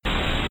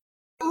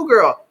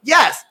girl.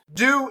 Yes,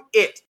 do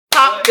it.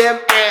 Pop them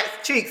ass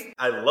cheeks.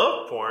 I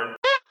love porn.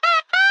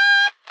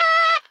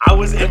 I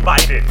was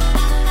invited.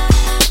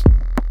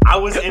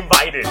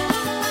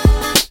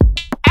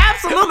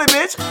 Absolutely,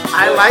 bitch.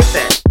 I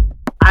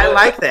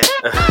like that.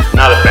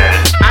 Not a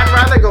fan. I'd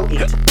rather go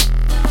eat.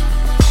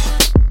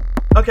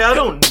 Okay, I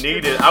don't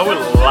need it. I would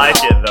like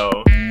it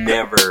though.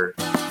 Never,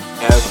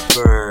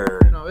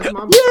 ever. No, it's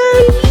my birthday.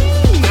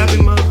 Yay!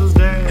 Happy Mother's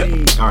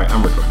Day. All right,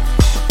 I'm recording.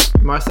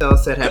 Marcel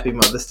said Happy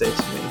Mother's Day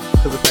to me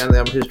because apparently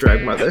I'm his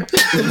drag mother.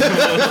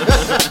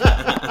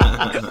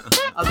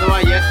 Although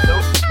I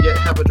don't yet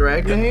have a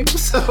drag name,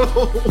 so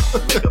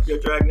Make up your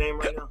drag name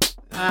right now.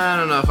 I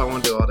don't know if I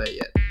want to do all that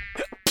yet.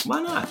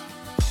 Why not?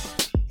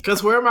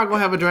 Because where am I going to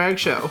have a drag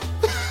show?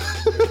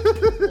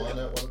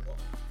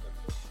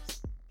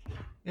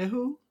 And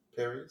who?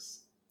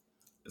 Paris.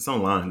 It's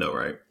online though,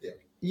 right?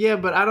 Yeah,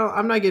 but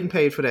I'm not getting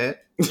paid for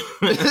that.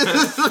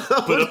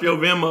 Put up your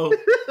Venmo.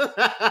 Put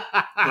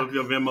up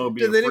your Venmo.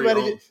 Be Does a free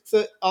anybody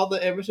so all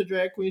the amateur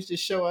drag queens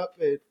just show up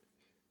and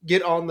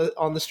get on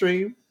the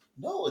stream?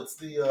 No, it's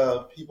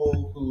the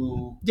people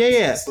who.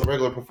 Yeah. It's the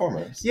regular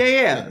performers.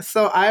 Yeah.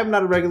 So I am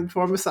not a regular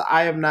performer, so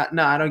I am not.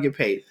 No, I don't get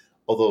paid.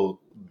 Although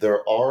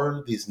there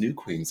are these new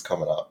queens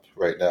coming up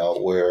right now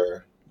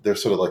where they're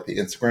sort of like the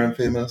Instagram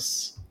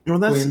famous Well,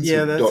 queens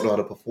who don't know how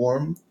to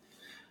perform.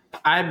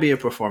 I'd be a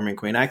performing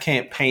queen. I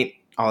can't paint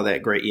all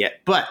that great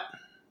yet, but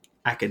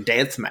I can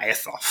dance my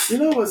ass off. You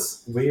know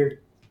what's weird?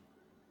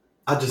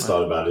 I just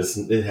thought about it.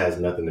 It has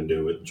nothing to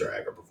do with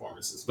drag or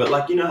performances. But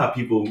like, you know how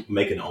people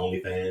make an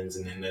OnlyFans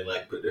and then they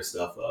like put their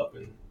stuff up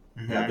and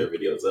have their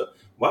videos up.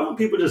 Why don't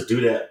people just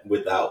do that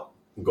without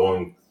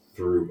going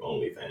through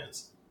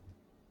OnlyFans?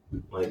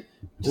 Like,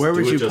 just Where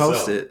would do you yourself.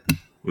 post it?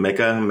 Make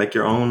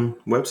your own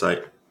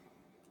website.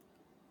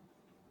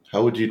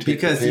 How would you take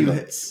Because the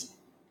payments?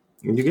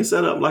 You can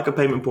set up like a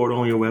payment portal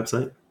on your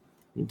website.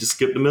 You just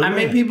skip the middle. I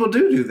mean, people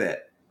do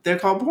that. They're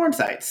called porn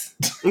sites.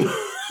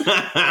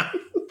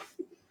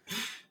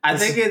 I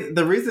think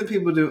the reason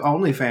people do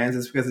OnlyFans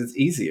is because it's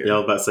easier. Yeah, I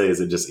was about to say, is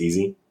it just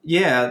easy?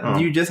 Yeah,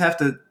 you just have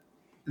to.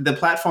 The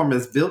platform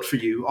is built for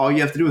you. All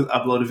you have to do is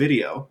upload a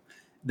video.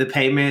 The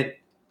payment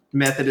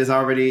method is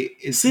already.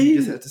 You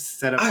just have to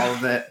set up all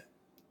of that.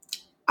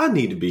 I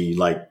need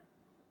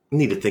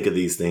to think of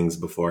these things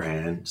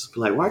beforehand. Just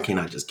be like, why can't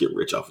I just get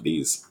rich off of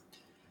these?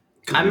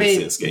 I mean,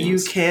 games? you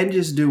can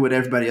just do what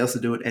everybody else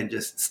is doing and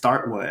just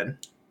start one.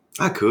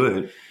 I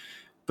could,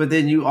 but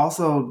then you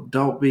also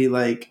don't be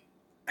like,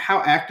 how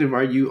active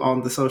are you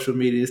on the social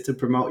medias to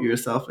promote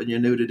yourself and your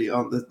nudity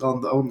on the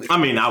OnlyFans? I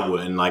mean, I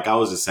wouldn't. Like, I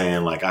was just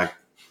saying, like, I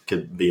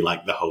could be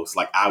like the host.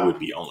 Like, I would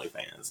be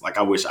OnlyFans. Like,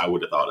 I wish I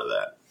would have thought of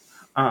that.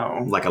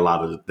 Oh, like a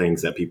lot of the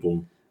things that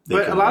people.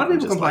 But a lot of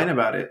people complain like,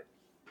 about it.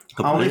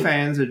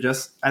 OnlyFans are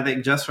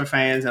just for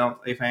fans and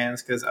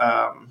OnlyFans because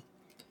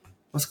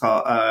what's it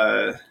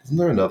called? Isn't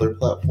there another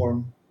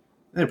platform?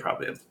 They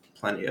probably have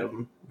plenty of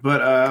them.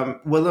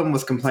 But Willem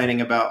was complaining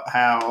about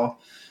how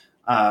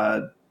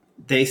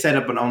they set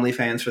up an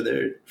OnlyFans for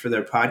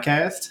their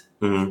podcast,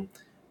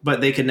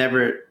 but they could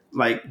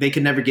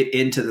never get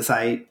into the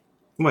site.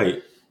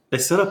 Wait, they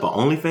set up an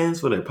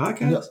OnlyFans for their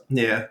podcast?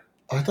 Yeah,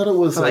 I thought it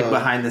was for, like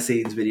behind the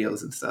scenes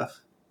videos and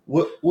stuff.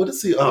 What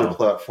is the other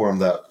platform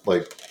that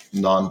like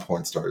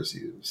non-porn stars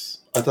use?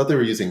 I thought they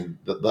were using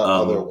the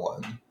other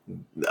one.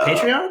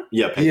 Patreon?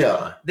 Yeah, Patreon.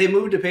 Yeah. They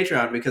moved to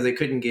Patreon because they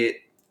couldn't get.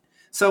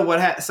 So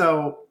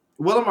so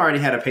Willem already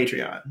had a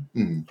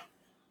Patreon.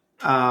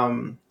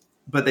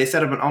 But they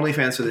set up an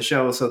OnlyFans for the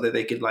show so that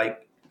they could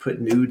like put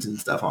nudes and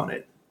stuff on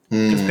it.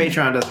 Because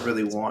Patreon doesn't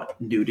really want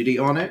nudity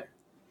on it.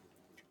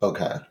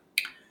 Okay.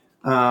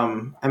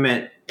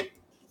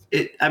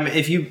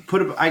 If you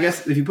put it behind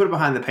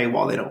the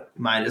paywall, they don't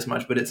mind as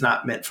much, but it's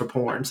not meant for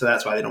porn, so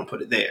that's why they don't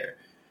put it there.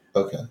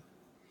 Okay.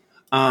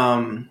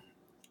 And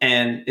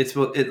it's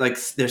like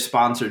they're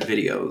sponsored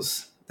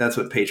videos. That's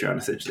what Patreon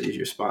essentially is.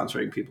 You're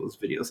sponsoring people's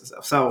videos and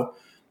stuff. So,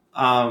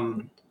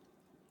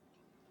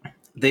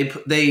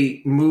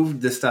 they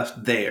moved the stuff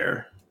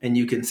there, and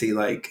you can see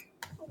like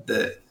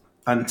the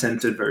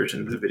uncensored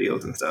version of the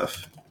videos and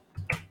stuff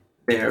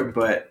there.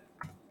 But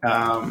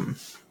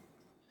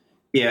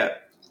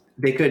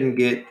they couldn't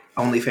get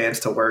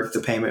OnlyFans to work.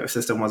 The payment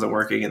system wasn't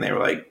working, and they were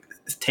like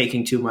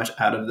taking too much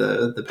out of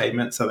the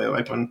payment. So they were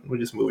like, "We'll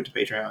just move it to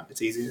Patreon.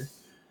 It's easier."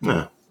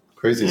 Yeah.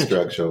 Craziest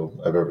drag show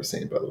I've ever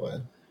seen, by the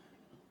way.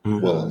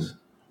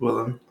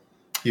 Willem.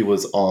 He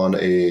was on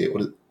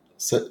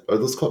are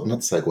those called not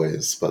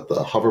segways, but the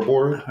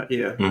hoverboard?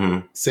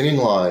 Singing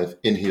live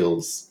in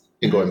heels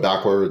and going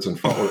backwards and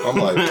frontward. I'm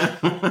like,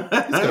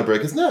 he's gonna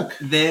break his neck.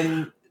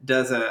 Then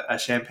does a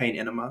champagne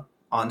enema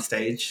on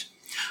stage.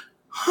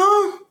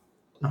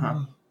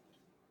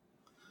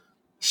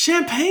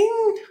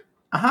 Champagne?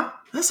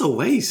 That's a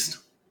waste.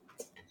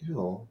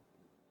 Ew.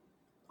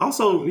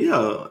 Also,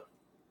 yeah.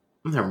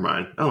 Never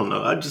mind. I don't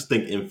know. I just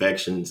think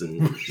infections and,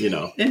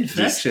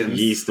 Infections?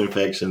 yeast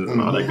infections and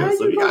all that good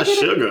stuff. You got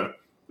sugar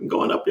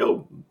going up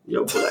your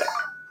butt.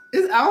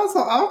 It's also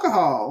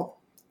alcohol.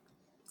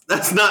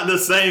 That's not the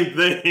same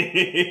thing.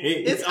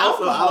 It's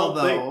also alcohol,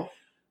 though.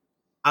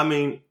 I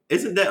mean,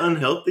 isn't that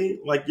unhealthy?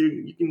 Like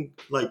you can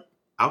like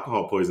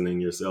alcohol poisoning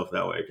yourself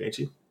that way, can't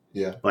you?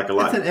 Yeah, like a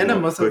lot. It's an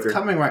enema, so it's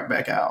coming right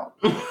back out.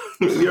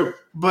 Your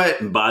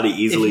body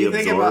easily absorbs.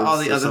 If you think about all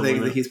the other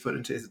things that he's put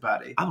into his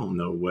body, I don't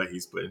know what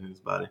he's putting in his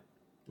body.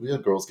 We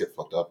had girls get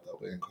fucked up that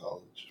way in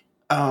college.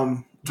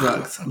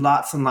 Drugs,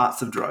 lots and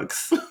lots of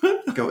drugs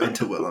go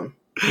into Willem.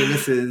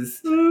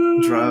 Penises,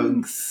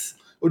 drugs.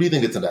 Or do you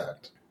think it's an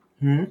act?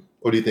 Hmm?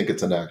 Or do you think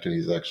it's an act and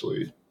he's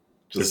actually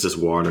it's just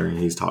water and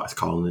he's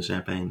calling it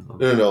champagne?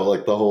 No,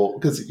 like the whole,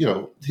 because, you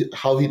know,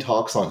 how he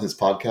talks on his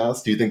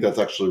podcast, do you think that's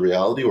actually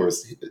reality or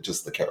is it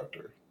just the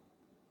character?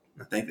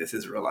 I think this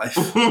is real life.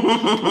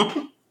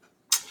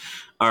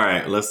 All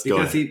right, let's go.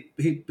 Because he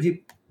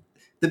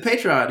the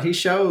Patreon, he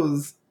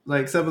shows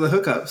like some of the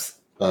hookups.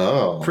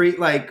 Oh.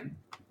 Like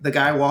the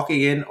guy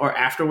walking in or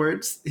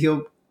afterwards,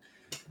 he'll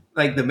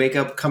like the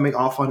makeup coming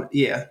off on,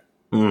 yeah.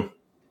 But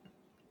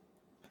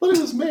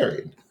he was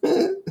married.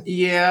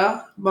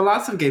 Yeah, but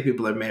lots of gay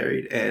people are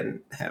married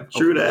and have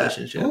true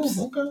relationships.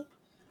 Oh, okay.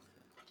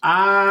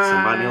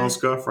 Somebody on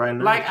Scuff right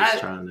now. Like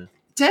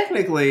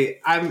technically,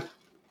 I'm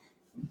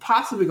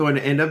possibly going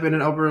to end up in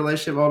an open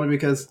relationship only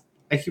because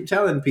I keep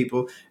telling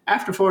people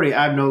after 40,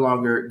 I'm no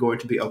longer going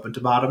to be open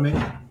to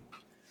bottoming.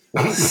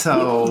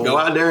 So go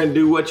out there and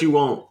do what you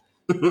want,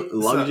 as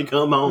long as you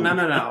come home. No.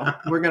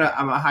 I'm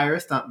gonna hire a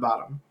stunt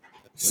bottom.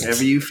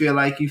 Whenever you feel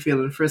like you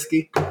feeling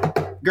frisky,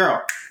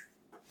 girl,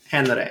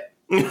 handle that.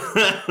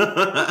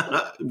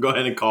 Go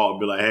ahead and call.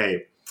 Be like,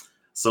 hey,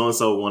 so and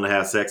so want to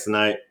have sex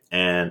tonight,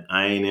 and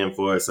I ain't in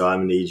for it, so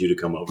I'm gonna need you to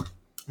come over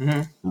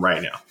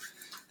right now.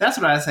 That's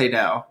what I say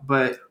now,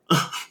 but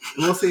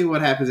we'll see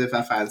what happens if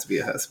I find to be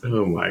a husband.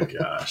 Oh my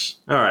gosh!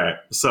 All right,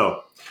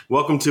 so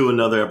welcome to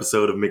another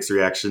episode of Mixed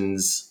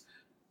Reactions.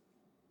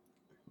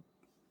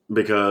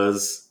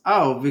 Because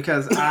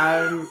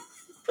I'm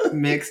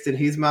mixed and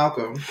he's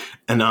Malcolm,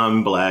 and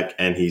I'm black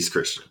and he's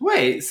Christian.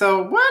 Wait,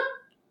 so what?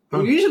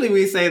 Usually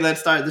we say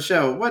let's start the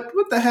show. What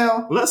the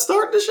hell? Let's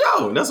start the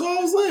show. That's what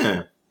I was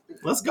saying.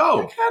 Let's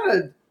go. Kind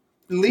of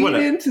lead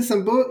into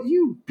some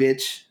you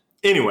bitch.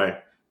 Anyway,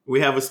 we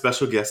have a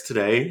special guest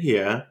today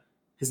here.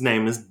 His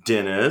name is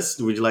Dennis.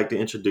 Would you like to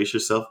introduce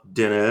yourself,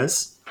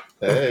 Dennis?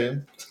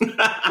 Hey.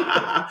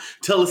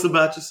 Tell us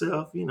about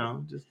yourself. You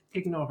know, just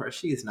ignore her.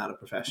 She is not a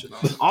professional.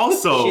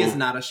 Also, she is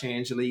not a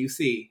Shangela. You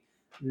see,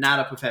 not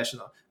a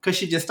professional. Because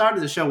she just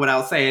started the show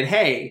without saying,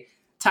 hey,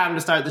 time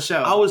to start the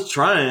show. I was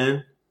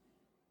trying.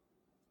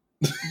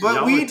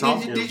 But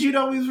did you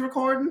know we was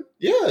recording?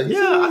 Yeah,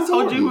 I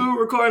told you we were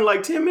recording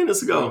like 10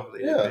 minutes ago.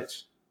 Yeah.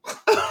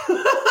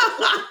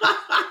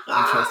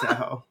 I trust that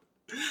hoe.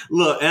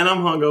 Look, and I'm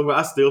hungover.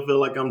 I still feel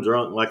like I'm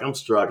drunk, like I'm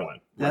struggling.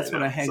 That's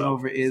what a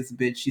hangover is,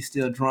 bitch. You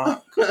still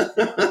drunk.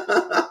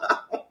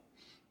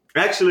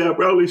 Actually, I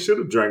probably should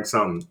have drank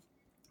something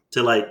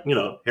to, like, you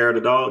know, hair of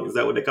the dog. Is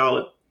that what they call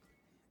it?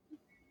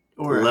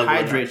 Or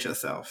hydrate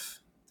yourself.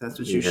 That's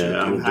what you should do.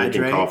 I'm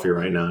drinking coffee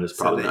right now. It's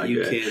probably not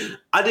good.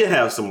 I did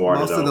have some water,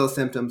 Most of those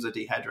symptoms are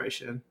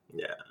dehydration.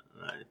 Yeah.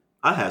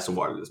 I had some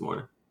water this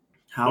morning.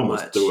 How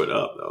much? Almost threw it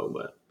up, though,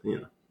 but, you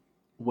know.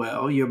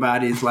 Well, your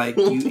body's like,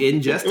 you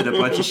ingested a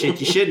bunch of shit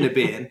you shouldn't have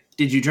been.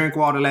 Did you drink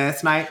water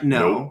last night? No.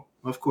 Nope.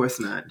 Of course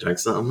not. Drank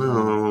something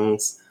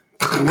else.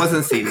 It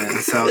wasn't semen,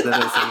 so it's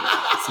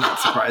not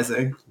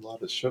surprising. A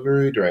lot of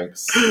sugary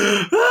drinks.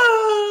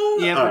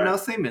 Yeah, but no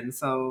semen,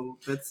 so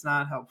that's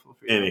not helpful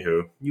for you.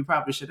 Anywho. You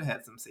probably should have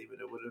had some semen.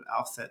 It would have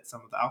offset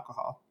some of the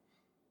alcohol.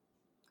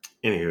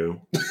 Anywho.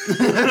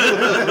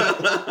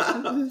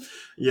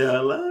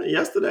 Yeah,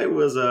 yesterday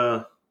was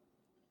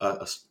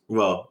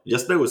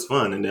yesterday was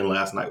fun, and then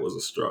last night was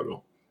a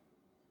struggle.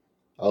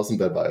 I was in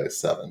bed by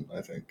 7,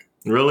 I think.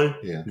 Really?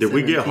 Yeah. Did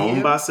we get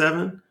home by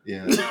 7?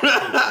 Yeah.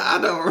 I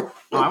don't.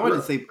 I went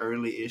to sleep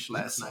early-ish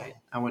last night.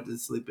 I went to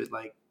sleep at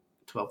like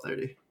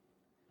 12:30.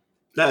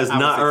 That is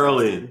not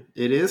early.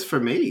 It is for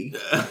me.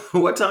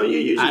 What time you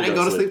usually? I didn't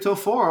go to sleep till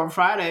 4 on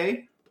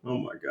Friday. Oh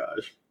my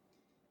gosh.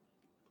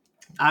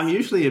 I'm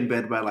usually in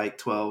bed by like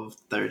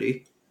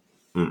 12:30.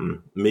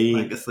 Me,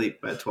 like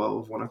asleep at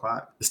 1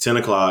 o'clock. It's 10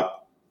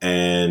 o'clock,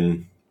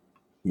 and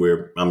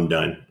I'm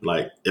done.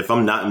 Like if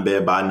I'm not in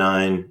bed by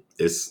 9,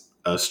 it's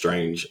a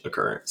strange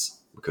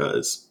occurrence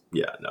because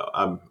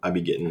I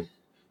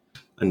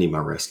need my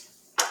rest.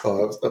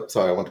 Oh, I'm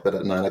sorry. I went to bed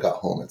at 9. I got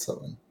home at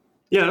 7.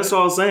 Yeah, that's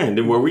what I was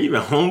saying. Were we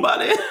even home by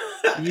then?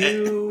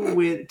 You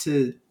went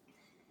to.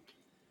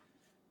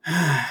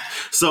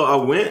 So I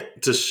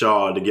went to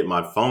Shaw to get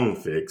my phone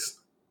fixed.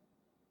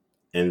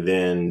 And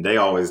then they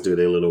always do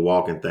their little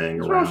walking thing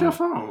What's around. What's your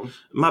phone?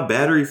 My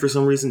battery, for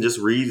some reason, just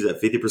reads at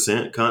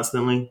 50%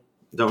 constantly.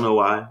 Don't know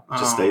why. It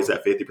just stays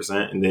at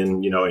 50%. And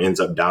then, it ends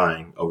up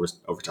dying over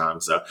time.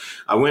 So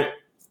I went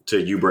to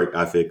U-Break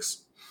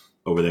iFix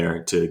over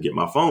there to get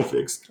my phone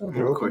fixed. Of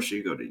course,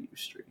 you go to U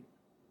Street.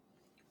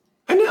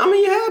 And then,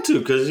 you had to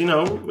because,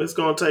 it's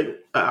going to take an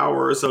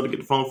hour or so to get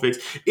the phone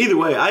fixed. Either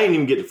way, I didn't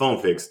even get the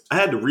phone fixed. I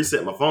had to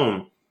reset my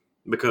phone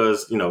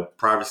because,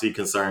 privacy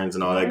concerns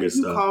and all that good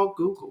stuff. You call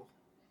Google.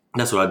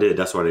 That's what I did.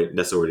 That's where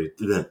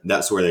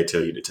they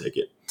tell you to take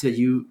it. Till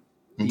you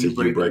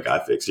break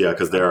iFix. Yeah,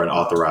 because they're an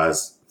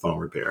authorized phone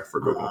repair for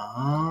Google.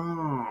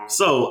 Oh.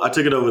 So I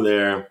took it over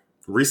there,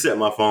 reset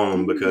my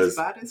phone because...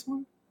 Did you buy this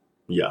one?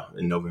 Yeah,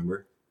 in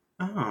November.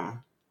 Oh.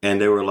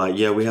 And they were like,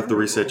 yeah, we have to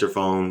reset your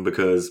phone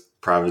because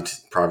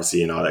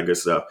privacy and all that good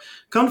stuff.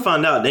 Come to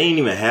find out, they didn't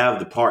even have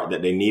the part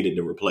that they needed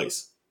to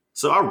replace.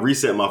 So I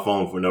reset my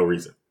phone for no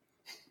reason.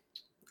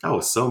 I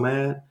was so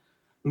mad.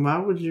 Why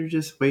would you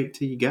just wait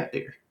till you got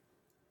there?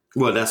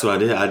 Well, that's what I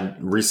did. I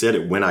reset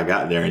it when I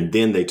got there, and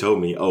then they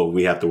told me, oh,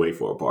 we have to wait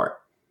for a part.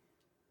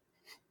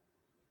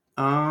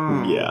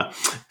 Oh. Yeah.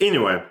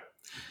 Anyway,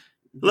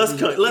 let's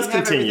continue.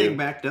 Everything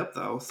backed up,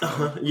 though.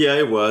 So. Yeah,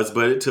 it was,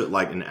 but it took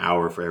like an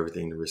hour for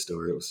everything to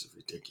restore. It was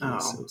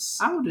ridiculous.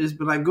 Oh. I would just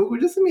be like, Google,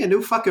 just send me a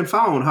new fucking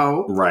phone,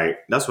 ho. Right.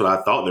 That's what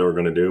I thought they were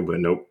going to do, but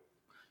nope.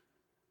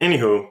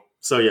 Anywho,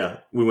 so yeah,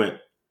 we went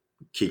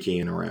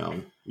kikiing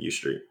around U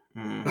Street.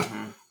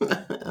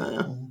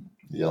 Mm-hmm.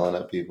 Yelling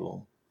at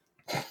people.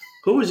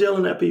 Who was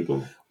yelling at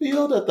people? We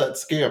yelled at that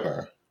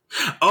scammer.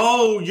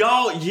 Oh,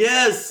 y'all,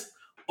 yes.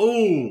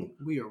 Oh.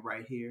 We are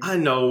right here. I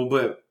know,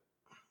 but...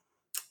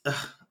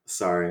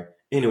 sorry.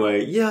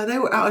 Anyway, yeah, they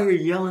were out here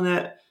yelling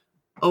at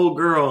old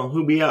girl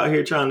who be out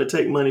here trying to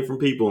take money from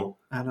people.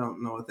 I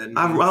don't know what that means.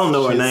 I don't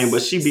know her name,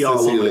 but she be all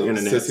over the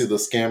internet. Sissy the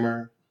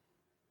scammer.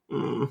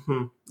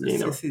 Mm-hmm. You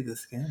know. Sissy the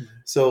scammer.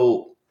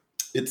 So,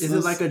 is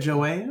it like a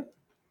Joanne?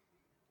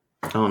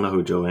 I don't know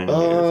who Joanne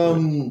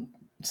is.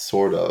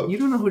 Sort of. You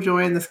don't know who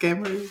Joanne the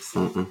scammer is?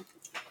 Mm-mm.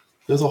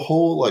 There's a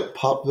whole like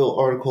Popville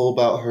article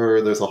about her.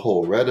 There's a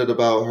whole Reddit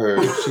about her.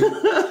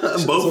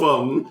 Both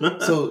of them.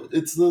 So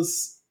it's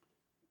this.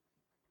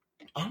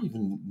 I don't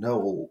even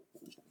know.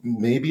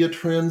 Maybe a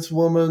trans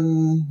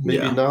woman,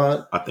 maybe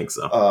not. I think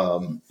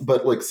so.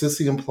 But like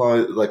Sissy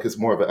implied, like is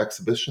more of an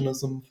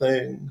exhibitionism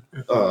thing.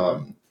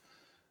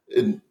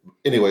 And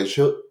anyway,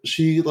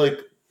 she like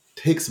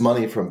takes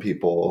money from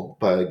people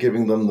by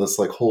giving them this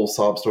like whole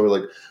sob story,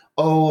 like,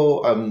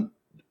 oh, I'm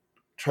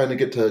trying to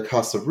get to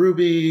Casa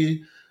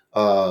Ruby.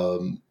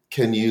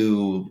 Can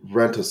you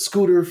rent a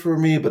scooter for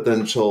me? But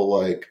then she'll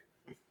like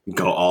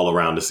go all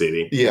around the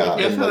city. Yeah.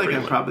 I feel like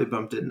I probably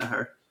bumped into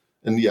her.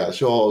 And yeah,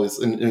 she'll always,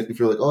 and if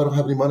you're like, oh, I don't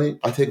have any money,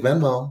 I take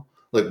Venmo.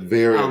 Like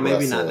very aggressive.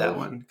 Maybe not that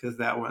one, because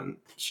that one,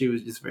 she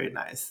was just very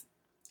nice.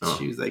 Oh.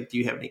 She was like, do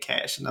you have any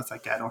cash? And I was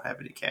like, I don't have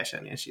any cash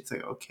on me. And she's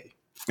like, okay.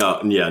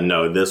 Oh, yeah,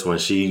 no, this one,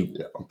 she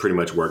pretty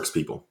much works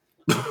people.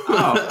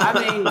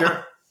 I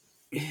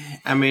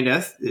mean,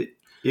 that's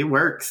it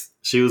works.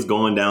 She was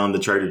going down the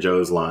Trader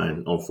Joe's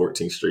line on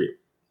 14th Street.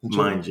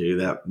 Mind you,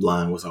 that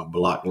line was a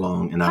block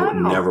long, and I would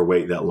never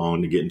wait that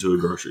long to get into a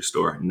grocery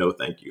store. No,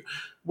 thank you.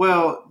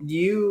 Well,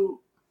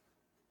 you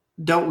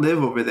don't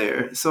live over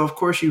there, so of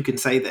course you can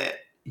say that.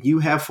 You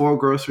have 4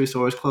 grocery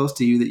stores close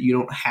to you that you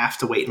don't have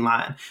to wait in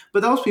line.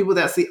 But those people,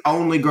 that's the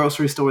only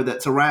grocery store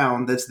that's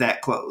around that's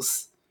that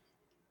close.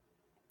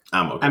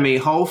 I'm okay. I mean,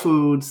 Whole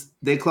Foods,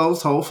 they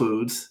closed Whole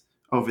Foods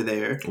over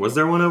there. Was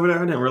there one over there?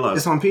 I didn't realize.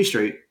 It's on P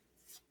Street.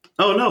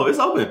 Oh, no, it's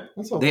open.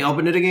 They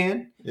opened it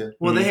again? Yeah.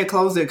 Well, they had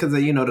closed it because,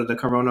 the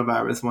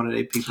coronavirus, one of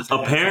their people.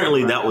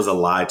 Apparently, that was a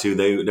lie, too.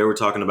 They were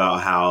talking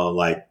about how,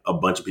 like, a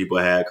bunch of people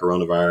had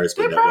coronavirus,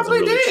 but that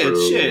wasn't really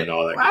true. Shit. And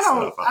all that good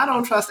stuff. I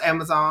don't trust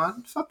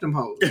Amazon. Fuck them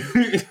hoes.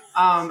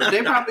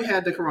 They probably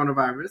had the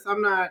coronavirus.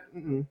 I'm not...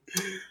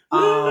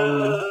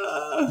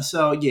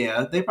 So,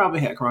 yeah, they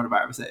probably had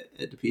coronavirus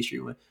at the P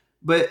Street one.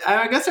 But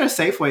I guess they're a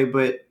Safeway,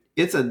 but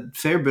it's a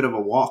fair bit of a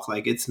walk.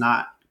 Like, it's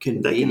not...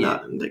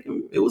 convenient.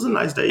 It was a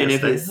nice day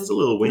yesterday. It was a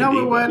little windy.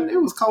 No, it wasn't.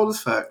 It was cold as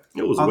fuck.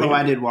 It was Although windy.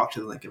 I did walk to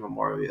the Lincoln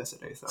Memorial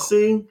yesterday. So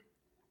see,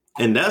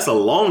 and that's a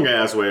long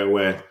ass way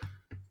away.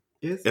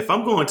 If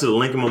I'm going to the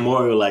Lincoln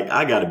Memorial, like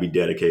I got to be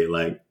dedicated.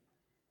 Like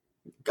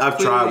I've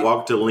tried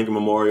walking to the Lincoln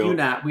Memorial.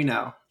 We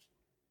know.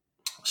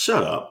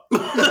 Shut up.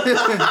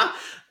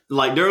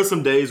 Like there are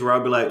some days where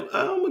I'll be like,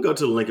 I'm gonna go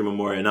to the Lincoln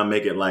Memorial, and I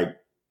make it like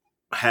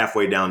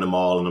halfway down the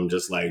mall, and I'm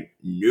just like,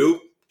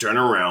 nope. Turn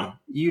around.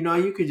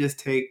 You could just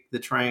take the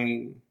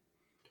train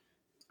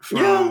from...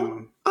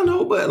 Yeah, I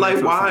know, but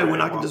like why when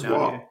I can just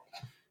walk? Here.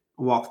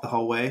 Walk the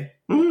whole way?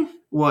 Mm-hmm.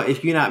 Well,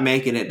 if you're not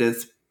making it,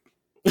 maybe...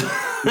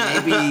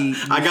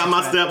 I got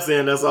my steps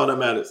in. That's all that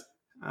matters.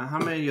 How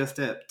many of your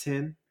steps?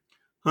 10?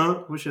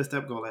 Huh? What's your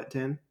step goal at?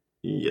 10?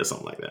 Yeah,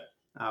 something like that.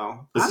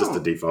 Oh. It's just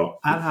the default.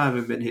 I have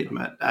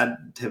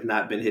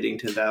not been hitting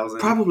 10,000.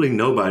 Probably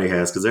nobody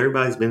has because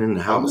everybody's been in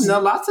the house.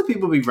 No, lots of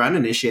people be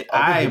running this shit.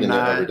 I'm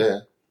not... every day.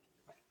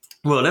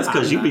 Well, that's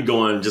because you be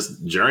going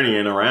just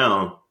journeying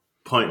around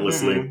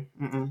pointlessly.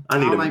 I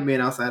don't like being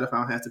outside if I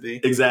don't have to be.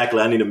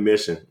 Exactly. I need a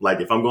mission.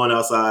 Like if I'm going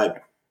outside,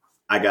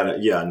 I gotta.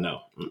 Yeah, no.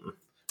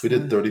 We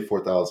did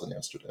 34,000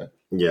 yesterday.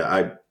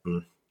 Yeah,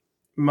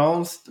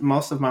 Most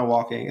of my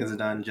walking is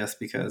done just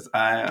because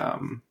I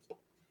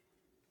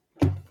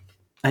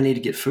need to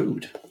get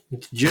food.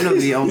 It's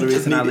generally the only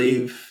reason I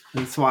leave.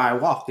 That's why I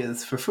walk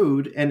is for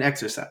food and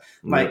exercise.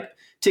 Like.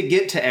 To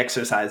get to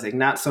exercising,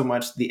 not so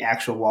much the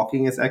actual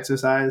walking is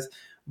exercise,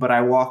 but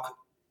I walk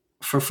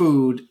for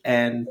food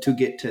and to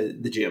get to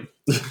the gym.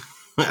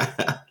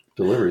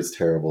 Delivery is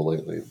terrible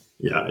lately.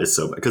 Yeah, it's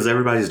so bad because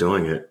everybody's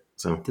doing it.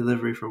 So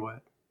delivery for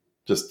what?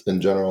 Just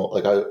in general,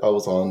 like I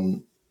was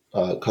on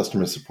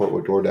customer support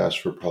with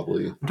DoorDash for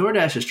probably.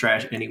 DoorDash is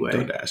trash anyway.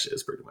 DoorDash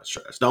is pretty much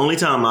trash. The only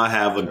time I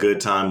have a good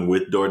time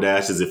with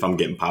DoorDash is if I'm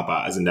getting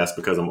Popeyes, and that's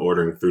because I'm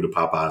ordering through the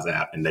Popeyes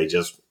app, and they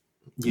just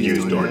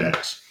use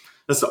DoorDash.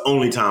 That's the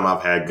only time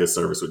I've had good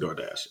service with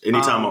DoorDash.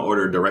 Anytime I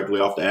order directly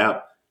off the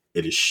app,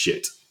 it is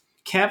shit.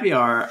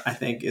 Caviar, I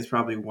think, is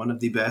probably one of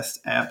the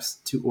best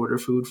apps to order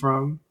food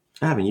from.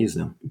 I haven't used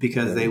them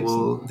because they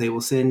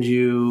will send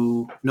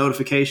you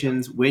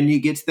notifications when you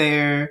get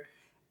there,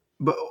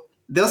 but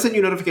they'll send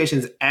you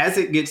notifications as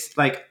it gets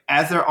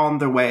as they're on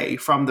their way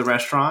from the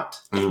restaurant.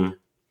 Mm-hmm.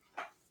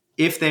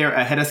 If they're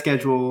ahead of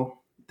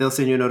schedule, they'll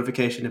send you a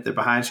notification. If they're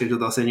behind schedule,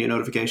 they'll send you a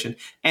notification.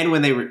 And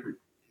when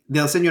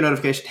they'll send you a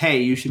notification,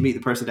 hey, you should meet the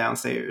person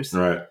downstairs.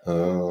 Right.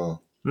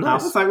 Nice. I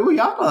was like, ooh,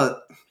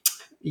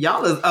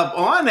 y'all is up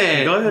on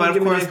it. Go ahead, but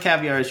of course,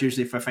 caviar is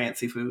usually for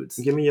fancy foods.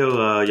 Give me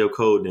your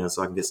code then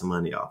so I can get some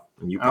money off.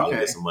 And you probably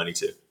get some money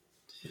too.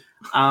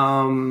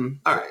 All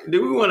right.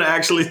 Do we want to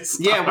actually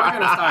start? Yeah, we're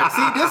going to start.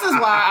 See, this is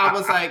why I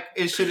was like,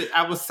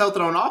 I was so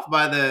thrown off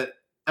by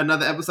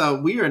another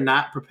episode. We are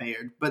not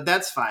prepared, but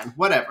that's fine.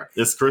 Whatever.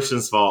 It's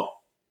Christian's fault.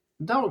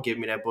 Don't give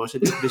me that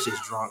bullshit. This bitch is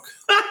drunk.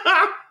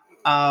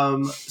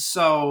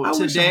 So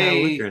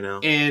today,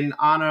 in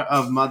honor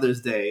of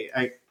Mother's Day,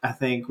 I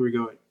think we're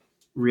going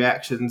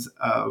reactions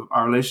of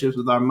our relationships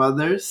with our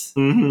mothers.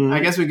 Mm-hmm. I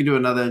guess we could do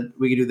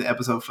the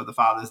episode for the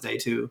Father's Day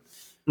too.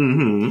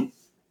 Mm-hmm.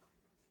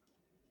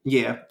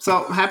 Yeah.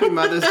 So happy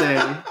Mother's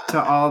Day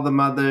to all the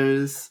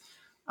mothers,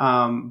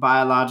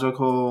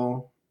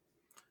 biological,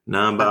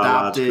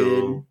 non-biological.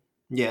 Adopted.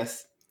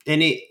 Yes.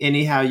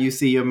 Anyhow you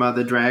see your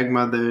mother, drag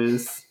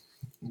mothers.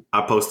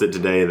 I posted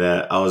today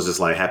that I was just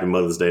like, happy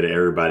Mother's Day to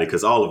everybody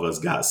because all of us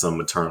got some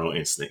maternal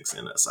instincts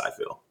in us, I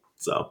feel.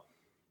 So,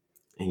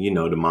 and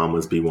the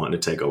mamas be wanting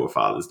to take over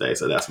Father's Day.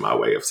 So that's my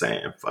way of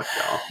saying, fuck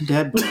y'all.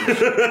 That bullshit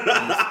is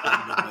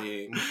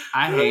annoying.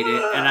 I hate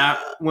it. And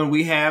when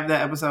we have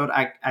that episode,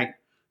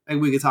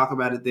 we could talk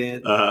about it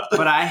then.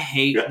 But I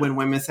hate when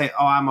women say,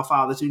 oh, I'm a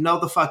father too. No,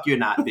 the fuck you're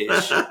not,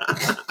 bitch.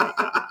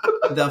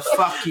 The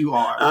fuck you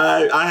are.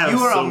 I have you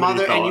are so a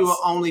mother many and you will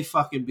only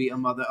fucking be a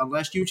mother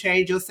unless you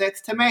change your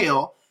sex to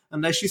male.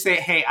 Unless you say,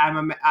 hey,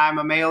 I'm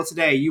a male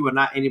today, you are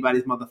not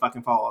anybody's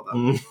motherfucking father.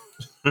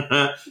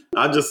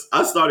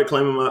 I started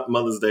claiming my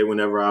Mother's Day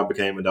whenever I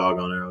became a dog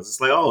owner. I was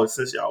just like, oh,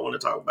 since y'all want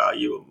to talk about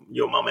you're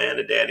a mama and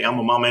a daddy, I'm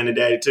a mama and a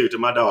daddy too to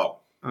my dog.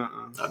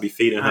 I'll be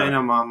feeding her. I ain't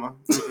no mama.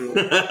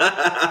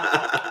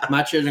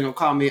 My children gonna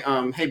call me,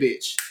 hey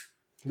bitch.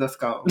 Let's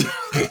go.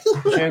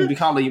 She ain't be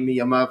calling me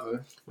your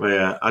mother. Well,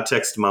 yeah, I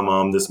texted my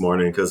mom this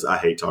morning because I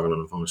hate talking on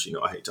the phone. She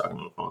know I hate talking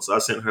on the phone. So I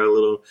sent her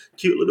a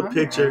cute little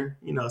picture,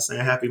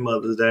 saying Happy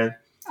Mother's Day.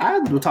 I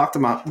will talk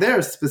to there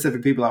are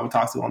specific people I would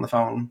talk to on the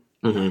phone.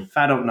 Mm-hmm. If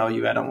I don't know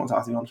you, I don't want to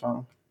talk to you on the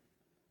phone.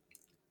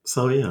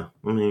 So, yeah.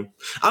 I mean,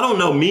 I don't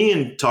know me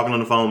and talking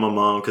on the phone with my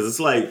mom because it's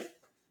like.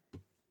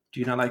 Do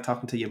you not like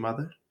talking to your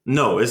mother?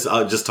 No, it's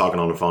just talking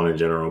on the phone in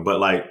general.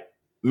 But like,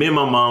 me and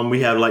my mom,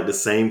 we have like the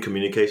same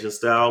communication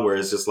style where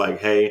it's just like,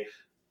 hey,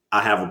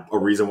 I have a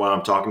reason why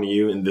I'm talking to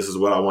you and this is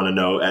what I want to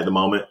know at the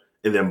moment.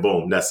 And then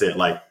boom, that's it.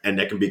 Like, and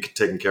that can be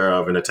taken care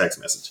of in a text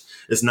message.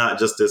 It's not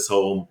just this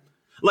whole,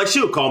 like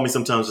she'll call me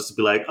sometimes just to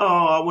be like,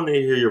 oh, I want to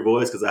hear your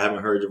voice because I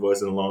haven't heard your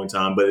voice in a long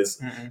time. But it's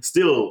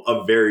still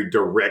a very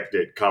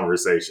directed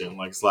conversation.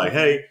 Like, it's like,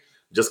 hey,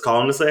 just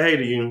calling to say hey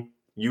to you.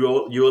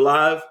 You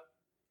alive?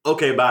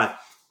 Okay, bye.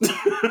 You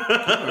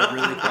were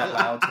really quite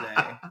loud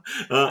today.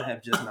 I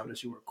have just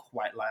noticed you were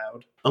quite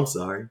loud. I'm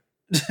sorry.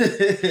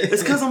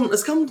 It's because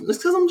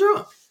I'm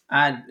drunk.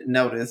 I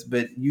noticed,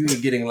 but you were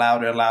getting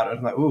louder and louder.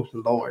 I'm like, oh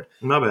Lord,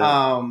 my bad.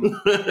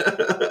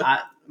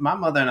 My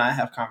mother and I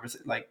have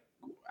conversations. Like,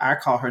 I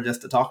call her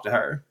just to talk to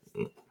her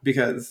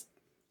because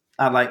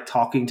I like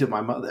talking to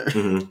my mother.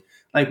 Mm-hmm.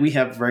 Like we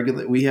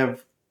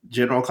have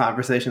general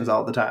conversations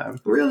all the time.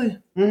 Really?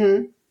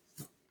 Mm-hmm.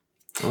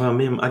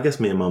 Well, I guess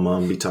me and my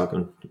mom be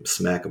talking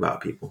smack about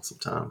people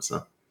sometimes.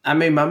 So. I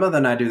mean, my mother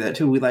and I do that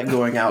too. We like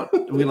going out.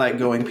 We like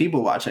going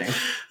people watching.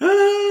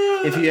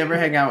 If you ever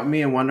hang out with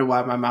me and wonder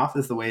why my mouth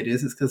is the way it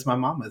is, it's because my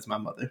mama is my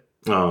mother.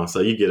 Oh, so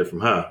you get it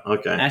from her.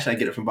 Okay. Actually, I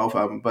get it from both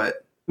of them,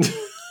 but...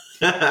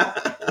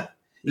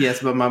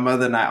 Yes, but my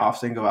mother and I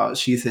often go out.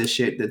 She says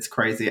shit that's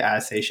crazy. I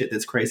say shit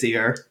that's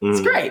crazier.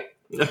 It's great.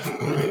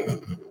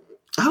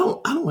 I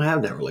don't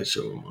have that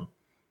relationship with mom.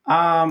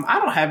 I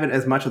don't have it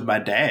as much with my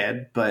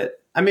dad, but...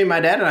 I mean, my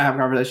dad and I have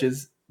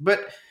conversations,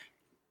 but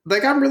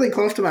like I'm really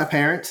close to my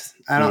parents.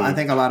 I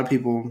think a lot of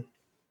people,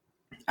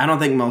 I don't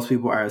think most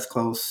people are as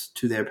close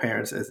to their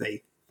parents as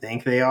they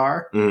think they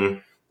are,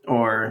 and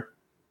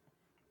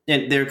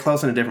they're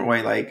close in a different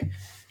way. Like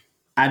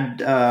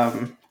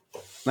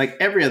like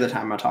every other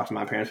time I talk to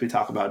my parents, we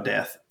talk about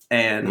death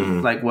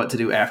and like what to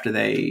do after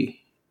they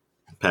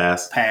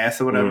pass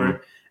or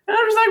whatever. And And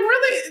I'm just like,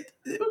 really?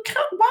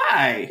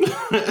 Why?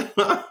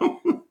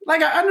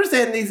 Like, I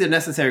understand these are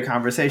necessary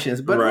conversations,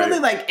 but really,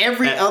 like,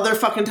 every other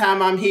fucking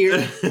time I'm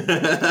here.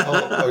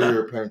 Are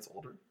your parents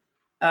older?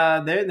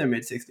 They're in their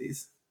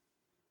mid-60s.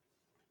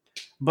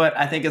 But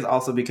I think it's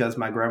also because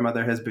my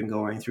grandmother has been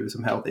going through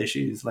some health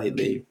issues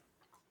lately.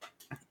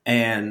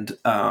 And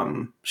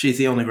she's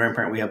the only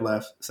grandparent we have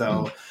left.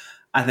 So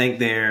I think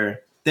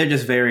they're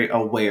just very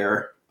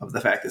aware of the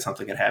fact that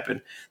something could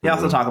happen. They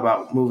also talk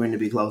about moving to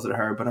be closer to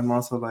her, but I'm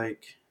also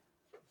like,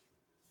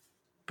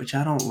 but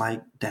y'all don't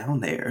like down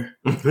there.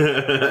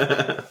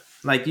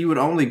 Like, you would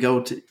only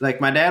go to,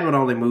 like, my dad would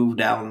only move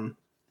down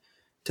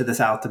to the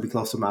south to be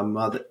close to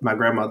my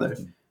grandmother.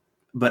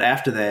 But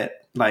after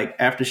that, like,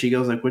 after she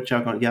goes, like, what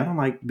y'all going, y'all don't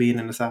like being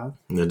in the south?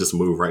 And then just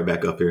move right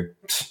back up here.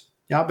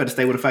 Y'all better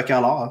stay where the fuck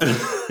y'all are.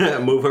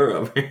 Move her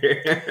up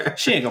here.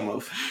 She ain't gonna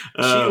move.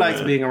 She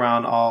likes being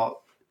around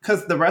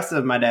because the rest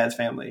of my dad's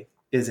family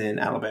is in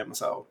Alabama,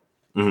 so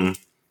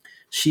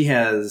she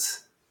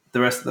has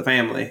the rest of the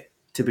family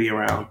to be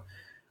around,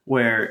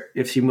 where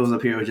if she moves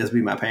up here, it would just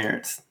be my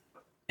parents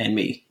and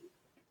me.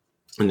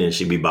 And then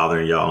she'd be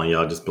bothering y'all, and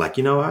y'all just be like,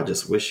 I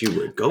just wish you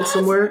would go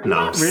somewhere.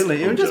 No, not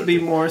really. It would just be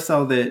more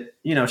so that,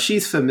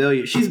 she's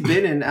familiar. She's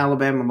been in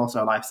Alabama most of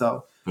her life,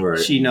 so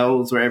she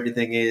knows where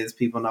everything is.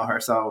 People know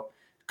her, so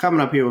coming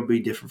up here would be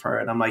different for her.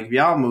 And I'm like, if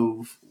y'all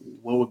move,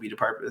 what would be the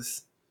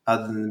purpose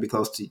other than to be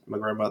close to my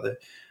grandmother?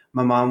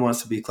 My mom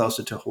wants to be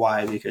closer to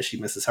Hawaii because she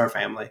misses her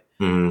family.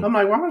 I'm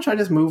like, why don't y'all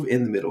just move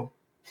in the middle?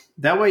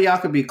 That way y'all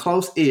could be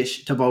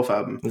close-ish to both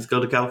of them. Let's go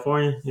to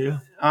California, yeah.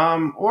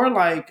 Or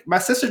like, my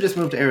sister just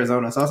moved to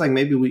Arizona, so I was like,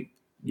 maybe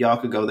y'all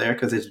could go there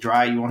because it's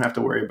dry. You won't have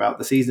to worry about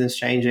the seasons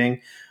changing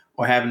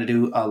or having to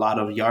do a lot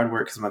of yard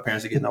work because my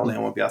parents are getting older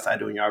and won't be outside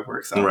doing yard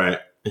work. So. Right.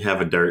 You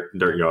have a dirt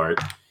yard.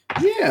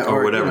 Yeah.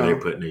 Or whatever they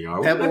put in the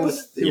yard.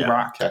 Pebbles,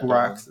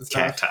 rocks and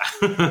stuff.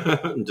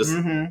 Cacti. Just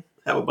have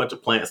a bunch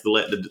of plants to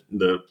let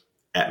the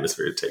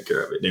atmosphere take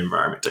care of it, the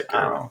environment take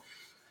care of it.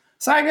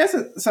 So I guess,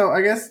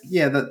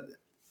 the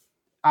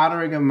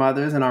honoring of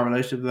mothers and our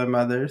relationship with our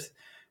mothers,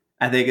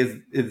 I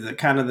think is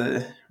kind of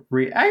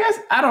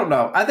I don't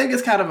know. I think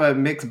it's kind of a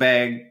mixed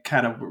bag,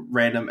 kind of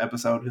random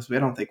episode because I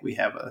don't think we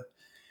have a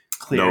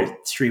clear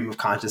stream of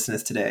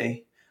consciousness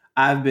today.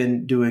 I've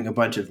been doing a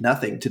bunch of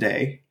nothing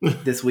today,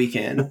 this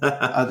weekend,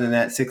 other than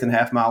that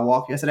 6.5 mile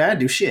walk yesterday. I didn't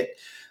do shit.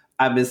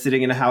 I've been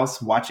sitting in the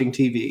house watching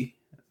TV.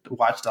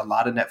 Watched a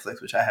lot of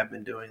Netflix, which I have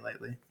been doing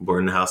lately.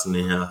 Bored in the house in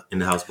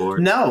the house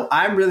bored? No,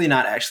 I'm really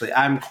not actually.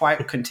 I'm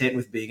quite content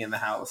with being in the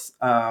house.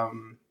 I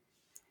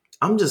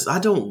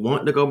don't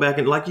want to go back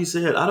in, like you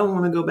said, I don't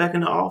want to go back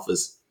in the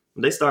office.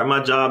 When they start,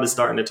 my job is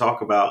starting to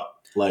talk about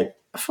like.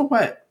 For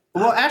what?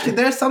 Well, actually,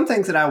 there are some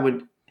things that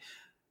would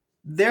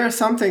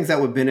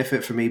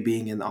benefit for me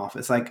being in the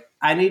office. Like,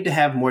 I need to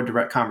have more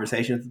direct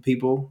conversations with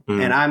people,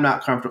 and I'm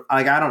not comfortable.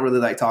 Like, I don't really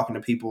like talking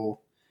to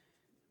people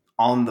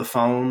on the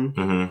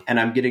phone, and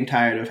I'm getting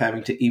tired of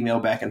having to email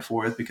back and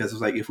forth because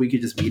it's like, if we could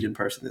just meet in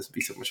person, this would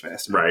be so much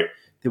faster. Right.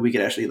 That we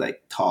could actually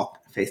like talk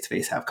face to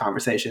face, have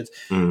conversations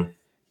and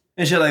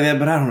shit like that.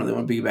 But I don't really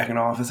want to be back in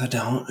the office. I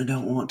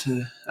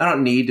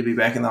don't need to be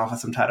back in the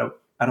office.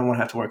 I don't want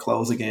to have to wear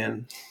clothes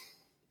again.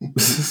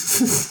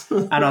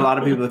 I know a lot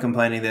of people are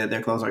complaining that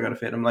their clothes aren't going to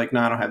fit. I'm like,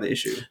 no, I don't have the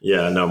issue.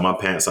 Yeah, no, my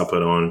pants I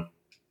put on,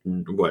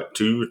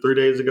 2 or 3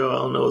 days ago, I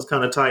don't know, it's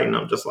kind of tight. And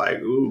I'm just like,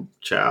 ooh,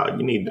 child,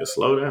 you need to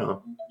slow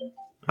down.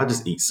 I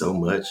just eat so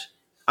much.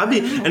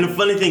 And the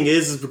funny thing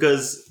is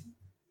because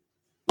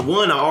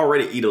 1, I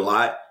already eat a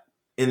lot.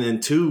 And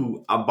then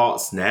 2, I bought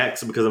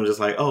snacks because I'm just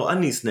like, oh, I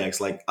need snacks.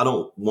 Like, I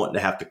don't want to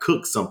have to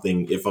cook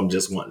something if I'm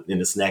just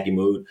in a snacky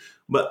mood.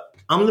 But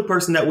I'm the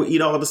person that would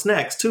eat all the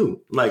snacks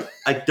too. Like,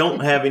 I don't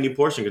have any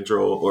portion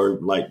control or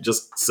like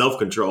just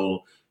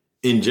self-control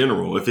in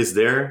general. If it's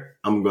there,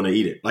 I'm going to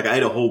eat it. Like, I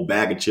ate a whole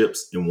bag of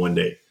chips in one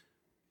day.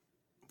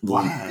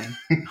 Why?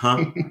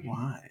 Huh?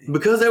 Why?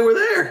 Because they were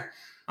there.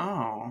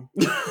 Oh.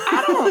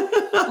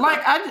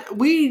 I don't,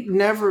 we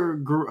never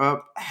grew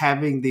up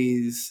having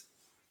these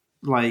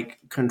like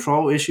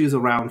control issues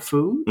around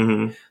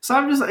food. So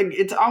I'm just like,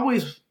 it's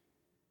always,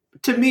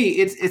 to me,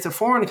 it's a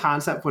foreign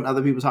concept when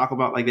other people talk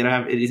about like they don't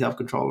have any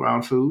self-control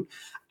around food.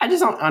 I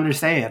just don't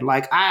understand.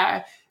 Like,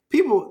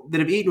 people that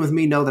have eaten with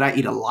me know that I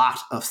eat a lot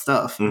of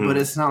stuff, but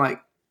it's not like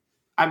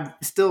I'm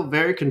still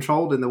very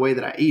controlled in the way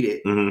that I eat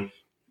it.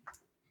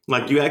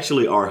 Like, you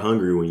actually are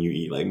hungry when you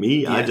eat. Like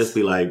me, yes. I just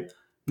be like,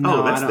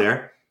 oh, that's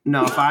there.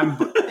 No, if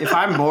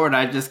I'm bored,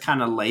 I just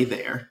kind of lay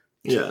there.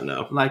 Yeah,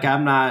 no. Like,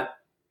 I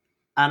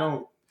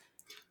don't.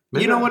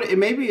 Maybe, you know what?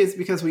 Maybe it's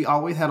because we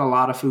always had a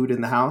lot of food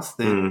in the house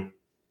that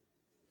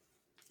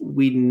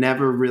we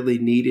never really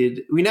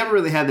needed. We never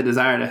really had the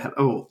desire to have,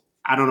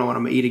 I don't know what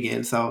I'm going to eat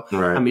again, so I'm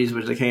going to eat as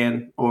much as I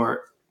can,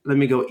 or let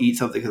me go eat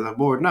something because I'm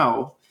bored.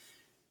 No.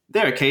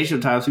 There are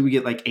occasional times we would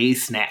get like a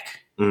snack.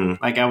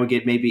 Like, I would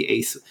get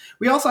maybe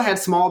we also had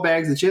small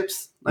bags of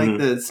chips, like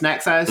the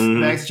snack size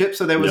bags of chips.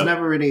 So there was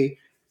never any,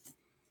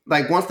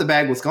 like, once the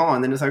bag was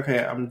gone, then it's like,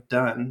 okay, I'm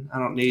done. I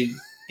don't need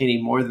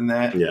any more than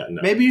that. Yeah,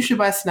 no. Maybe you should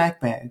buy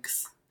snack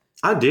bags.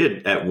 I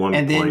did at one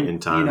point in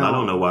time. I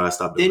don't know why I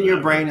stopped doing that. Then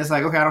your brain is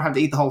like, okay, I don't have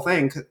to eat the whole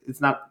thing.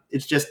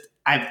 It's just,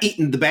 I've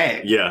eaten the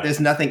bag. Yeah.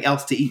 There's nothing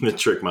else to eat. To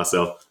trick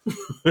myself.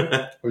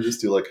 Or just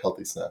do like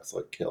healthy snacks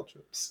like kale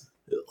chips.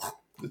 Ugh.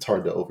 It's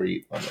hard to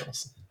overeat on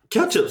those.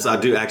 Kale chips I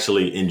do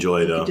actually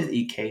enjoy though. You just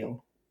eat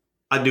kale.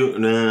 I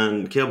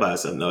do. Kale by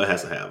itself, no, it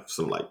has to have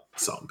some like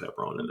salt and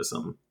pepper on it or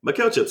something. But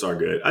kale chips are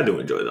good. I do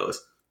enjoy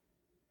those.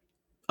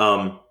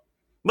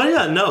 But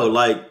yeah, no,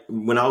 like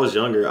when I was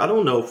younger, I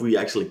don't know if we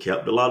actually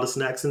kept a lot of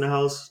snacks in the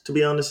house, to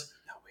be honest.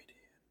 No, we did.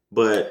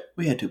 But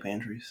we had 2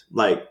 pantries.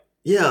 Like,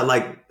 yeah,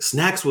 like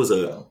snacks was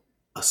a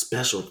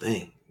special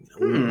thing.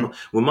 When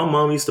my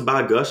mom used to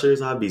buy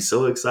Gushers, I'd be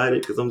so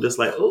excited because I'm just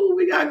like, oh,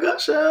 we got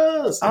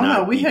Gushers. Oh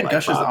no, we had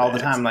Gushers all the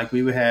time. Like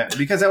we would have,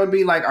 because that would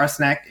be like our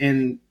snack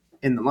in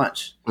the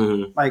lunch.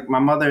 Mm-hmm. Like my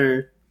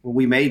mother, when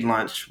we made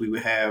lunch, we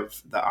would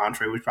have the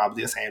entree, which was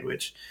probably a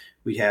sandwich.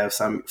 We'd have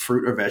some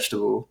fruit or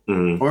vegetable,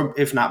 or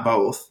if not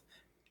both,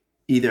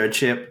 either a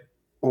chip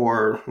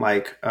or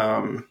like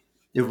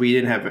if we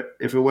didn't have it,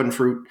 if it wasn't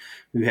fruit,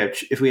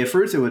 if we had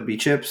fruits, it would be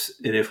chips,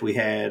 and if we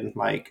had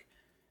like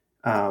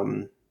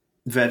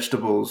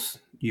vegetables,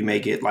 you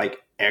may get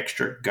like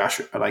extra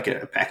Gusher, or like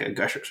a packet of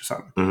Gushers or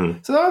something. Mm-hmm.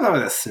 So there was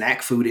always a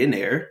snack food in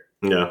there.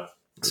 Yeah.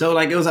 So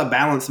like it was a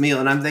balanced meal,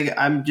 and I'm thinking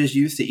I'm just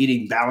used to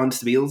eating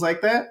balanced meals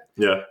like that.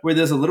 Yeah. Where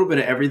there's a little bit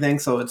of everything,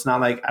 so it's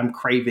not like I'm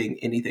craving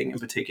anything in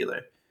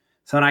particular.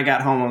 So when I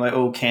got home, I'm like,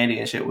 oh, candy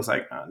and shit was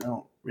like, I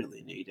don't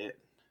really need it.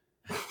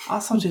 I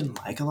also didn't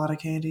like a lot of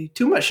candy.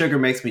 Too much sugar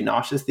makes me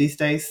nauseous these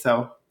days.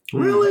 So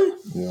really,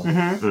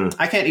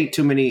 I can't eat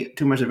too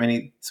much of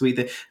any sweet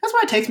thing. That's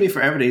why it takes me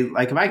forever to,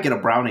 like, if I get a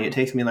brownie, it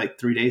takes me like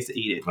 3 days to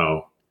eat it.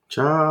 Oh,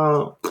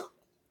 child.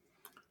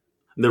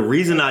 The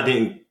reason I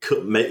didn't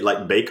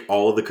bake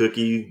all the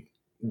cookie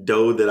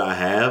dough that I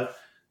have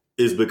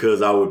is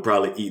because I would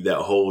probably eat that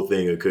whole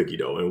thing of cookie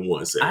dough in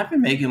one sitting. I've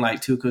been making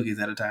like 2 cookies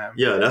at a time.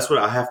 Yeah, that's what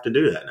I have to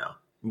do that now.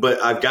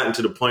 But I've gotten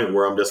to the point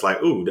where I'm just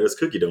like, ooh, there's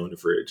cookie dough in the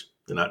fridge.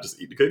 And I just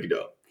eat the cookie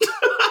dough.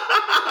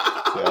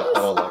 Yeah, I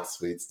don't like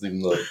sweets. Even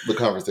though the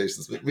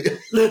conversations make me. I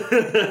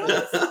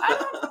just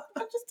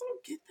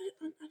don't get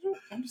that. I don't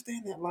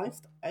understand that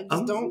lifestyle. I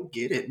just don't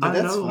get it. But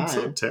that's fine. I'm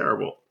so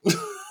terrible.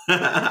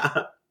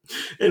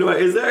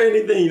 Anyway, is there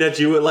anything that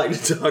you would like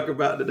to talk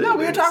about today? No,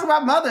 we were talking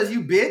about mothers,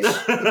 you bitch.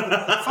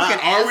 Fucking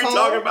asshole. Are we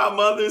talking about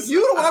mothers?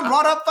 You the one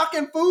brought up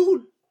fucking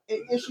food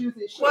issues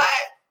and shit. What?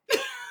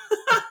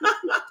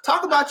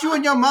 Talk about you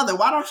and your mother.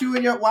 Why don't you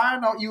and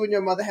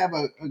your mother have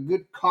a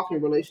good talking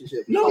relationship?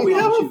 No, we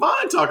have a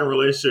fine talking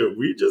relationship.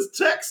 We just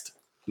text.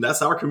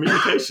 That's our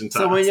communication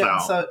time.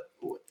 So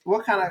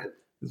what kind of?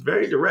 It's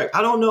very direct.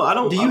 I don't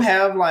know. Do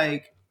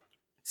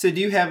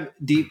you have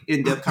deep,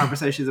 in-depth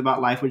conversations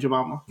about life with your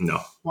mama? No.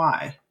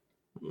 Why?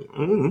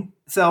 Mm-hmm.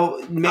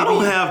 So maybe I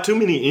don't have too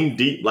many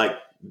in-deep, like,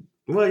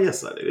 well,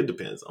 yes, I do. It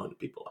depends on the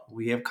people.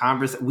 We have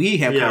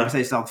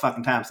conversations all the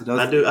fucking time. So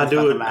I do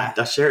it.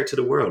 I share it to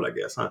the world, I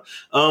guess. Huh?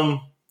 I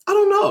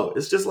don't know.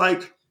 It's just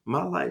like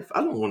my life.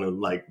 I don't want to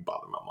like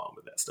bother my mom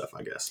with that stuff,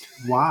 I guess.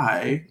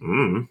 Why?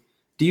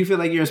 Do you feel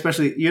like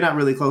you're not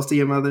really close to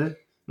your mother?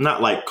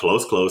 Not like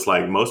close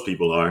like most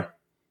people are.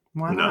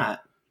 Why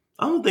not?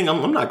 I don't think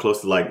I'm not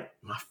close to like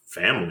my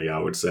family, I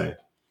would say.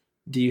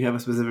 Do you have a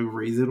specific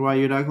reason why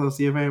you're not close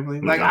to your family?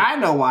 Like, I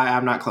know why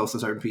I'm not close to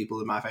certain people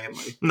in my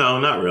family. No,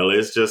 not really.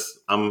 It's just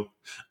I'm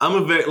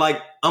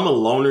a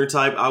loner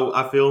type,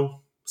 I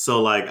feel.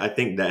 So like I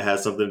think that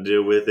has something to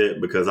do with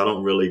it because I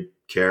don't really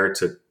care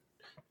to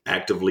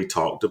actively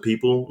talk to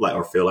people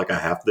or feel like I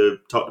have to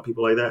talk to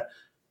people like that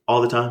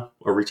all the time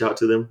or reach out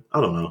to them. I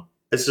don't know.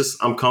 It's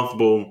just I'm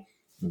comfortable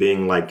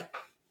being like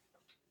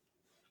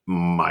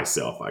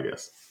myself, I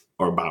guess,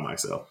 or by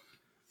myself.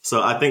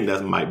 So I think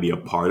that might be a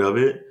part of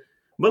it.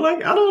 But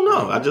like, I don't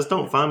know. I just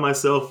don't find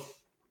myself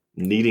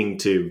needing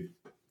to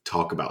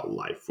talk about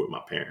life with my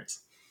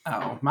parents.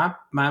 Oh,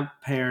 my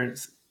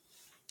parents,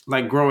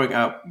 like growing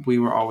up, we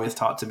were always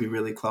taught to be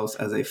really close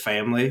as a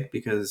family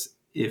because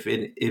if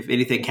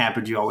anything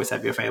happened, you always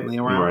have your family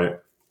around. Right.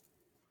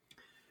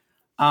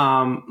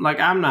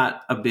 Like I'm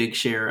not a big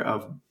share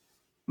of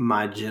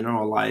my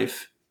general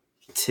life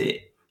to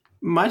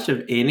much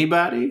of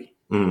anybody.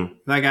 Mm.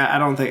 Like I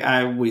don't think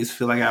I always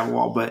feel like I have a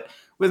wall, but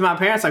with my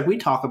parents, like we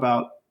talk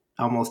about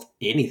almost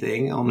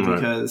anything only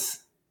because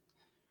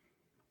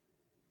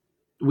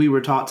we were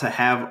taught to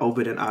have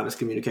open and honest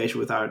communication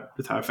with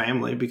our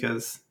family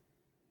because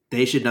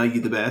they should know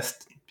you the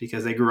best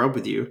because they grew up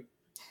with you.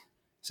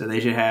 So they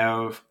should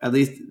have at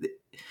least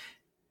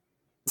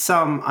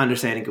some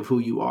understanding of who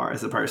you are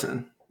as a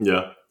person.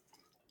 Yeah.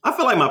 I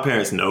feel like my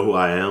parents know who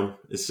I am.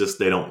 It's just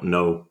they don't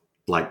know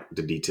like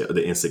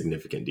the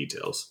insignificant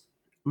details.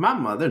 My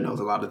mother knows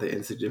a lot of the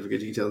insignificant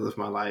details of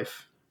my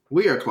life.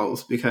 We are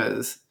close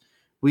because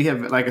we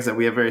have, like I said,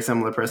 we have very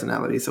similar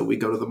personalities. So we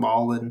go to the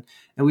mall and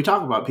we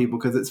talk about people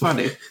because it's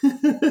funny.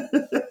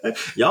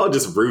 Y'all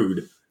just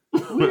rude.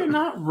 We're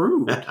not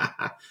rude.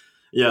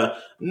 Yeah.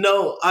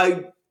 No,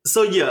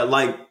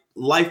 like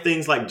life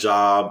things like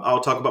job.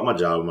 I'll talk about my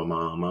job with my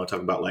mom. I'll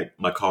talk about like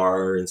my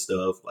car and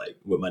stuff, like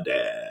with my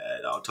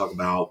dad. I'll talk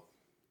about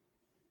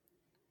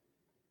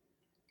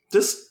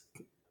just,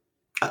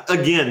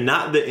 again,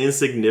 not the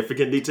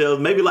insignificant details,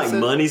 maybe like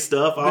money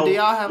stuff. But do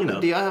y'all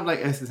have like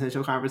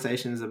existential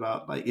conversations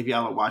about like if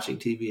y'all are watching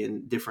TV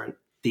and different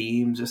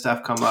themes or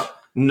stuff come up?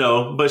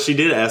 No, but she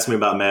did ask me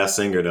about Masked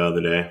Singer the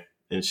other day,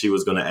 and she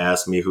was going to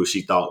ask me who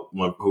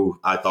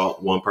I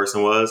thought one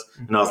person was,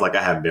 and I was like,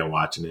 I haven't been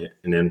watching it,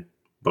 and then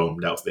boom,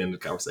 that was the end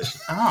of the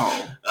conversation.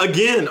 Oh,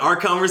 again, our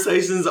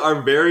conversations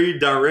are very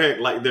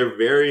direct, like they're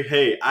very,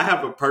 hey, I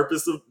have a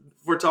purpose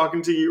for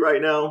talking to you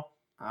right now.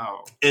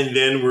 Oh, and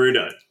then we're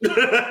done.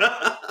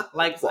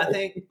 Like I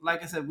think,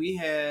 like I said, we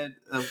had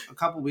a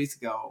couple weeks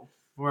ago,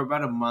 or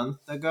about a month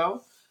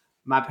ago,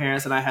 my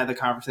parents and I had the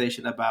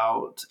conversation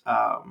about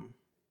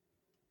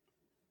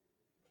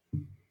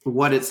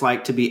what it's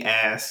like to be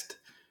asked,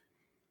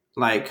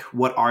 like,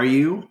 "What are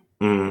you?"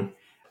 Mm-hmm.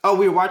 Oh,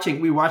 we were watching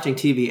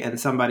TV, and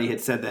somebody had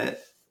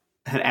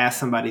asked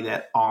somebody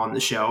that on the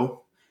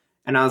show,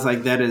 and I was like,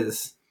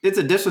 it's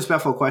a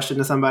disrespectful question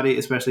to somebody,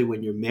 especially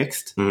when you're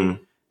mixed,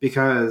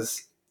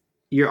 because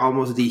you're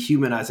almost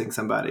dehumanizing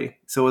somebody.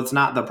 So it's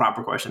not the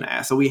proper question to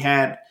ask. So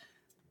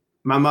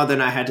my mother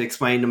and I had to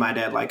explain to my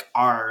dad, like,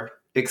 our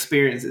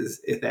experiences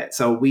is that.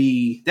 So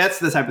that's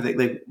the type of thing,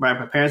 like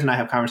my parents and I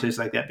have conversations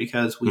like that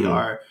because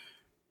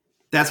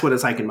that's what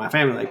it's like in my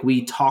family. Like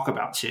we talk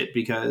about shit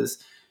because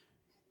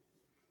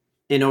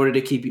in order to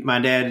keep, my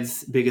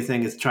dad's biggest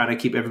thing is trying to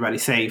keep everybody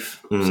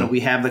safe. So we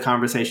have the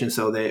conversation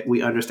so that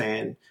we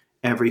understand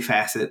every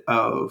facet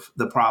of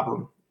the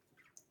problem.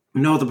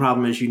 You know what the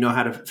problem is, you know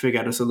how to figure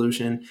out a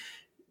solution,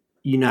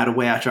 you know how to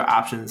weigh out your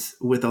options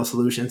with those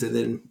solutions and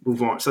then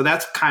move on. So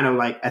that's kind of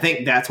like, I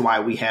think that's why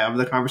we have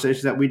the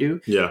conversations that we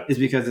do. Yeah. Is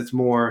because it's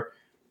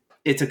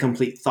a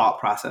complete thought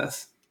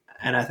process.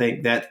 And I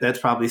think that's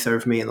probably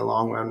served me in the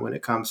long run when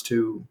it comes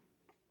to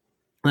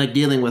like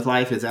dealing with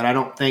life, is that I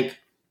don't think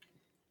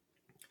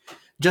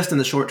just in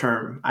the short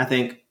term, I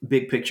think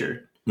big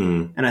picture.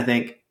 And I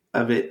think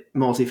of it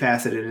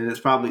multifaceted. And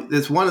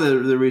it's one of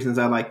the reasons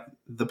I like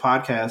the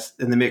podcast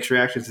and the mixed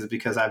reactions is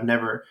because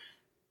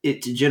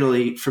it's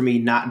generally for me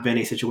not been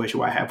a situation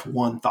where I have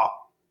one thought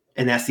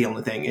and that's the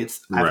only thing.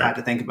 I've had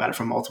to think about it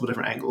from multiple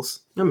different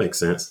angles. That makes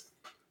sense.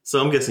 So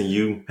I'm guessing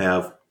you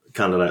have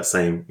kind of that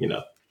same, you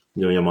and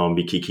your mom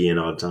be kikiing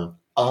all the time.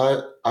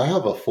 I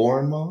have a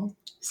foreign mom,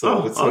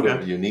 so it's sort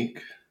of unique.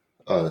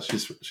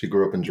 She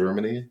grew up in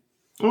Germany.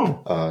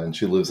 And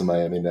she lives in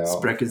Miami now.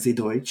 Sprechen Sie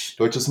Deutsch?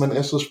 Deutsch ist meine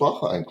erste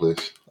Sprache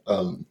eigentlich.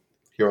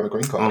 Here on a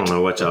green card. I don't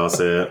know what y'all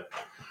said.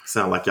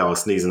 Sound like y'all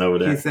was sneezing over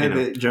there. He said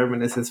that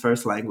German is his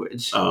first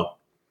language. Oh.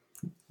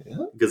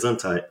 Yeah.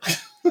 Gesundheit.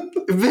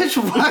 Bitch,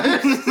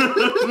 what?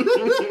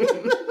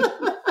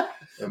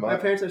 My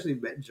parents actually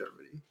met in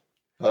Germany.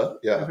 Huh?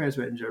 Yeah. My parents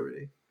met in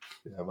Germany.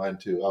 Yeah, mine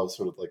too. I was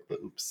sort of like the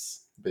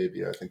oops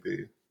baby. I think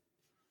they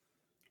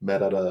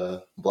met at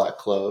a black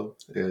club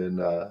in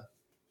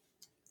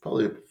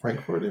probably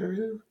Frankfurt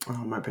area. Oh,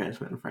 my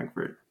parents met in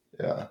Frankfurt.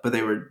 Yeah. But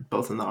they were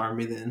both in the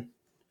Army then.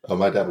 Oh,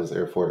 my dad was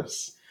Air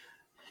Force.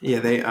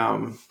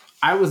 Yeah,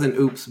 I was in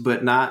Oops,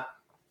 but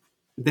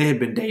they had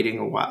been dating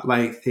a while.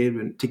 Like, they had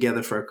been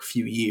together for a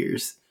few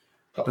years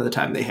by the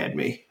time they had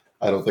me.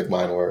 I don't think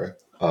mine were.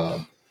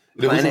 It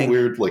was a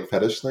weird, like,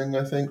 fetish thing,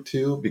 I think,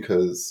 too,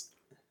 because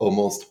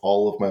almost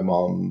all of my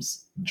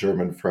mom's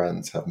German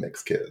friends have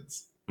mixed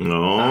kids.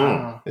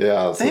 No.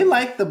 Yeah. So, they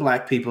like the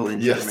black people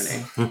in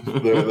Germany.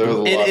 There's a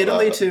lot in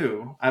Italy,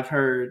 too. I've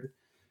heard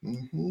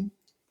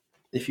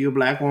if you're a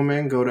black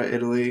woman, go to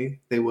Italy.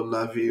 They will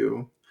love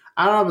you.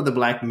 I don't know about the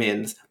black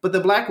men's, but the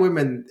black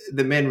women,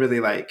 the men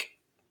really like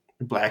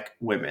black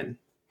women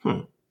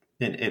in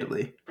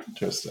Italy.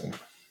 Interesting.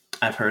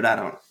 I've heard. I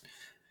don't.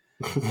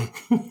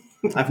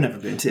 I've never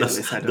been to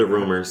Italy. That's the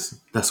rumors.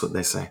 That's what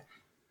they say.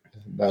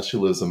 Now she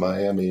lives in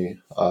Miami,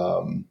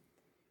 and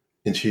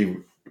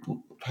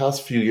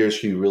past few years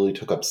she really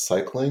took up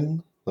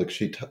cycling. Like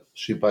she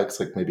bikes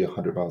like maybe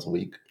 100 miles a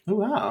week. Oh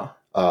wow!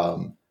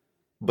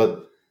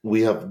 But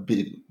we have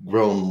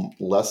grown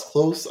less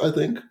close, I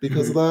think,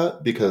 because of that.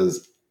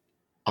 Because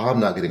I'm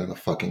not getting on a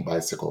fucking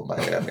bicycle in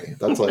Miami.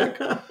 That's like,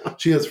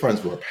 she has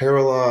friends who are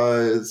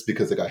paralyzed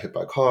because they got hit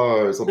by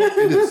cars. I'm like,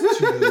 it is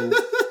too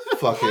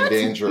fucking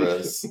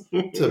dangerous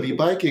to be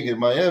biking in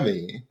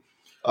Miami.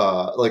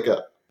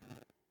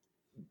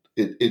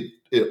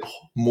 It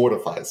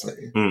mortifies me.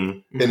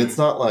 And it's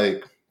not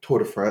like Tour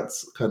de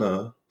France kind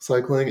of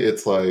cycling.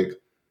 It's like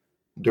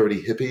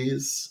dirty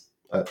hippies.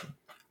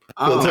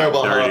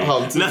 Terrible.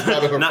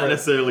 Not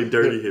necessarily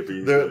dirty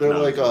hippies. They're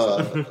like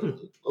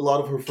a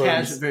lot of her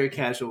friends. Very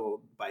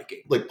casual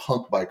biking. Like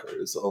punk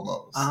bikers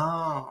almost.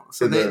 Oh,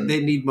 so they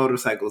need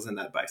motorcycles and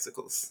not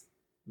bicycles.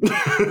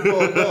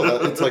 Well, no,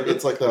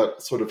 it's like that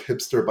sort of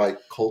hipster bike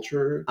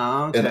culture.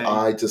 Okay. And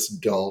I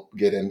just don't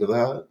get into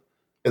that.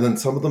 And then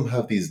some of them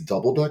have these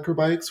double-decker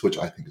bikes, which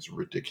I think is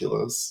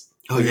ridiculous.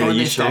 Oh, yeah,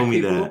 you showed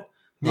me that.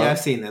 Yeah, I've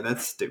seen that.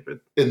 That's stupid.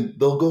 And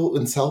they'll go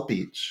in South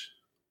Beach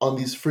on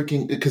these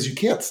freaking... Because you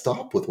can't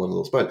stop with one of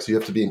those bikes. You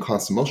have to be in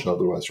constant motion,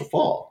 otherwise you'll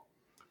fall.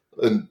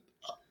 And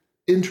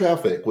in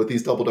traffic with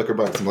these double-decker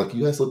bikes. I'm like,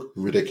 you guys look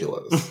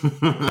ridiculous.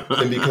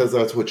 And because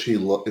that's what she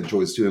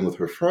enjoys doing with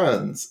her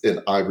friends,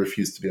 and I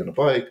refuse to be on a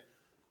bike,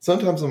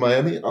 sometimes in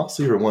Miami, I'll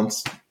see her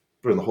once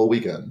during the whole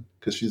weekend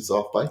because she's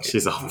off biking.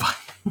 She's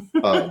off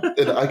biking.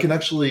 And I can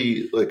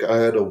actually, like, I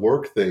had a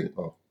work thing.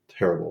 Oh,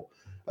 terrible.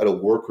 I had a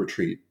work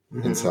retreat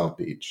in South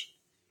Beach.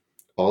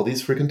 All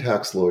these freaking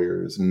tax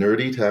lawyers,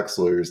 nerdy tax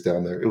lawyers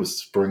down there. It was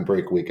spring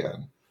break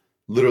weekend.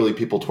 Literally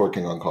people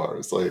twerking on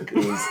cars. Like, it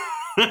was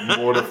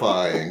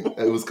mortifying.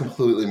 It was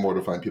completely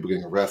mortifying. People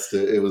getting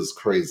arrested. It was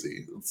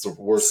crazy. It's the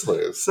worst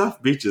place.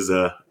 South Beach is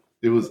a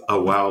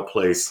wild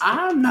place.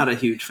 I'm not a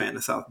huge fan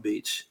of South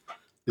Beach.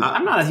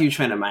 I'm not a huge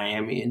fan of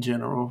Miami in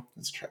general.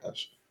 It's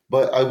trash.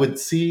 But I could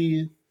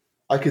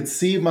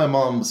see my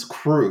mom's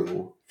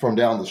crew from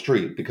down the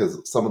street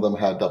because some of them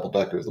had double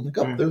deckers. I'm like,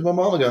 oh, there's my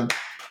mom again.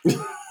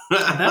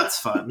 That's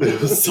fun.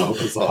 It was so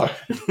bizarre.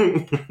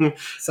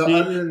 So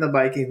other than the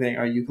biking thing,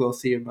 are you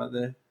close to your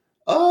mother?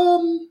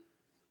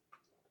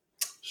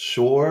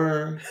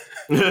 Sure.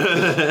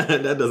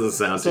 That doesn't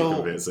sound too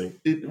convincing.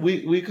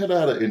 We could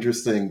have had an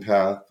interesting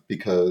path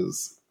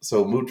because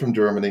moved from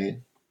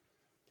Germany,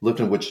 lived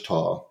in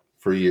Wichita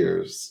for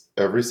years.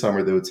 Every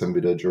summer they would send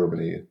me to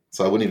Germany,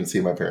 so I wouldn't even see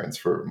my parents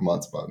for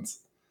months.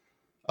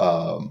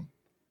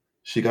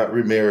 She got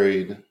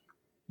remarried,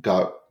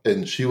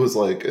 and she was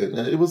like,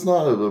 it was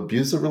not an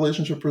abusive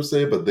relationship per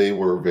se, but they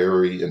were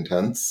very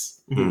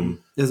intense. Mm-hmm.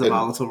 It's a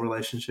volatile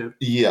relationship.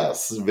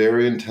 Yes,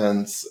 very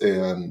intense.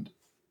 And,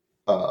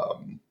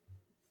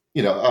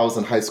 I was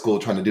in high school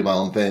trying to do my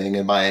own thing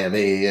in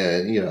Miami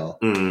and,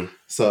 I'm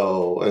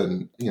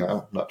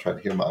not trying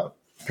to hear my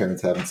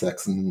parents having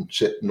sex and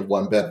shit in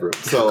one bedroom.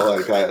 So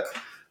like I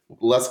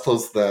less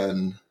close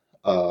then.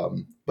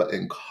 But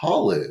in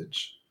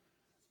college,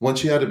 once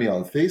she added me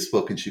on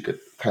Facebook and she could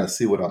kind of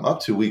see what I'm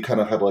up to, we kind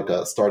of had like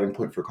a starting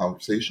point for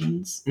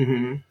conversations.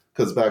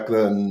 Because back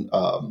then,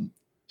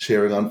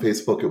 sharing on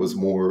Facebook, it was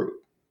more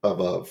of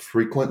a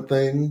frequent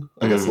thing.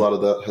 I guess a lot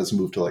of that has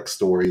moved to like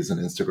stories and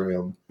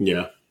Instagram.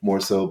 Yeah. More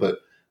so. But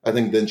I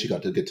think then she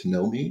got to get to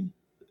know me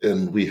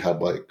and we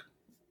had like,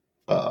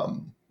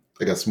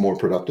 I guess, more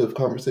productive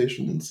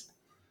conversations.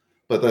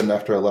 But then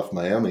after I left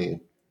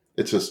Miami,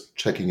 it's just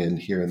checking in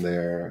here and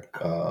there.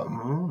 A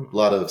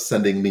lot of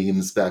sending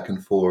memes back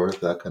and forth,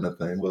 that kind of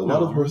thing. But a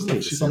lot of her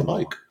stuff, she's on a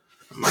bike.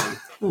 My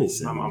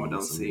mama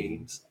don't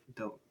see.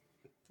 Don't.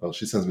 Oh,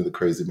 she sends me the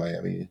crazy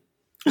Miami.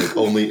 Like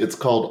it's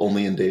called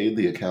Only in Dade,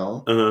 the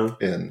account.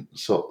 And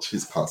so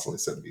she's constantly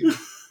sending me.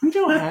 We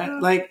don't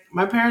have, like,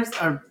 my parents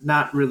are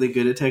not really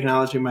good at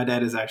technology. My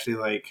dad is actually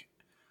like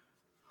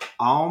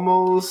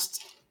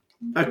almost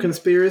a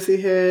conspiracy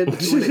head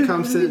when it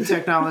comes to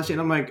technology.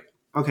 And I'm like,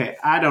 okay,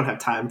 I don't have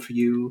time for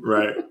you.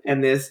 Right.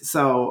 And this,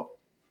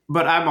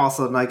 but I'm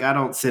also like, I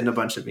don't send a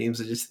bunch of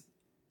memes.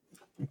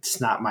 It's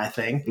not my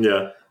thing.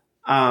 Yeah.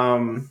 I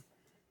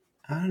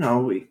don't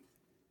know.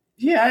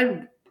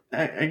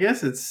 I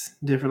guess it's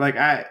different. Like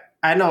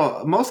I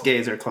know most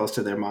gays are close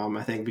to their mom,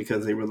 I think,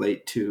 because they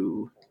relate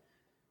to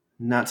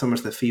not so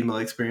much the female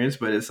experience,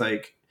 but it's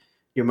like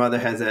your mother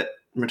has that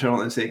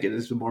maternal instinct and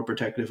is more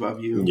protective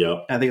of you.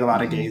 Yeah. I think a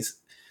lot of gays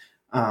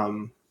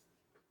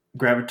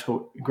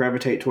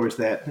gravitate towards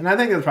that. And I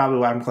think that's probably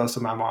why I'm close to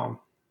my mom.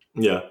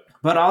 Yeah.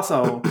 But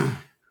also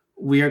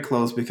we are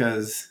close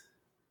because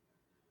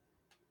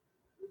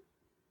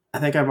I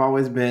think I've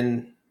always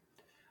been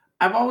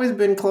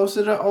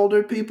closer to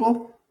older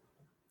people.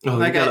 Oh,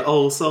 like, you got an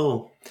old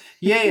soul.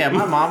 Yeah.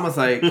 My mom was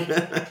like,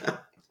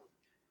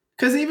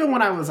 because even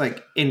when I was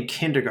like in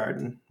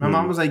kindergarten, my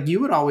mom was like, you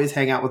would always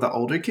hang out with the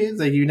older kids.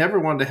 Like you never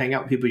wanted to hang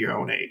out with people your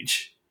own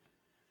age.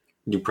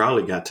 You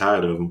probably got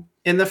tired of them.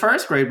 In the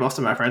first grade, most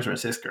of my friends were in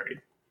sixth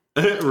grade.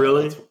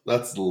 Really?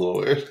 That's a little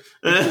weird.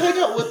 Did you hang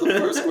out with the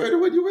first grader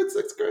when you were in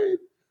sixth grade?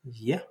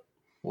 Yeah.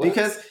 What?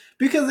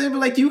 Because they were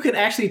like, you can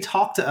actually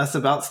talk to us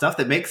about stuff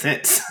that makes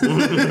sense. Where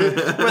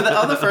the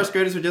other first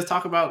graders would just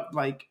talk about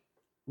like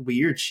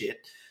weird shit.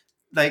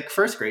 Like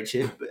first grade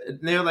shit. And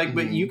they're like,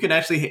 but you can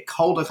actually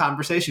hold a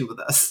conversation with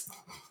us.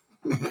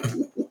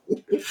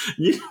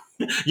 You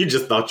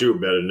just thought you were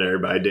better than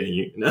everybody, didn't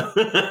you? No.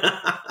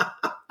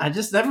 I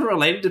just never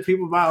related to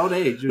people my own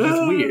age. It was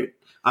just weird.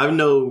 I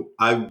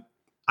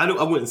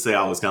wouldn't say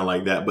I was kind of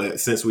like that, but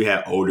since we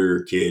had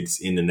older kids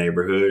in the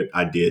neighborhood,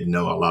 I did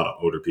know a lot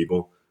of older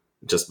people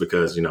just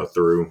because,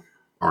 through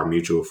our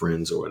mutual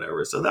friends or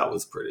whatever. So that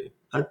was pretty,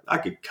 I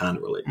could kind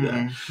of relate to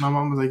that. My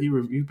mom was like,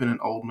 you've been an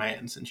old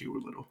man since you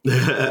were little.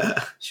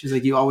 She was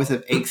like, you always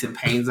have aches and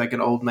pains like an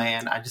old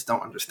man. I just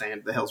don't understand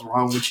what the hell's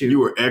wrong with you. You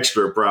were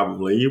extra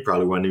probably. You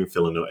probably weren't even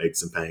feeling no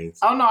aches and pains.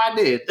 Oh, no, I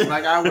did.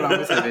 Like, I would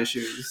always have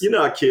issues. You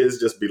know how kids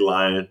just be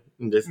lying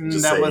and just that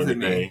say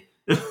wasn't anything.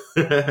 Me.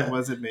 That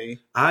wasn't me.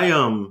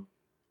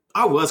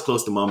 I was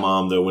close to my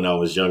mom though when I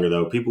was younger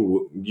though.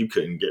 You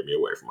couldn't get me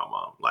away from my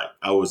mom. Like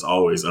I was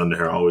always under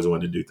her. I always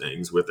wanted to do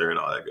things with her and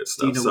all that good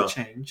stuff. Do you know what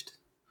changed?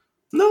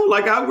 No,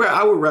 like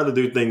I would rather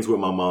do things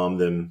with my mom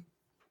than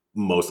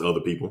most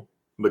other people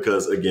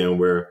because again,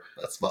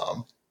 that's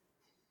mom.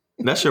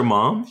 That's your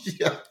mom?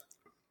 Yeah.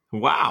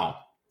 Wow.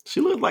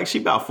 She looked like she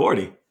about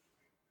 40.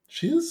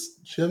 She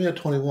only had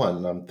 21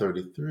 and I'm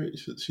 33.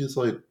 She's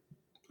like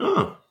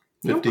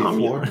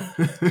 54.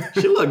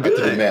 She looked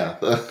good. I did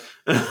math.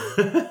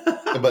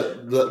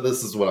 But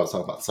this is what I was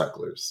talking about,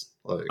 cyclers.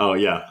 Like, oh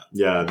yeah,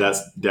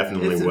 that's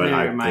definitely what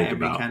I think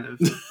about. Kind of.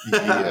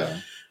 Yeah,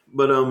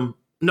 but no,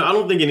 I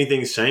don't think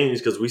anything's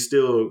changed because we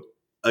still,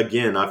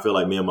 again, I feel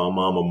like me and my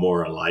mom are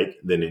more alike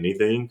than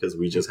anything because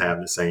we just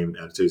have the same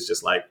attitudes.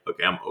 Just like,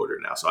 okay, I'm older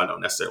now, so I don't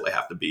necessarily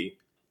have to be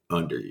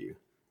under you.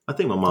 I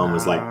think my mom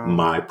was like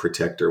my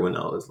protector when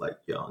I was like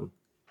young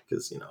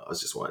because I was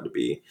just wanted to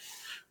be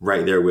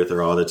right there with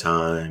her all the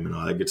time and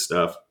all that good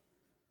stuff.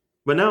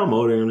 But now I'm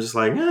older and I'm just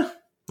like, I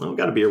don't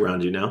got to be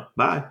around you now.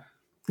 Bye.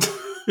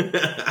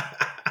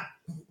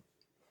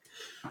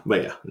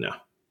 But yeah, no,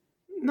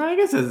 I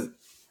guess it's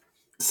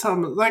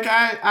some like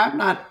I'm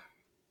not.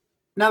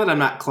 Now that I'm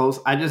not close,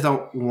 I just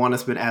don't want to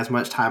spend as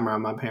much time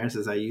around my parents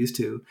as I used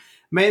to.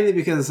 Mainly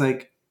because it's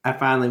like I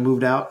finally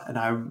moved out and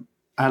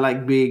I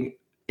like being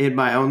in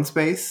my own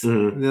space.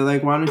 Mm-hmm. They're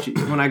like, why don't you?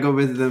 When I go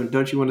visit them,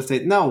 don't you want to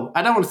stay? No,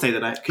 I don't want to stay the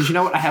night because you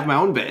know what? I have my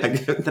own bed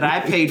that I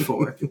paid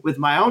for with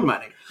my own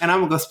money, and I'm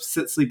gonna go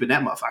sleep in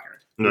that motherfucker.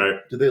 Right?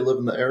 Do they live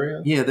in the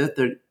area? Yeah,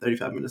 they're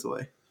 35 minutes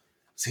away.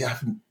 See,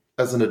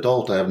 as an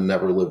adult, I have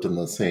never lived in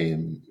the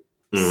same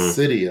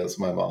city as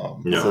my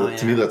mom. No. So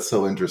to me, that's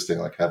so interesting.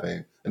 Like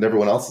and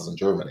everyone else is in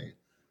Germany,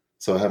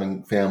 so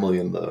having family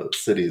in the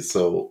city is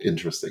so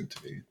interesting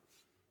to me.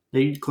 Are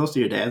you close to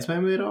your dad's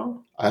family at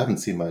all? I haven't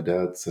seen my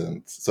dad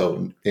since.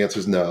 So the answer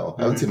is no.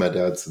 I haven't seen my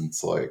dad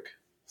since like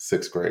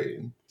 6th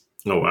grade.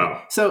 Oh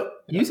wow! So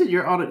you said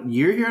you're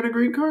here on a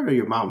green card, or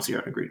your mom's here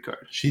on a green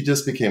card? She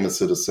just became a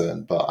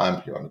citizen, but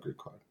I'm here on a green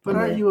card. But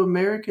are you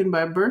American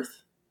by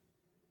birth?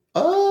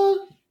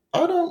 I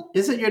don't.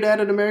 Isn't your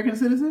dad an American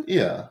citizen?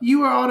 Yeah.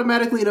 You are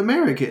automatically an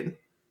American.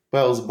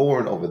 But I was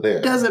born over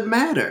there. Doesn't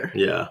matter.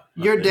 Yeah.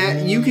 Your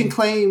dad. You can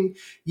claim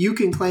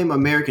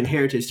American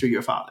heritage through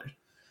your father,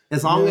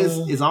 as long as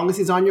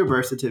he's on your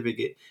birth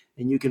certificate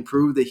and you can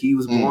prove that he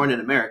was born in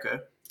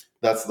America.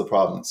 That's the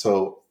problem.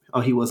 So. Oh,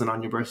 he wasn't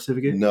on your birth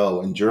certificate?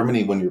 No, in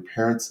Germany,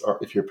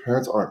 if your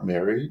parents aren't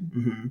married,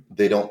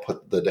 they don't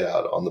put the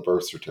dad on the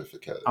birth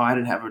certificate. Oh, I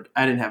didn't have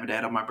a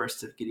dad on my birth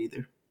certificate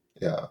either.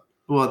 Yeah.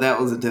 Well,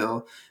 that was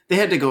until they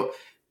had to go.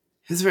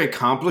 It's very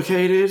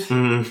complicated,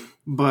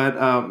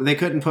 but they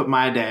couldn't put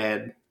my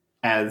dad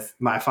as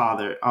my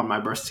father on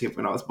my birth certificate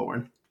when I was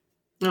born.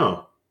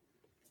 Oh.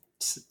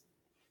 It's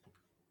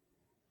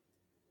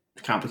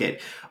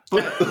complicated.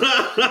 But,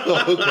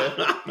 okay.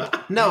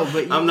 No,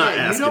 but I'm not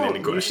asking any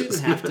questions.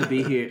 You shouldn't have to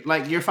be here.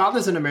 Like, your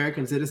father's an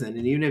American citizen,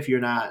 and even if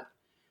you're not,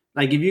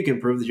 like, if you can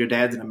prove that your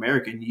dad's an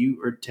American,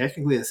 you are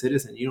technically a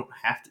citizen. You don't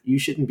have to. You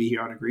shouldn't be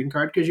here on a green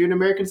card because you're an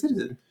American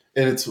citizen.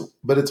 And it's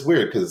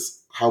weird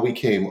because how we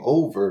came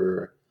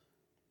over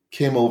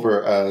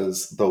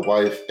as the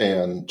wife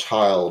and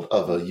child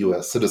of a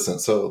U.S. citizen.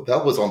 So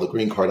that was on the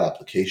green card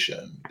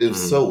application. It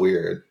was so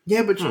weird.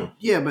 Yeah,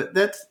 but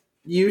that's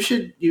you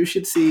should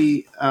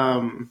see.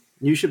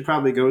 You should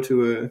probably go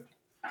to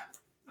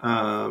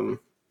I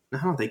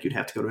don't think you'd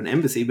have to go to an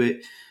embassy, but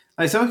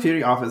like Social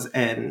Security office,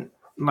 and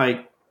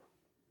like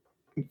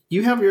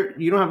you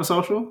don't have a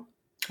social.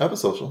 I have a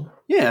social.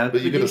 Yeah,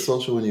 but you get a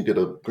social when you get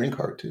a green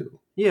card too.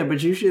 Yeah,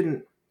 but you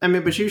shouldn't.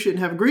 But you shouldn't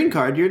have a green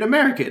card. You're an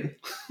American.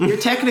 You're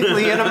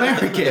technically an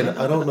American. And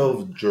I don't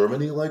know if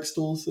Germany likes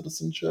dual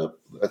citizenship.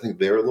 I think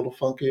they're a little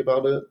funky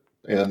about it.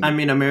 And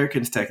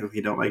Americans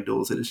technically don't like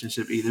dual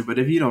citizenship either. But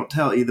if you don't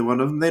tell either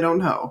one of them, they don't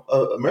know.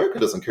 America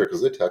doesn't care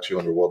because they tax you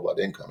under worldwide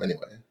income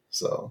anyway.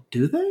 So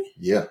do they?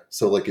 Yeah.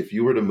 So like if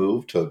you were to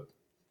move to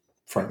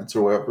France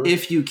or wherever,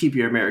 if you keep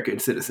your American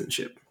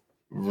citizenship,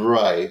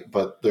 right?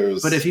 But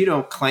if you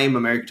don't claim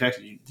American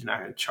taxes, they're not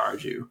going to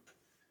charge you.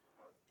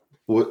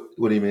 What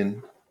do you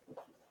mean?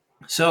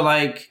 So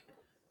like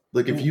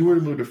if you were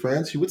to move to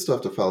France, you would still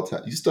have to file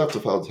you still have to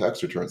file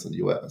tax returns in the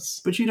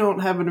U.S. But you don't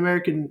have an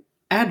American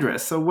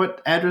address. So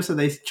what address are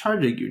they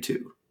charging you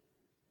to?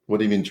 What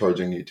do you mean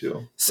charging you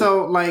to?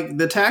 So like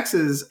the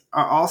taxes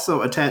are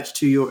also attached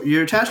to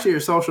you're attached to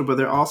your social, but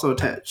they're also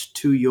attached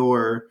to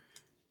your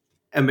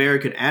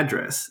American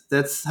address.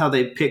 That's how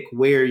they pick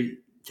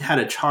how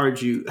to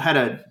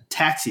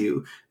tax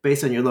you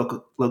based on your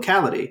local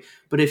locality.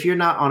 But if you're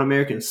not on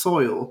American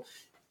soil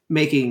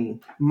making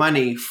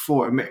money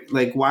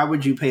why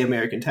would you pay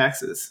American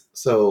taxes?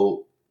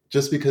 So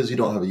just because you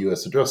don't have a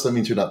U.S. address, that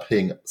means you're not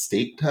paying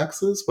state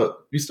taxes,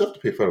 but you still have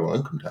to pay federal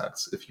income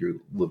tax if you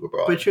live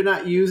abroad. But you're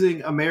not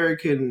using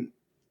American.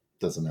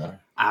 Doesn't matter.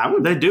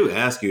 They do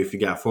ask you if you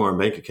got foreign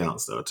bank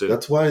accounts though too.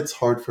 That's why it's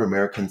hard for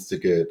Americans to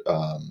get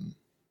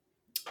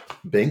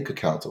bank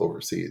accounts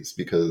overseas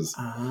because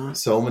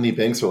so many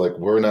banks are like,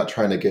 we're not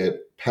trying to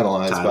get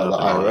penalized by the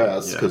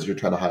IRS because you're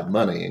trying to hide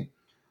money.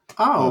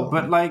 Oh,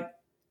 but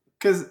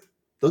because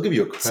they'll give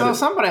you a credit. So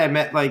somebody I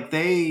met,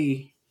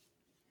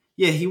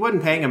 he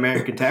wasn't paying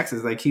American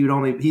taxes. Like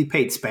he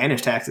paid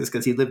Spanish taxes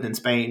because he lived in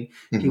Spain.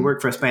 Mm-hmm. He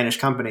worked for a Spanish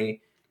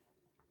company,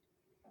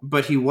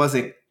 but he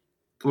wasn't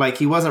like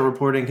he wasn't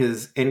reporting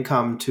his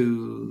income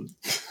to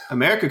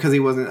America because he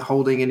wasn't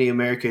holding any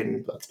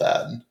American. That's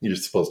bad. You're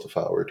supposed to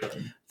file a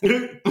return.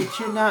 But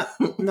you're not.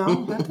 No.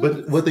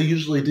 But what they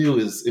usually do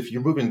is, if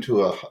you're moving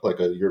to a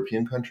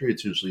European country,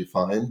 it's usually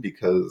fine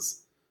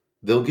because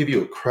they'll give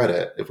you a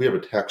credit. If we have a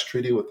tax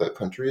treaty with that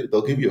country,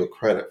 they'll give you a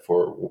credit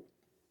for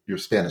your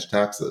Spanish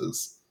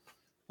taxes.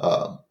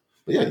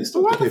 But yeah, you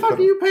still. Why the fuck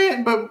are you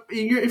paying? But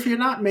if you're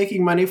not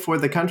making money for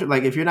the country,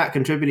 like if you're not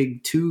contributing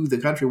to the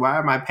country, why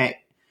am I paying?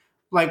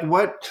 Like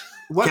what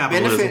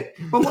benefit?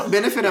 But what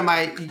benefit am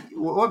I?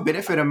 What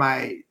benefit am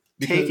I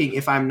taking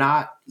if I'm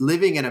not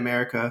living in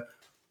America,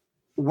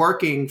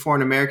 working for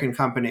an American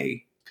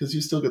company? Because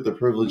you still get the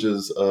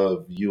privileges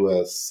of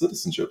U.S.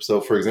 citizenship. So,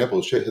 for example,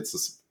 if shit hits a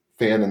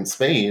fan in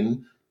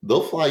Spain,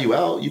 they'll fly you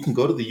out. You can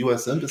go to the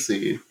U.S.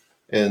 embassy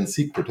and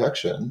seek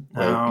protection.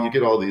 Right? You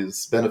get all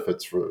these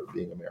benefits for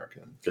being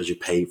American. Because you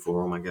paid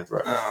for them, I guess.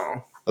 Right.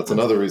 Oh. That's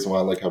another reason why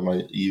I like having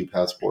my EU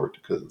passport,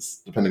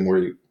 because depending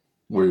where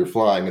you're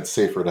flying, it's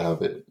safer to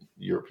have a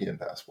European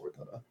passport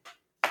than a...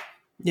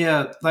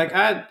 Yeah, like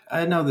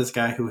I know this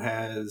guy who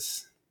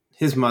has...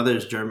 His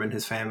mother's German,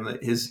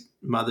 his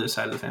mother's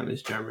side of the family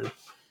is German.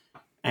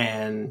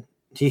 And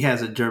he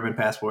has a German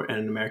passport and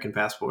an American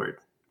passport.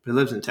 But he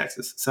lives in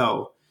Texas.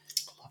 So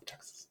I love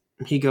Texas.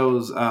 He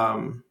goes...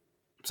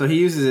 so he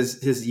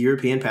uses his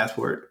European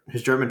passport,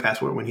 his German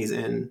passport when he's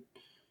in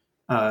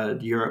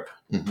Europe,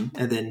 and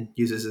then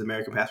uses his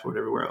American passport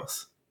everywhere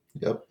else.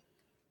 Yep.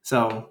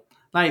 So,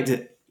 like,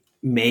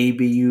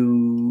 maybe I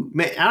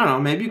don't know,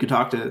 maybe you could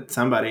talk to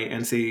somebody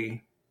and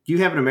see, you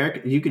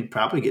could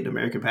probably get an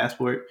American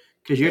passport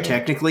because you're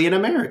technically an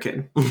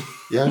American.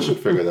 Yeah, I should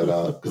figure that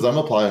out because I'm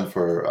applying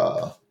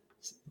for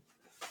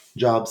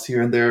jobs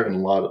here and there, and a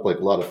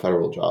lot of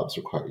federal jobs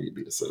require you to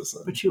be a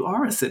citizen. But you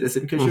are a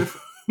citizen because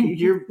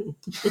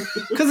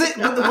because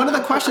one of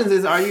the questions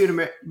is, are you an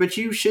American? But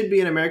you should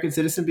be an American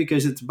citizen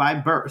because it's by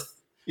birth.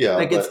 Yeah,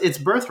 like it's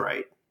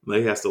birthright.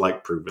 They has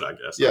to prove it, I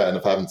guess. Yeah, and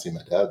if I haven't seen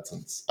my dad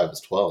since I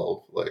was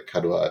 12, how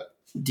do I?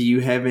 Do you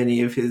have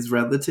any of his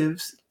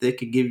relatives that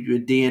could give you a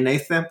DNA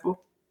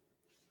sample?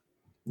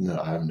 No,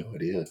 I have no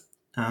idea.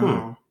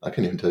 Oh, I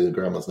can't even tell you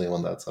grandma's name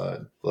on that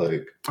side.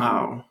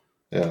 Oh,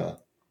 yeah.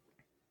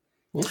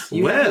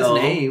 You have his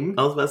name.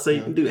 I was about to say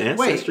you can do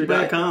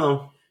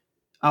Ancestry.com.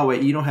 Oh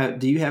wait, you don't have?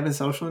 Do you have his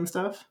social and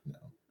stuff? No.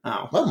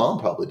 Oh, my mom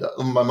probably does.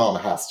 My mom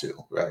has to,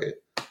 right?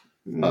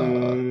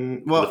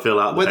 To fill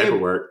out the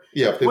paperwork.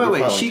 If they were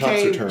filing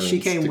tax returns. She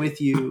came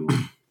with you.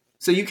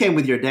 So you came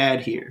with your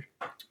dad here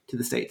to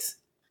the States.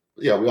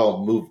 Yeah, we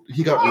all moved.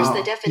 He got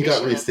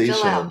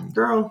restationed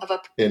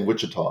in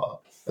Wichita,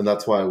 and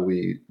that's why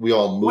we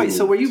all moved. Wait,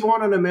 so were you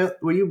born on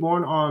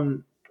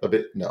a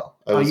bit? No,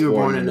 you were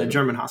born in a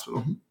German hospital.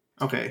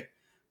 Mm-hmm. Okay.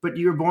 But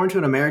you were born to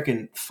an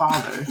American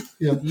father.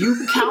 Yeah.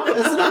 You count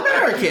as an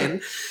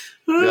American.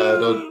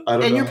 Yeah, I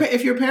don't know.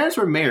 If your parents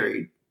were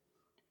married,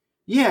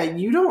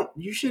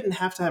 you shouldn't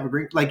have to have a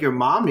green. Like your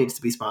mom needs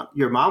to be sponsored.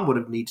 Your mom would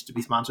have needed to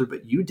be sponsored,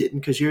 but you didn't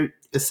because you're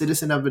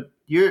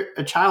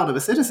a child of a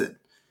citizen.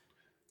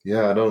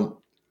 Yeah,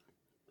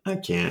 I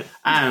can't.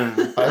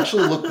 I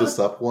actually looked this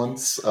up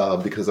once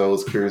because I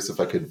was curious if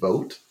I could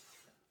vote.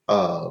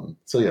 So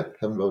yeah,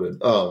 haven't voted.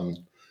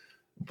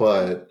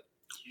 But.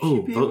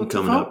 Oh, voting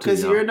coming up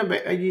because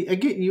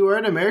you are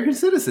an American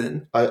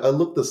citizen. I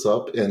looked this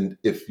up, and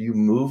if you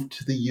move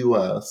to the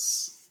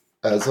U.S.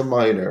 as a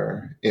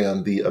minor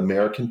and the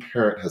American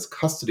parent has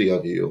custody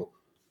of you,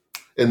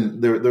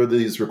 and there are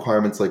these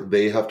requirements like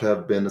they have to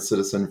have been a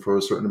citizen for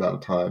a certain amount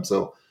of time.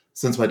 So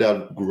since my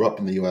dad grew up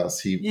in the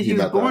U.S., he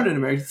was born in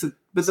America,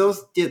 but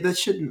that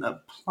shouldn't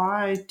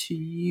apply to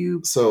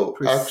you. So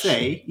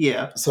se.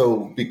 Yeah.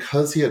 So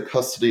because he had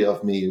custody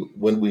of me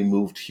when we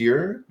moved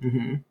here,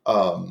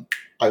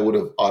 I would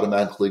have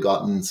automatically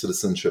gotten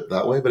citizenship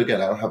that way. But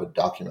again, I don't have a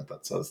document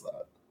that says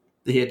that.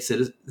 They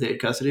had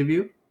custody of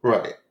you?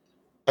 Right.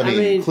 I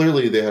mean,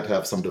 clearly they had to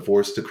have some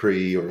divorce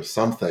decree or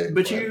something.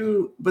 But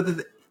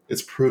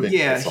it's proving.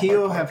 Yeah,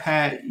 he'll have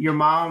had your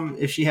mom,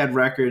 if she had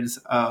records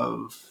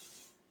of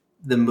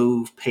the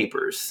move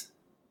papers,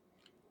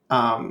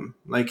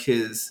 like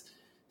his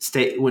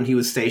state when he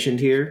was stationed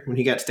here, when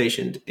he got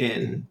stationed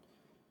in.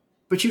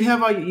 But you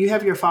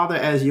have your father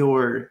as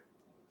your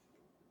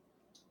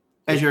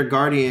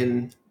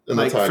guardian,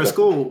 like for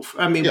school.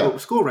 I mean,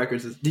 school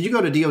records. Did you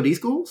go to DoD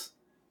schools?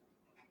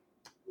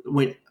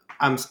 Did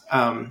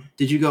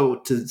you go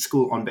to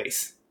school on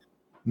base?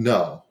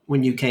 No.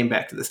 When you came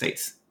back to the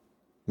States?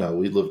 No,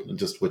 we lived in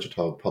just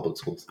Wichita public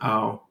schools.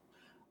 Oh,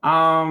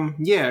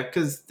 yeah,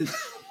 because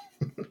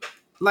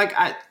I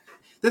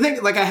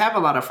have a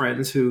lot of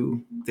friends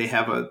who they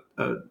have a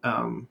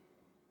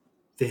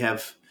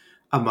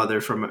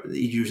mother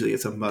usually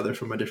it's a mother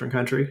from a different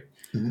country.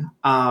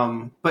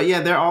 Mm-hmm. But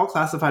yeah, they're all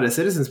classified as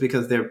citizens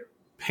because their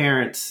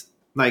parents,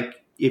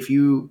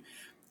 the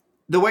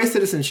way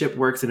citizenship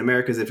works in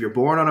America is if you're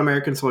born on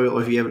American soil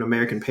or if you have an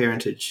American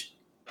parentage,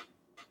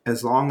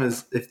 as long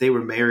as if they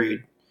were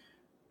married.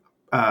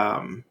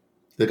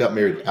 They got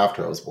married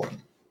after I was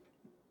born.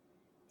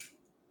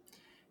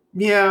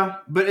 Yeah,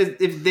 but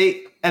if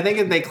they,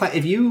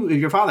 if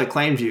your father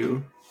claims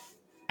you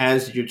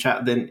as your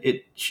child, then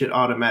it should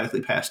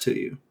automatically pass to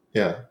you.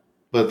 Yeah.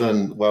 But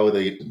then why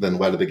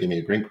did they give me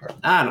a green card?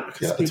 I don't know.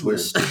 Yeah, it's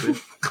weird.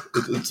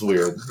 It's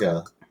weird.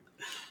 Yeah.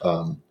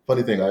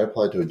 Funny thing, I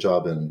applied to a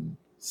job in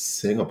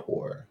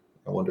Singapore.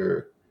 I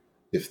wonder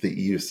if the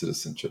EU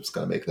citizenship's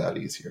going to make that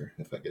easier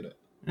if I get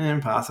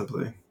it.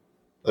 Possibly.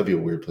 That'd be a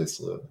weird place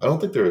to live. I don't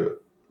think they're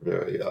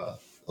very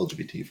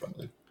LGBT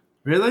friendly.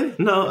 Really?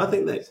 No, I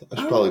think they. I should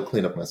probably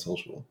clean up my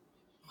social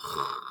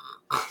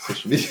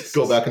media.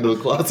 Go back into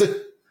the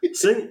closet.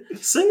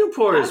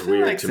 Singapore is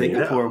weird like to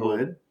Singapore me.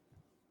 would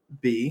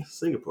be.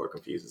 Singapore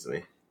confuses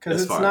me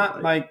because it's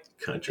not like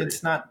country.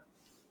 It's not.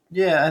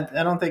 Yeah,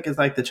 I don't think it's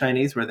like the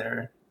Chinese where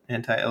they're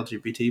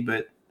anti-LGBT,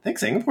 but I think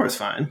Singapore is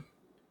fine.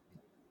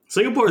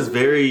 Singapore is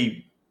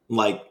very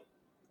like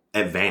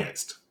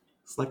advanced.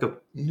 It's like a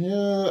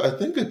I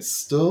think it's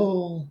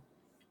still.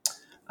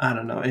 I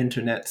don't know.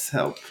 Internet's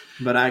help,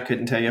 but I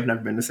couldn't tell you. I've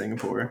never been to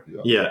Singapore.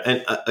 Yeah,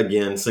 and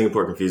again,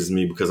 Singapore confuses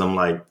me because I'm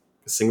like,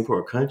 is Singapore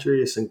a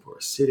country? Is Singapore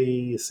a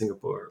city? Is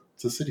Singapore?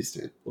 It's a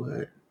city-state.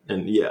 What?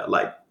 And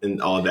and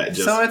all that.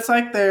 So it's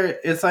like they're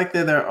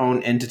their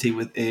own entity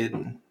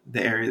within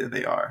the area that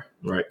they are.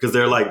 Right, because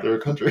they're a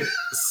country.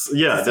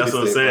 Yeah, that's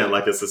what I'm saying.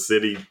 Like it's a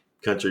city,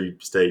 country,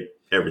 state,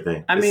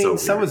 everything. I mean,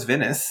 so is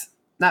Venice.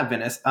 Not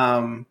Venice.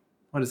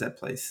 What is that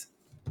place?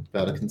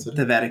 Vatican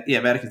City?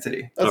 Vatican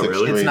City. That's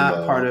really? It's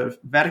not part of...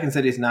 Vatican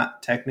City is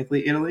not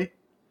technically Italy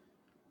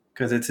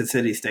because it's a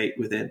city-state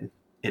within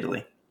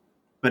Italy.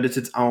 But it's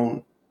its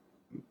own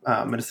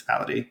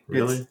municipality.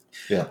 Really?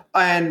 Yeah.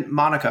 And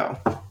Monaco.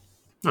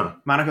 Huh.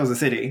 Monaco's a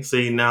city.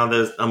 See, now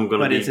I'm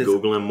going to be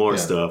Googling more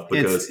stuff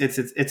because...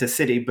 It's a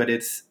city, but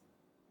it's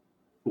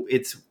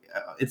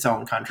its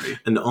own country.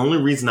 And the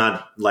only reason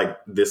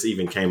this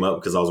even came up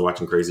because I was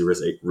watching Crazy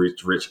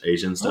Rich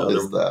Asians the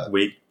other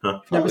week.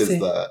 Huh? How is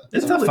that?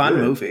 It's a fun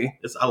movie.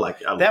 I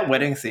like it. That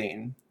wedding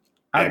scene.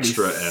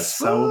 Extra as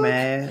so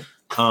mad.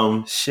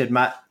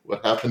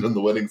 What happened in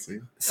the wedding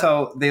scene?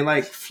 So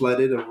they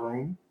flooded a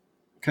room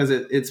because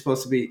it's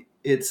supposed to be.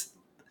 It's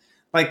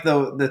like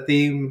the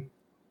theme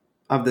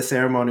of the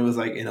ceremony was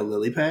in a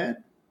lily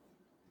pad.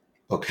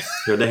 Okay.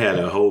 So they had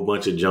a whole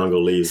bunch of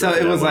jungle leaves. So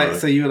it was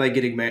so you were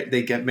getting married.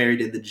 They get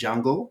married in the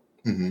jungle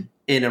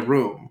in a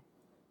room,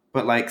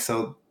 but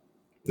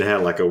they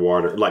had a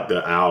water,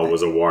 the owl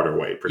was a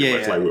waterway, pretty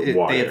much with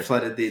water. They had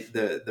flooded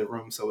the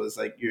room, so it was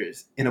you're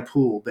in a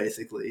pool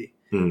basically,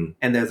 and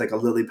there's a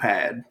lily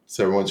pad.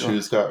 So everyone's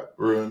shoes got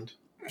ruined.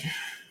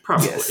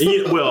 Probably. Yes.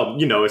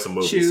 It's a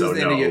movie, shoes so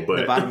no. But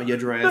the bottom of your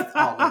dress,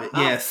 all of it.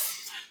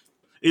 Yes.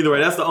 Either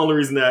way, that's the only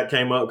reason that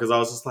came up because I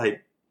was just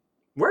like,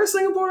 where's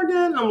Singapore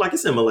again? And I'm like,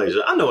 it's in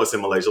Malaysia. I know it's in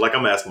Malaysia.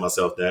 I'm asking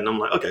myself that. And I'm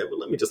like, okay, well,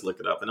 let me just look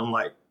it up. And I'm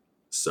like,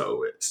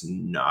 so it's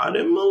not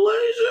in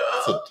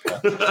Malaysia?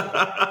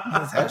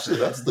 Actually,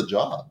 that's the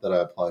job that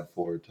I applied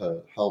for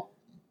to help.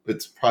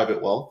 It's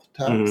private wealth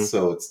tax.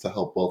 So it's to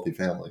help wealthy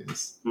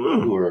families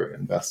who are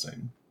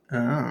investing.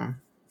 Oh,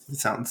 it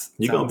sounds...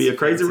 You're going to be a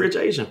crazy rich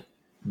Asian.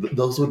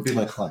 Those would be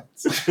my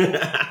clients.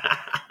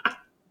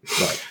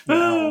 But,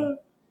 no,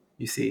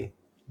 you see...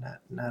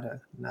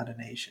 Not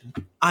an Asian.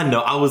 I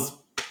know. I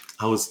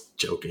was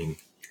joking.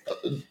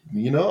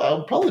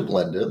 I'll probably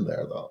blend in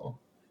there though.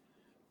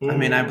 I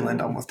mean, I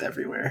blend almost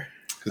everywhere.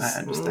 I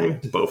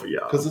understand. Both of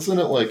y'all. Because isn't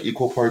it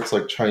equal parts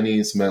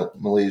Chinese,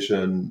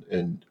 Malaysian,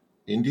 and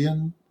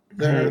Indian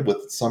there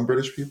with some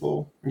British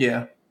people?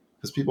 Yeah.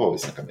 Because people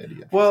always think I'm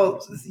Indian. Well,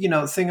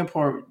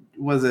 Singapore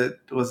was a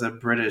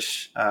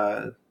British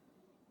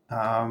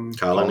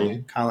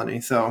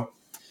colony. So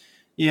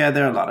yeah,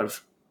 there are a lot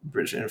of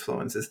British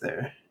influences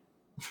there.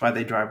 That's why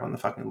they drive on the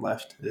fucking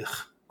left. Ugh,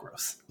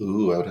 gross.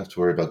 Ooh, I would have to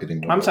worry about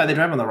getting... I'm sorry, they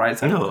drive on the right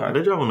side of the car.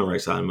 They drive on the right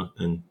side.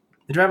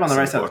 They drive on the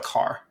right side of the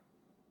car.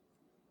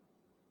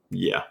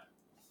 Yeah,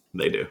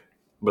 they do.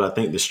 But I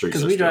think the streets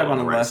because we drive on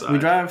the left side. We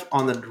drive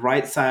on the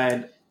right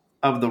side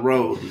of the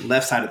road,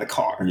 left side of the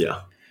car.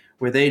 Yeah.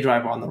 Where they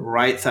drive on the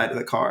right side of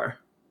the car.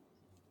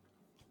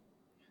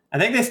 I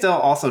think they still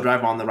also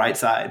drive on the right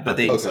side, but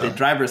the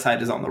driver's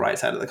side is on the right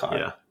side of the car.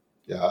 Yeah.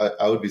 Yeah,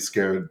 I would be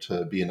scared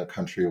to be in a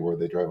country where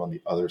they drive on the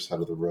other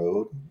side of the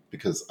road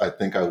because I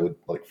think I would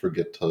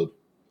forget to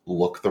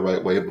look the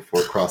right way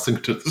before crossing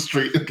to the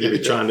street. You'd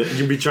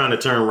be trying to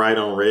turn right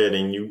on red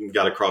and you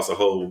got to cross a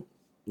whole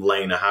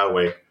lane of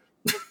highway.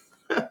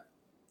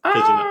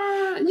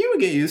 You would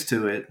get used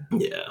to it.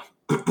 Yeah.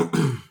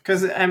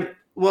 Because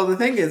the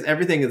thing is,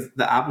 everything is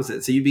the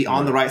opposite. So you'd be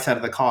on the right side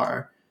of the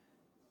car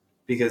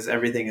because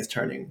everything is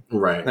turning.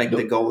 Right.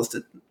 The goal is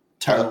to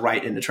turn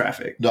right into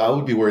traffic. No, I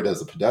would be worried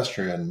as a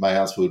pedestrian. My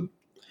ass would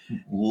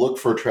look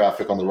for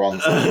traffic on the wrong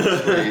side of the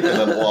street and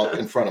then walk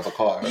in front of a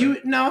car.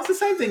 No, it's the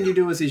same thing you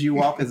do is you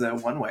walk as a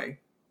one-way.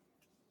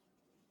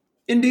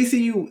 In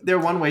DC, they're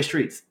one-way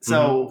streets,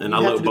 so and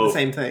you have to do the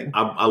same thing.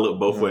 I look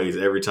both ways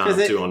every time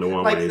too on the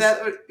one-ways.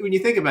 When you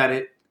think about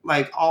it,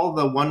 all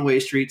the one-way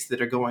streets that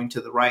are going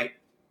to the right,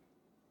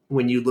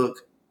 when you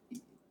look,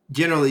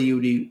 generally you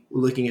would be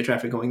looking at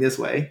traffic going this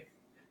way.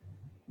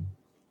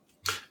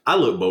 I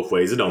look both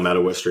ways. It don't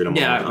matter what street I'm on.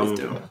 Yeah, I always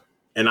do.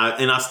 And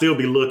I still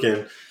be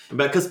looking,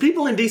 because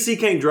people in DC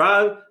can't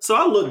drive, so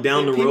I look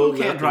down the road.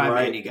 People can't drive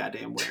any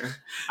goddamn where.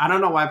 I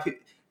don't know why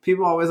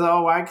people always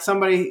why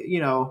somebody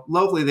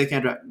locally they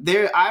can't drive.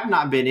 I've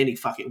not been any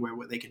fucking where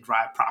they can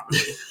drive properly.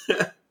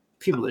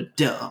 People are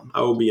dumb.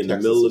 I will be in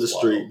Texas the middle of the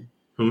street.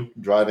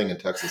 Driving in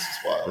Texas is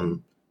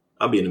wild.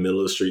 I'll be in the middle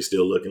of the street,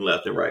 still looking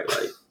left and right,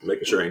 like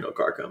making sure ain't no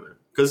car coming.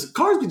 Because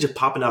cars be just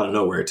popping out of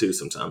nowhere too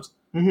sometimes.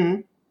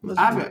 Mm-hmm.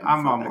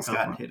 I've almost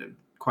gotten hit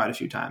quite a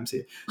few times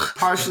here.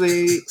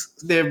 Partially,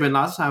 there have been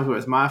lots of times where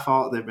it's my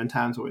fault. There have been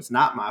times where it's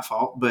not my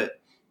fault. But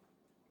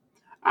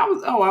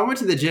I went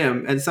to the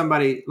gym and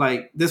somebody,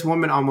 like, this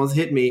woman almost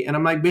hit me, and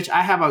I'm like, bitch,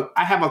 I have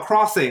a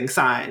crossing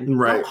sign.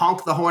 Right. Don't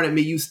honk the horn at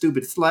me, you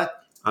stupid slut.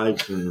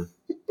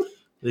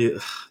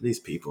 These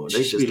people,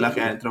 they should be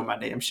lucky I didn't throw my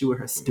damn shoe at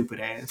her stupid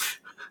ass.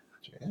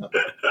 Damn.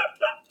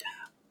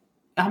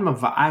 I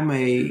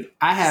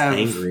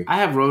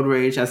have road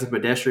rage as a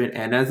pedestrian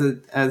and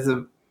as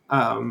a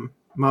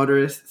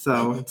motorist,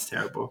 so it's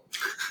terrible.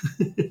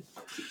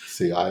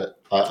 See, I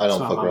don't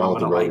fuck around with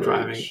the road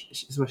rage.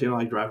 She don't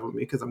like driving with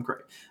me because I'm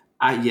crazy.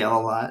 I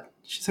yell a lot.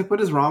 She's like, "What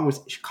is wrong with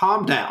you?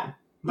 Calm down."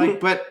 I'm like,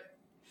 but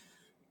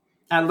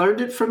I learned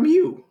it from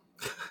you.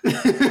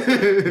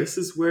 This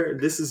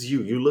is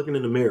you. You looking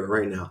in the mirror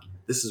right now.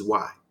 This is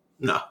why.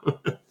 No.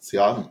 See,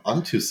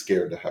 I'm too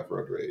scared to have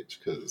road rage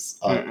because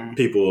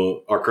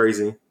people are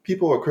crazy.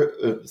 People are,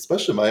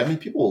 especially in Miami.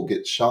 People will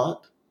get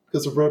shot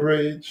because of road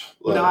rage.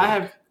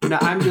 Like,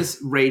 I'm just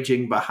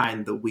raging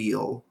behind the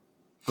wheel.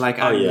 Like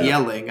I'm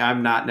yelling.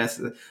 I'm not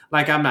necessarily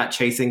I'm not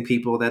chasing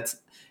people.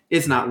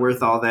 It's not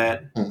worth all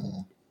that.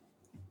 Mm-hmm.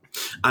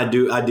 I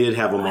did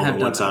have a moment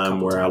one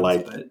time where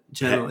but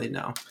generally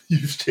no.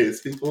 You've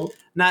chased people?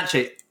 Not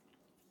chase.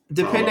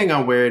 Depending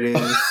on where it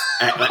is.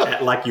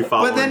 Like you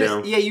follow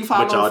them. Yeah, you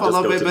follow them for a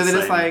little bit, but then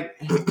it's like,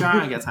 I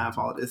don't got time for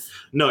all this.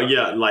 No,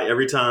 yeah, like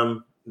every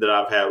time that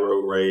I've had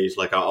road rage,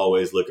 like I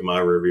always look in my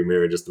rearview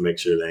mirror just to make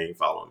sure they ain't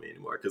following me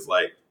anymore. Because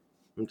like,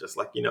 I'm just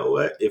like, you know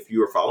what? If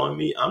you are following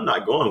me, I'm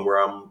not going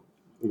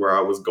where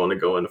I was going to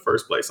go in the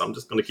first place. I'm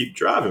just going to keep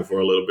driving for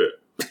a little bit.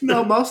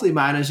 No, mostly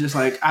mine is just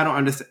like, I don't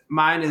understand.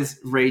 Mine is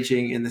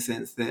raging in the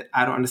sense that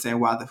I don't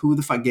understand who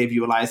the fuck gave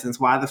you a license?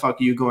 Why the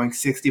fuck are you going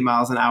 60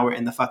 miles an hour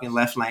in the fucking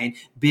left lane?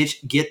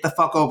 Bitch, get the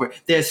fuck over.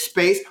 There's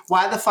space.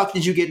 Why the fuck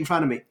did you get in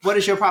front of me? What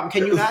is your problem?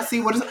 Can you not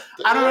see what is?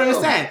 I don't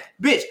understand.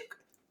 Bitch,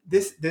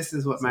 this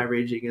is what my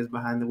raging is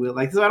behind the wheel.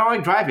 Like, so I don't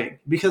like driving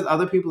because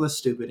other people are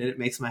stupid and it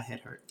makes my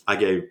head hurt. I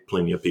gave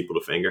plenty of people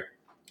the finger,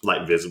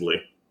 like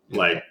visibly.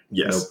 Like,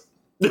 yes. Nope.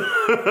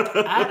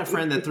 I had a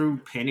friend that threw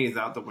pennies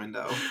out the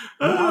window.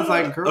 I was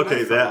like, girl,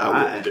 okay, that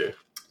I wouldn't do.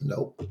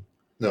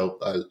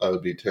 Nope. I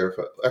would be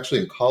terrified.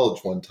 Actually, in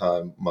college one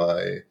time,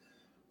 my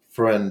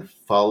friend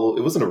followed.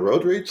 It wasn't a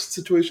road rage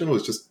situation. It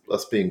was just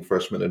us being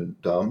freshmen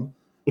and dumb.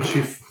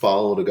 She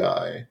followed a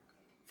guy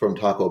from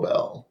Taco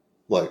Bell,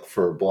 like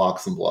for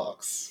blocks and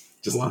blocks,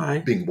 just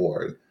being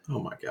bored. Oh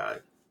my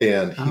God.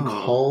 And he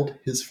called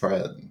his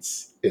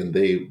friends, and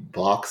they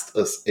boxed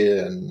us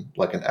in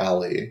like an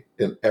alley,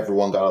 and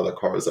everyone got out of their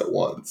cars at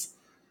once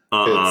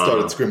and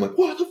started screaming like,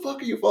 "What the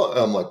fuck are you following?"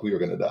 I'm like, we were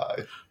gonna die.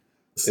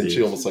 And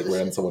she almost like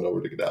ran someone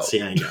over to get out.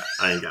 See, I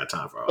ain't got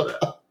time for all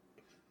that.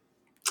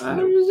 I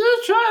was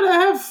just trying to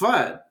have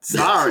fun.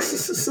 Sorry.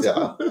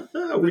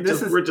 Yeah.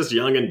 We're just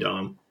young and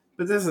dumb.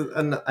 But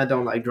I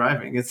don't like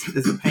driving. It's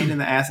a pain in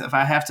the ass. If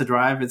I have to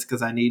drive, it's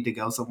because I need to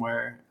go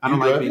somewhere. I don't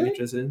like being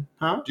interested.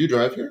 Huh? Do you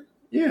drive here?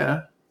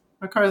 Yeah.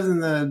 My car's in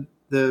the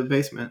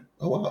basement.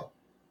 Oh, wow.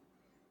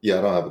 Yeah,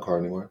 I don't have a car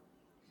anymore.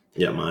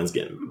 Yeah, mine's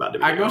getting about to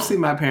be I go see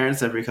my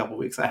parents every couple of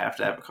weeks. I have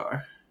to have a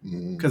car.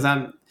 Because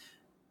I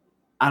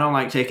don't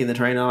like taking the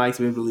train. I like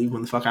to be able to leave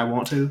when the fuck I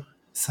want to.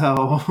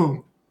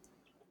 So,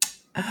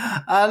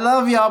 I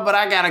love y'all, but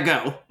I gotta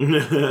go.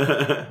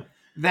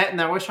 That and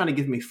they're always trying to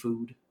give me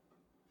food.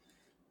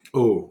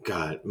 Oh,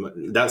 God.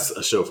 That's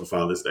a show for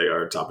Father's Day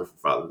or a topic for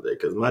Father's Day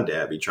because my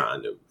dad be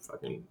trying to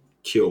fucking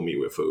kill me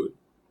with food.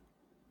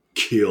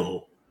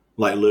 Kill.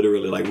 Like,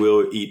 literally, like,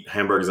 we'll eat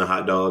hamburgers and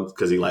hot dogs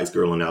because he likes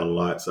grilling out a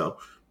lot. So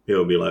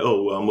he'll be like,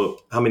 oh, well,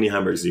 how many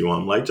hamburgers do you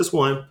want? I'm like, just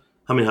one.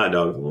 How many hot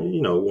dogs?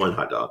 One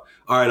hot dog.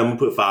 All right, I'm going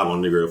to put 5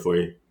 on the grill for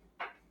you.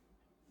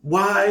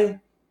 Why?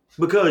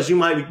 Because you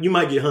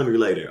might get hungry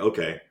later.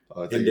 Okay.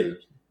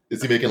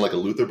 Is he making like a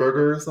Luther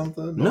burger or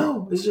something?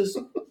 No, it's just...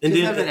 And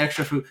then having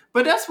extra food.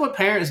 But that's what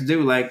parents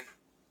do. Like,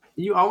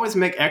 you always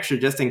make extra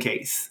just in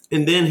case.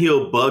 And then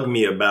he'll bug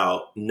me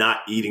about not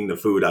eating the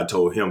food I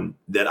told him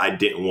that I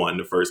didn't want in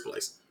the first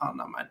place. Oh,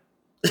 no, my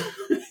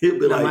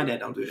dad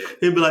don't do that.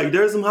 He'll be like,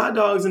 there's some hot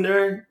dogs in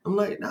there. I'm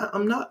like, nah,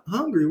 I'm not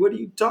hungry. What are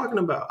you talking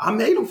about? I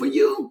made them for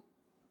you.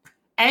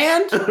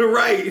 And?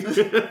 Right.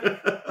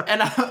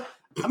 And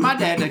my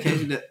dad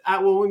occasionally,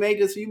 we made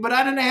this for you, but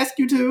I didn't ask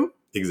you to.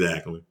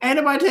 Exactly. Ain't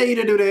nobody tell you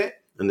to do that.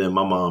 And then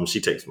my mom,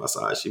 she takes my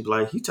side. She be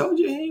like, he told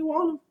you he ain't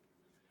want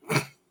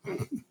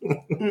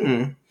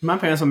them. My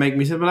parents will make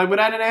me say, but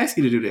I didn't ask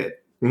you to do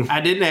that.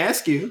 I didn't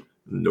ask you.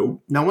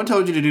 Nope. No one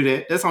told you to do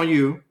that. That's on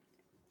you.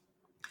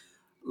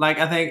 like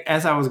I think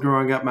as I was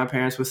growing up, my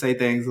parents would say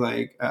things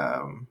like,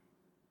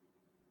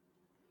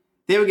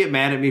 they would get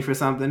mad at me for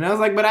something. And I was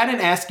like, but I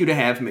didn't ask you to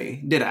have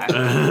me, did I?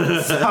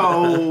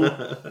 So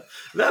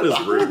that is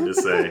rude to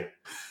say.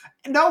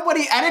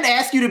 I didn't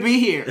ask you to be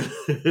here.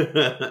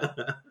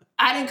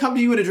 I didn't come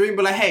to you with a dream,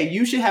 but like, hey,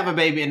 you should have a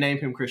baby and name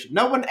him Christian.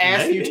 No one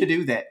asked you to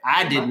do that.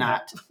 I did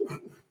not.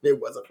 It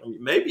wasn't from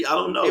you. Maybe, I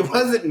don't know. It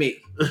wasn't me.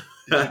 Did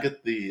you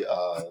get the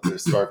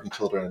there's starving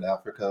children in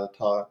Africa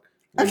talk?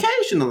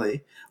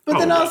 Occasionally. But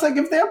then I was like,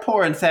 if they're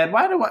poor and sad,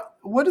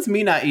 what does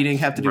me not eating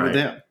have to do with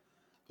them?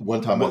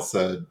 One time I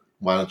said,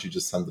 why don't you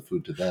just send the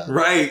food to them?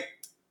 Right.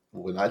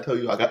 When I tell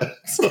you I got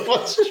so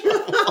much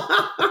trouble.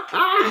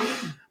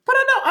 But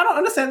I don't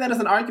understand that as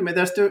an argument.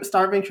 There's still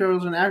starving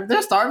children.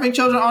 There's starving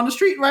children on the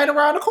street right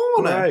around the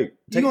corner. Right.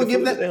 You gonna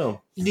give them?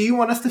 Do you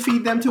want us to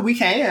feed them too? We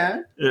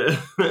can.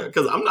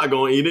 Because I'm not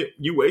gonna eat it.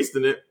 You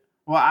wasting it.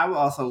 Well, I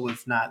also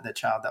was not the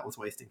child that was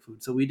wasting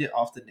food, so we didn't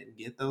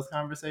get those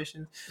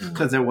conversations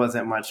because there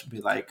wasn't much to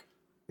be like.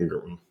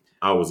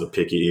 I was a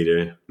picky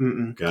eater.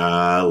 Mm-mm.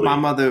 Golly. My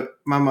mother.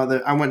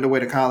 I went away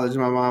to college.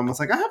 My mom was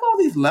like, "I have all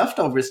these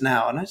leftovers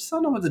now, and I just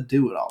don't know what to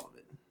do with all of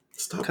it."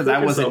 Because I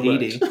wasn't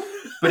eating,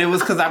 but it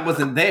was because I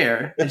wasn't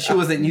there, and she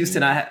wasn't used to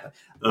not.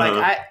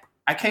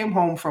 I came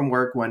home from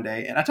work one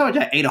day, and I told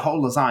you I ate a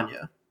whole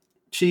lasagna.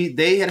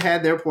 They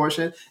had their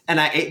portion, and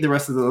I ate the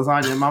rest of the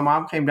lasagna. And my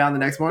mom came down the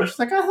next morning. She's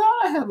like, "I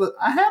thought I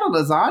had a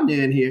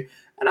lasagna in here,"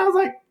 and I was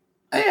like,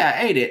 "Yeah,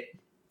 I ate it."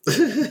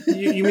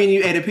 you mean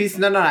you ate a piece?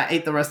 No, I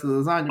ate the rest of the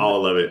lasagna.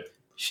 All of it.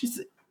 She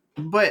said,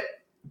 but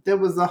there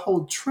was a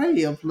whole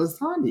tray of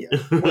lasagna.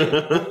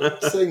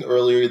 Wait, saying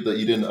earlier that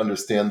you didn't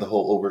understand the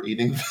whole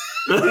overeating.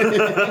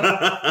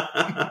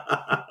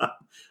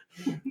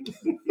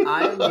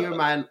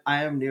 I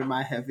am near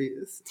my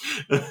heaviest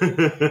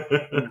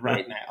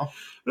right now.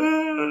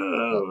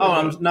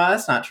 No,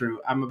 that's not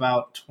true. I'm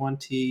about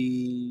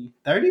 30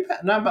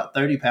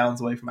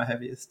 pounds away from my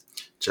heaviest.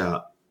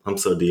 Child, I'm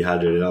so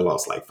dehydrated. I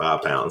lost like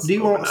 5 pounds. Do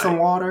you want some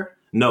water?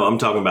 No, I'm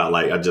talking about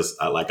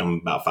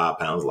I'm about 5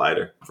 pounds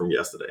lighter from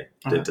yesterday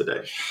than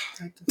today.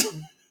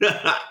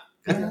 Yeah.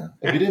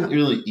 If you didn't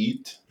really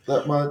eat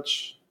that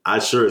much. I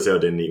sure as hell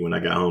didn't eat when I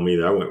got home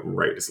either. I went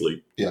right to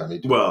sleep. Yeah, me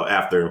too. Well,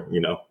 after,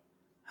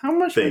 How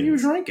much were you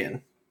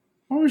drinking?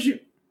 What was you?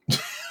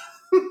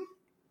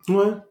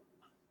 What?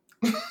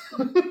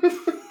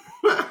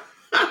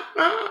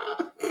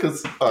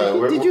 Because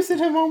did you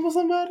sit at home with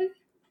somebody?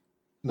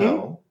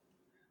 No.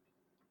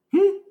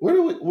 Where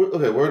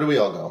do we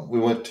all go? We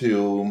went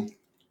to.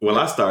 Well,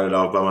 I started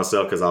off by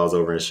myself because I was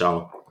over in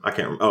Shaw. I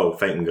can't remember. Oh,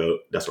 Faint and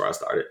Goat. That's where I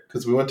started.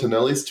 Because we went to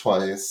Nellie's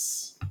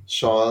twice.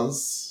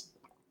 Shaw's,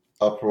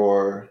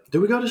 Uproar. Did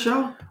we go to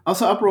Shaw?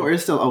 Also, Uproar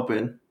is still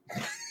open.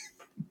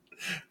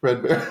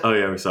 Red Bear. Oh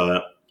yeah, we saw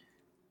that.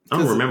 I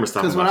don't remember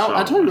stopping. Because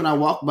I told you when I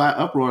walked by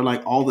Uproar,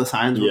 like all the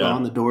signs were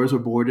gone, the doors were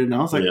boarded, and I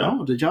was like,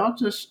 "Oh, did y'all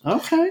just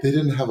okay?" They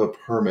didn't have a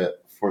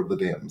permit for the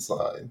damn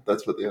sign.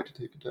 That's what they had to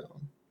take it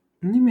down.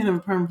 What do you mean have a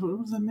permit?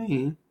 What does that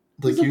mean?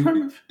 Like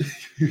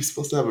you're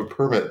supposed to have a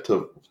permit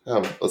to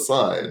have a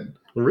sign.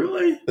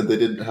 Really? And they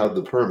didn't have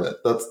the permit.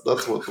 That's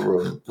what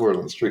the word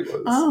on the street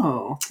was.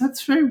 Oh,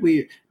 that's very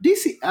weird.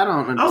 DC, I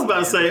don't understand. I was about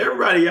to say,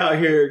 everybody out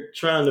here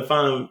trying to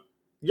find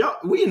y'all.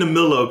 We in the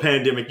middle of a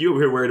pandemic. You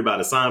over here worried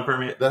about a sign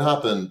permit? That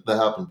happened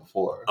Oh,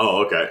 before.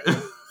 okay.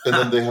 And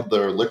then they had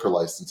their liquor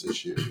license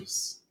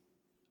issues,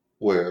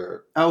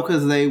 where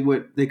because they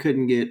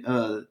couldn't get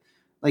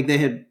they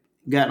had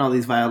gotten all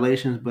these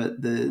violations,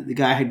 but the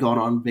guy had gone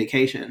on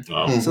vacation,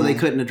 so they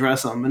couldn't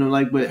address them. And I'm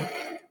like,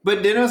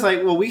 but then it was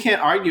like, well, we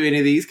can't argue any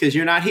of these because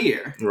you're not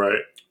here,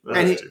 right?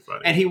 That's too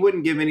funny. And he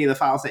wouldn't give any of the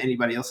files to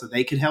anybody else so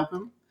they could help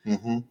him.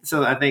 Mm-hmm.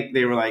 So I think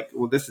they were like,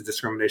 well, this is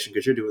discrimination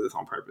because you're doing this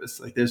on purpose.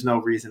 Like, there's no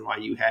reason why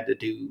you had to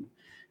do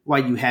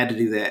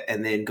that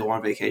and then go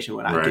on vacation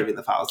without giving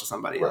the files to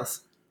somebody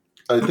else.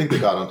 I think they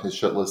got on his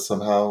shit list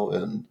somehow,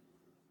 and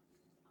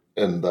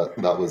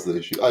that was the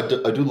issue. I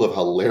do love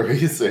how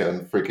Larry's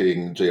and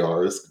freaking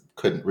JR's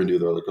couldn't renew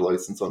their liquor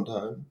license on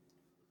time.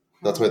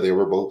 That's why they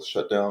were both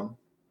shut down.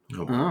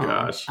 Oh my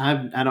gosh!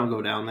 I don't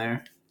go down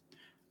there.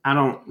 I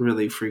don't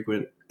really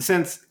frequent.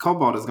 Since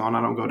Cobalt is gone,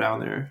 I don't go down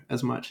there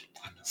as much.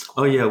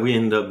 Oh yeah, we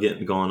ended up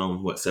going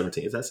on what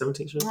 17? Is that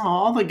 17 show? Oh,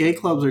 all the gay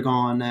clubs are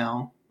gone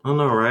now. I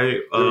know,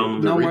 right? No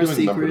more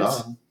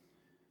secrets.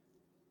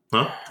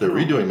 Huh? They're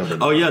redoing number 9.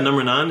 Oh yeah,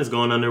 number 9 is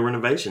going under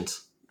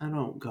renovations. I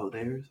don't go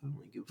there, so I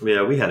don't give a fuck.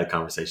 Yeah, we had a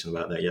conversation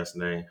about that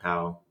yesterday.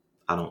 How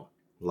I don't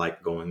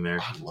like going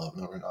there. I love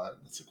number 9.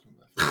 That's a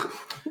cool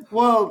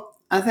Well,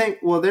 I think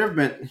there have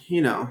been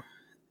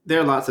there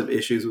are lots of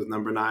issues with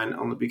number 9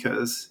 only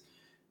because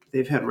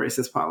they've had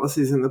racist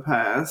policies in the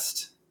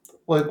past.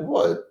 Like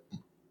what?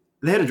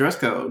 They had a dress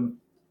code.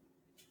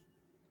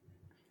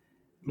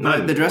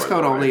 But the dress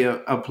code only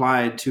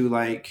applied to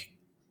like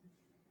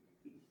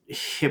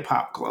hip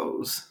hop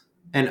clothes,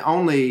 and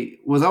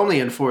was only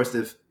enforced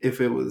if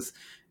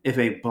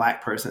a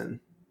black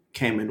person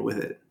came in with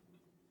it.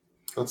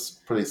 That's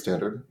pretty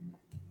standard.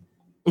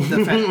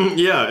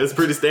 Yeah, it's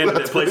pretty standard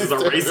that places are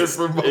racist.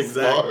 For most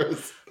exactly.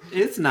 bars.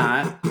 It's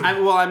not. The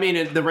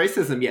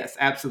racism, yes,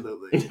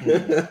 absolutely.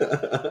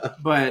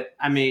 But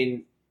I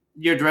mean,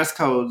 your dress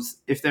codes,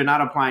 if they're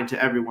not applying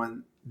to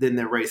everyone, then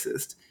they're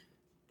racist.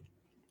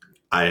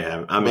 I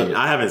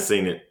haven't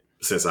seen it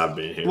since I've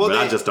been here, but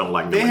I just don't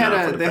like. They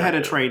had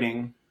a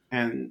training,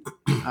 and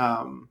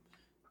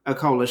a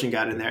coalition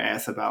got in their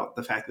ass about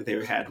the fact that they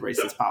had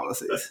racist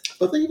policies.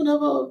 But they even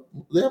have a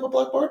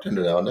black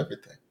bartender now and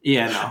everything.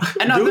 Yeah, no,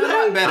 and they're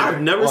a lot better.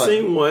 I've never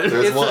seen one.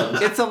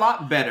 It's a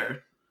lot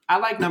better. I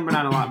like Number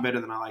 9 a lot better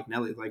than I like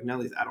Nelly's. Like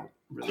Nelly's, I don't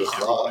really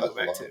ever want to go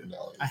back to.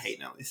 I hate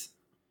Nelly's.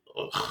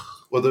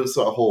 Well, there's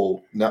a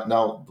whole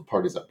now the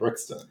party's at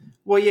Brixton.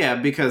 Well, yeah,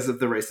 because of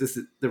the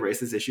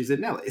racist issues at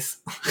Nelly's.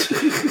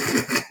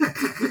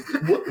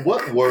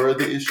 What were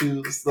the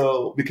issues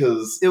though?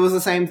 Because it was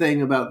the same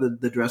thing about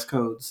the dress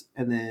codes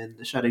and then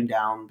the shutting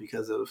down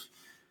because of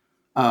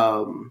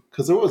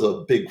there was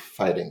a big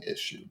fighting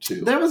issue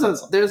too. There's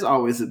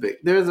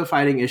a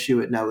fighting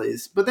issue at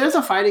Nelly's, but there's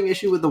a fighting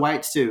issue with the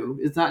whites too.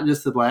 It's not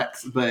just the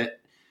blacks, but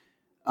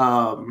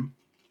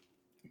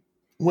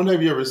when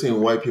have you ever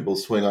seen white people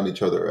swing on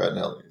each other at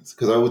Nelly's?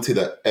 Because I would see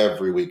that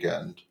every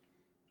weekend.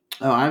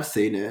 Oh, I've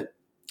seen it.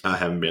 I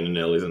haven't been to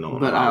Nelly's in a long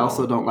time. But I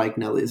also don't like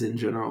Nelly's in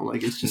general.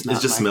 Like it's just not.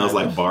 It just smells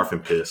like barf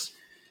and piss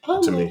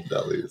to me.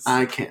 Nelly's.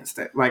 I can't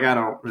stand. Like I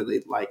don't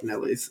really like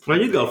Nelly's. Well,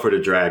 you go for the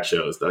drag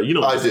shows though. You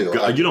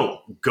don't. You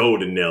don't go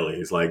to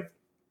Nelly's. Like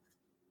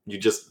you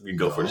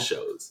go for the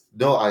shows.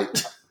 No, I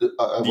do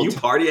you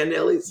party at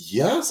Nelly's?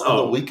 Yes, on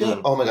the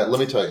weekend. Oh my god, let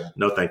me tell you.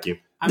 No, thank you.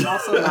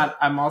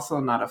 I'm also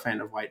not a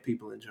fan of white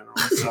people in general,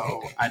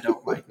 so I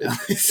don't like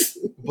Nelly's.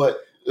 But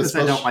because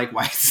I don't like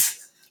whites.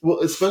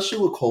 Well, especially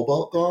with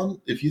Cobalt gone,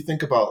 if you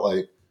think about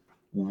like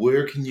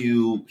where can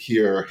you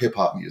hear hip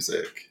hop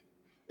music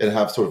and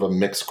have sort of a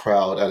mixed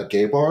crowd at a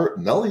gay bar,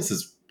 Nelly's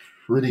is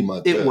pretty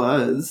much it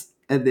was,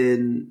 and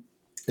then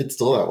it's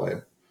still that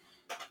way.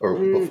 Or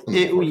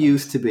it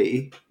used to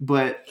be,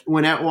 but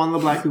when one of the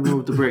black people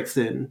moved to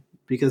Brixton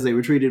because they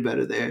were treated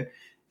better there,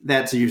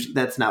 that's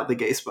now the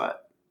gay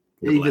spot.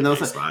 Even though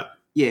spot.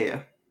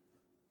 Yeah.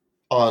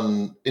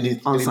 On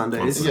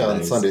Sundays. Yeah,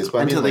 on Sundays.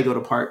 But until they go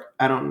to Park.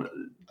 I don't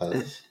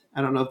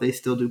know if they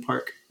still do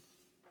Park.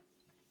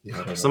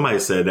 Yeah, somebody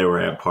said they were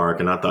at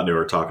Park, and I thought they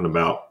were talking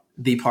about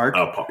the Park.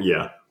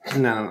 Yeah.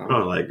 No. I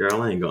was like,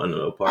 girl, I ain't going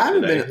to a park. I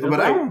haven't been, but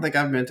I don't think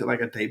I've been to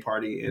like a day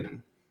party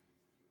in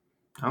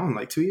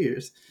like 2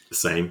 years. The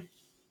same.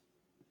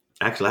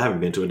 Actually, I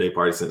haven't been to a day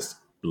party since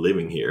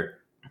living here.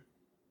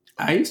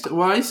 I used to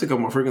go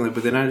more frequently,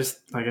 but then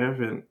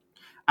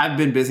I've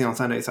been busy on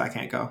Sunday, so I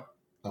can't go.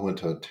 I went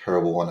to a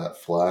terrible one at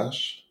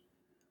Flash.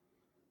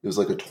 It was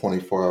like a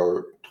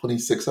 26-hour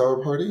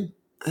party.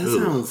 That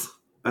sounds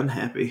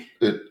unhappy.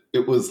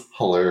 It was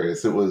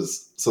hilarious. It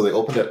was, so they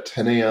opened at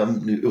 10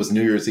 a.m. It was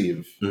New Year's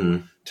Eve.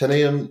 Mm-hmm. 10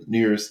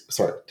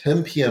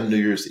 p.m. New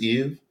Year's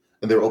Eve,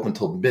 and they were open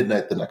till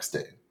midnight the next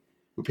day.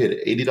 We paid an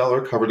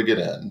 $80 cover to get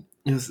in.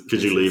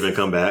 Could you leave and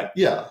come back?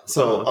 Yeah.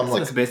 So I'm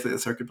like, it's basically a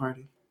circuit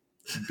party.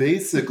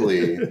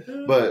 Basically,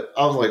 but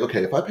I was like,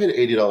 okay, if I paid an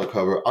 $80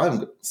 cover,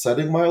 I'm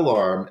setting my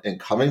alarm and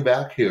coming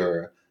back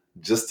here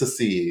just to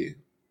see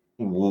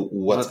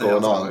what's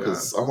going on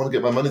because I want to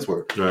get my money's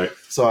worth. Right.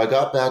 So I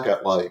got back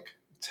at like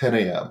 10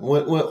 a.m.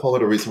 Went home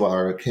at a reasonable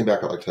hour. Came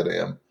back at like 10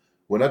 a.m.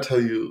 When I tell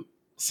you,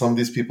 some of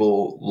these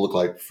people look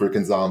like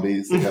freaking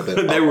zombies. They have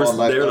been they were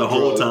there the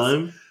whole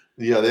time.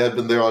 Yeah, they had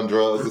been there on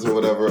drugs or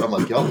whatever. I'm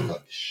like, y'all look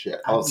like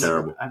shit. I was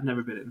terrible. I've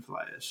never been in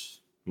Flash.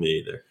 Me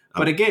either.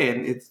 But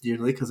again, it's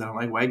generally because I don't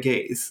like white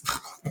gays.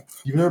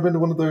 You've never been to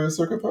one of their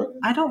circuit parties?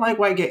 I don't like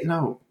white gays.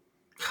 No.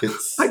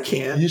 I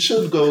can't. You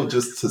should go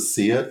just to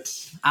see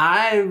it.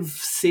 I've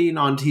seen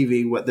on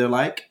TV what they're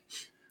like.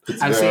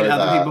 I've seen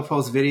other people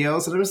post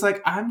videos, and I'm just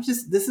like,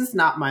 this is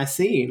not my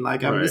scene.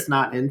 Like, I'm just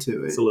not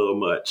into it. It's a little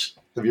much.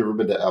 Have you ever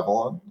been to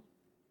Avalon?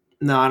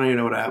 No, I don't even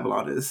know what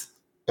Avalon is.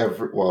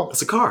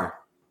 It's a car.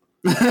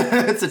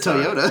 It's a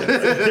Toyota.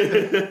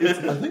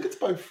 I think it's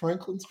by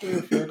Franklin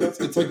Square Fairgrounds.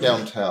 It's like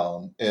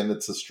downtown, and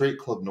it's a straight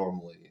club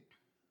normally.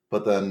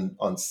 But then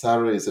on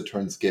Saturdays, it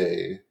turns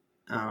gay.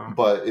 Oh.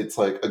 But it's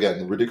like,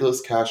 again, ridiculous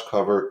cash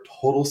cover,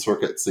 total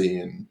circuit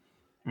scene.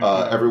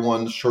 Mm-hmm.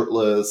 Everyone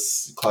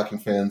shirtless, clacking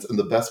fans. And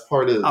the best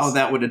part is... Oh,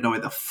 that would annoy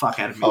the fuck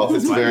out of me. Oh,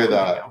 it's very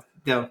that.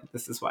 No,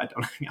 this is why I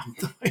don't hang out with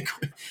the white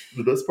queen.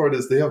 The best part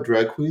is they have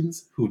drag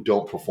queens who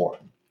don't perform.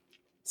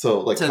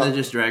 So they're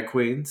just drag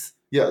queens?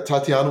 Yeah,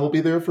 Tatiana will be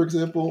there, for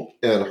example,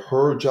 and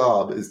her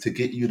job is to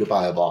get you to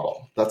buy a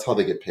bottle. That's how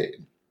they get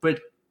paid.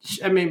 But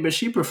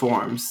she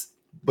performs.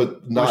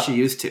 But not what she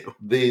used to.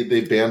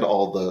 They banned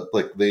all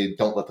they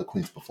don't let the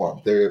queens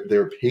perform.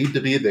 They're paid to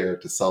be there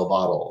to sell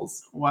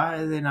bottles. Why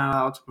are they not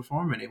allowed to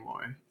perform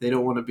anymore? They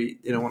don't want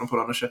to put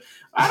on a show.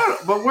 I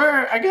don't. But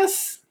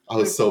I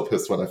was so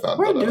pissed when I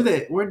found that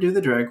out. Where do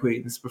the drag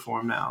queens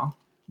perform now?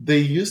 They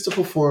used to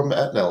perform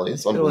at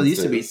Nelly's on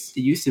Wednesdays.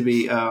 It used to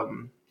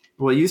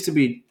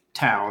be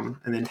Town,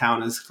 and then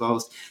Town is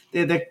closed.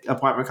 The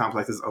apartment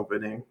complex is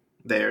opening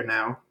there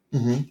now.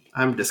 Mm-hmm.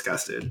 I'm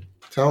disgusted.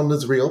 Town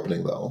is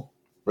reopening though,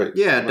 right?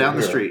 Yeah, down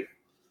the street.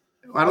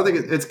 I don't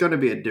think it's going to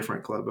be a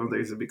different club. I don't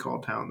think it's going to be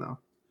called Town, though.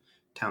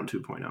 Town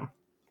 2.0.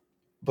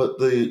 But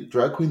the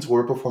drag queens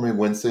were performing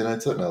Wednesday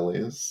nights at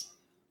Nelly's.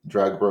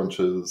 Drag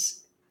brunches.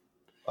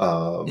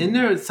 Isn't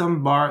there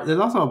some bar? There's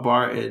also a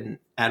bar in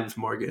Adams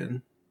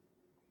Morgan.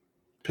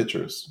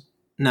 Pictures.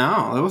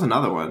 No, there was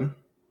another one.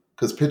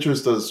 Because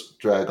Pictures does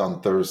drag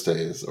on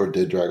Thursdays, or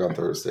did drag on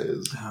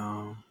Thursdays.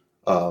 Oh.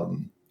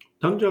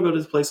 Don't y'all go to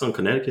this place on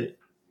Connecticut?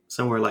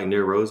 Somewhere like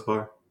near Rose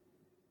Bar?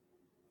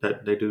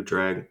 That they do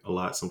drag a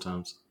lot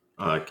sometimes.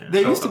 I can't.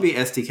 There used to be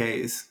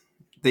STKs.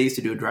 They used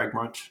to do a drag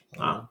brunch.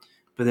 Oh.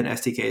 But then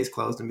STKs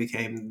closed and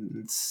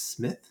became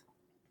Smith.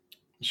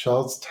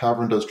 Shaw's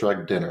Tavern does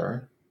drag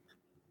dinner.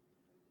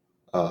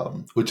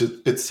 Which is,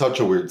 it's such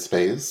a weird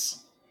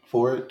space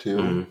for it, too.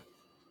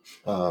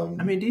 Mm-hmm.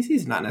 I mean, DC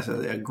is not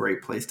necessarily a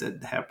great place to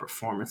have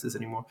performances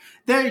anymore.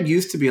 There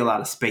used to be a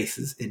lot of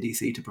spaces in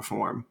DC to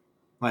perform,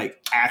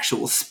 like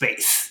actual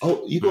space.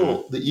 Oh,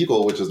 Eagle, the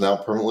Eagle, which is now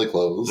permanently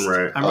closed.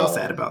 Right. I'm real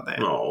sad about that.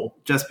 No,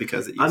 just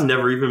because it. I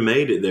never even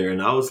made it there,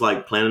 and I was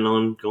like planning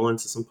on going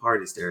to some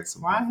parties there.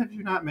 Why have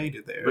you not made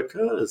it there?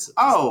 Because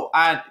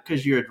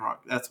because you're drunk.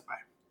 That's why.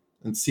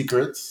 And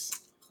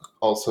Secrets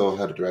also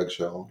had a drag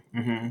show.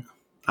 Mm-hmm.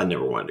 I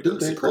never wanted to go.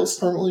 Did they close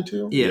permanently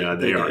too? Yeah,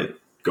 they are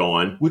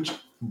gone. Which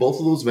both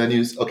of those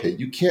venues, okay,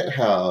 you can't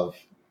have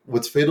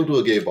what's fatal to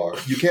a gay bar.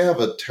 You can't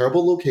have a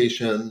terrible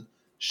location,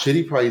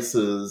 shitty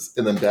prices,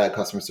 and then bad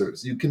customer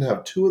service. You can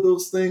have two of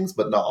those things,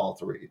 but not all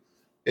three.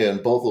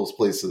 And both those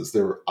places,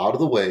 they were out of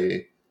the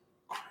way,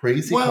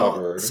 crazy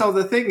covered. So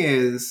the thing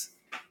is,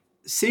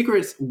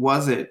 Secrets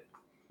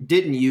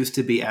didn't used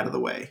to be out of the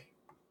way.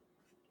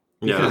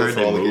 Yeah, I heard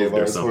they moved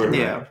or something.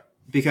 Yeah,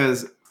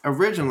 because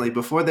originally,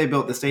 before they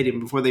built the stadium,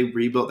 before they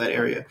rebuilt that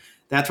area,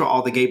 that's where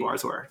all the gay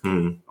bars were.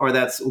 Or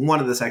that's one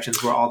of the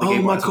sections where all the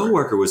gay bars were. Oh, my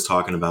coworker was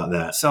talking about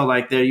that. So,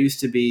 like, there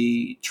used to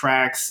be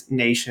Trax,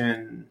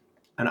 Nation,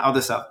 and other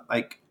stuff.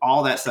 Like,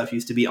 all that stuff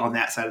used to be on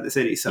that side of the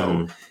city.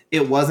 So,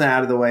 it wasn't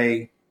out of the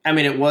way. I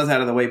mean, it was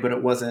out of the way, but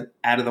it wasn't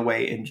out of the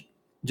way in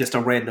just a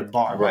random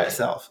bar by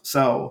itself.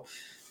 So,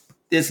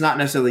 it's not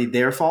necessarily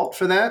their fault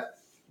for that.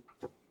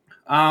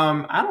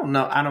 I don't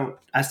know.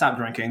 I stopped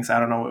drinking, so I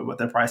don't know what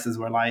their prices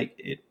were like.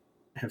 It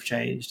have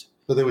changed.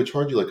 But they would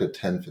charge you like a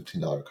 $10,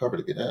 $15 cover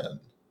to get in.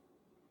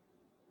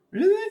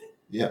 Really?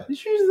 Yeah.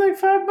 It's usually like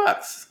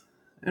 $5.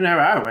 And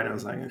I went, it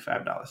was like $5,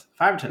 $5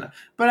 or $10.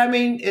 But I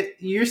mean,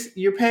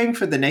 you're paying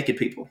for the naked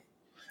people.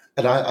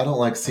 And I don't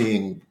like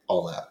seeing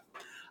all that.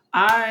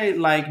 I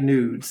like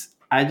nudes.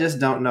 I just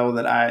don't know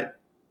that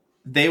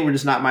they were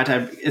just not my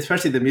type,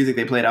 especially the music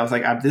they played. I was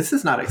like, this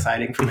is not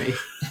exciting for me.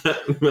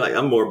 Like,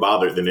 I'm more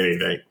bothered than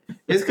anything.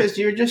 It's because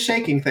you're just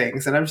shaking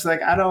things. And I'm just like,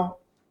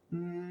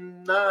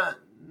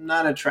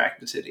 not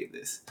attracted to any of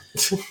this.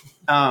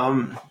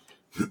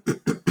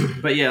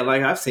 But yeah,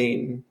 like I've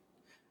seen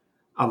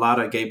a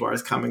lot of gay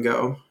bars come and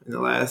go in the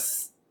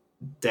last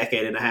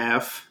decade and a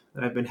half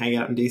that I've been hanging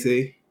out in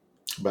DC.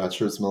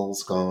 Bachelor's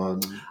Mill's gone.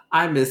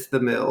 I miss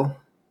the Mill.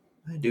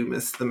 I do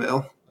miss the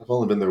Mill. I've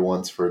only been there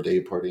once for a day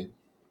party.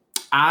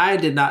 I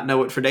did not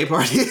know it for day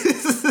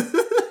parties.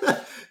 I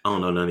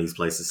don't know none of these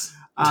places.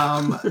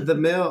 The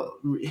Mill.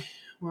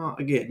 Well,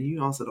 again,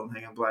 you also don't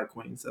hang on Black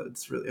Queen, so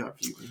it's really hard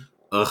for you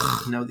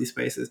to know these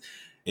spaces.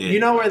 Yeah.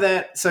 You know where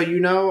that? So you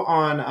know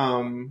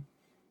on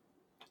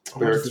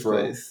Barracks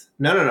Row.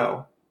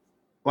 No.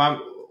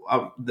 Well,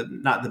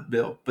 not the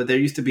Bill, but there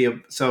used to be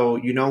so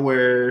you know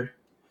where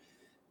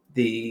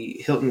the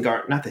Hilton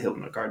Garden, not the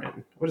Hilton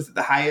Garden. What is it?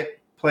 The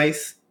Hyatt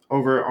place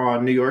over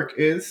on New York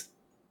is.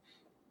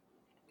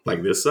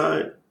 Like this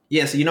side?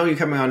 Yeah, so you know you're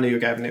coming on New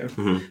York Avenue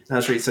down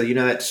the street. So you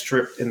know that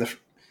strip in the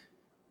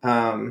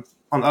on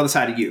the other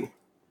side of you.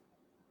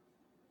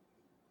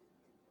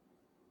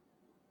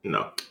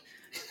 No.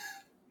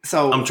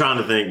 So I'm trying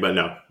to think, but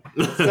no.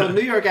 So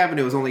New York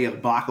Avenue is only a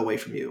block away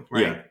from you,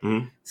 right? Yeah.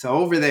 Mm-hmm. So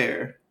over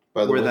there,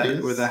 where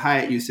the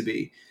Hyatt used to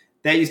be,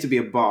 that used to be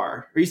a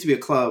bar. Or used to be a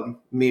club,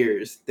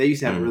 Mirrors. They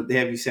used to have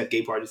used to have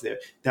gay parties there.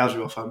 That was a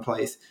real fun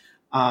place.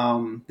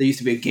 There used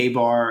to be a gay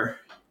bar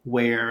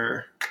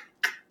where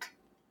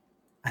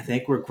I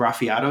think where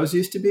Graffiatos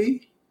used to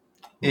be.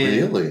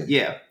 And, really?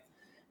 Yeah.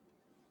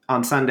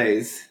 On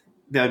Sundays,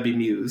 that would be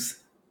Muse.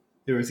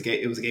 It was a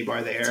gay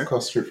bar there. It's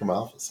across the street from my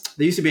office.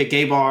 There used to be a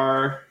gay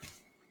bar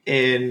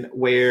in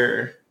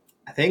where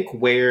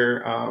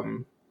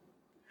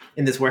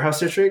in this warehouse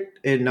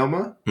district in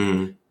Noma.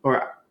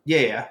 Where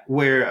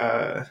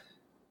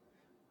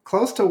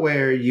close to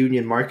where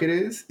Union Market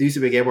is. There used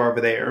to be a gay bar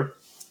over there.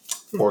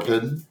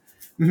 Orchid.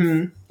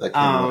 Mm-hmm.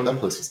 That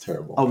place was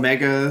terrible.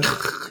 Omega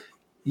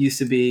used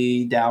to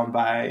be down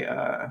by.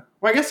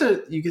 Well, I guess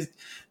you could.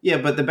 Yeah,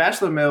 but the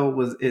Bachelor Mill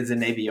is in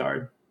Navy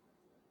Yard.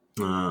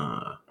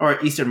 Or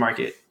Eastern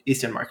Market. I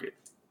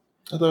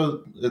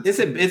thought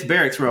it's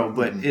Barracks Road,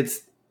 but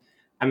it's.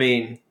 I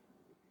mean,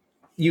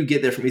 you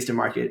get there from Eastern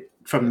Market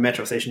from the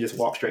metro station. Just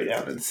walk straight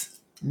down.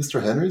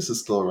 Mr. Henry's is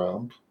still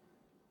around.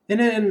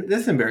 And then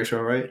that's in Barracks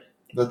Road, right?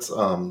 That's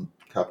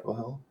Capitol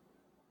Hill.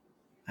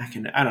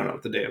 I don't know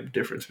the damn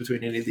difference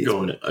between any of these.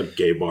 Going to a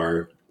gay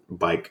bar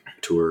bike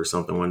tour or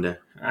something one day.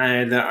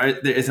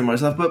 There isn't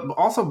much left, but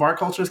also bar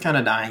culture is kind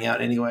of dying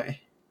out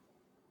anyway.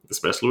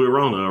 Especially with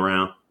Rona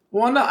around.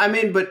 Well, no, I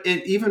mean, but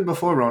even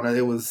before Rona,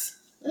 it was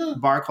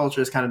bar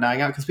culture is kind of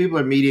dying out because people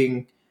are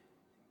meeting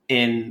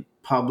in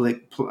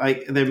public,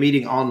 like they're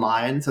meeting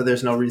online, so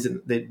there's no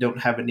reason they don't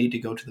have a need to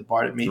go to the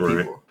bar to meet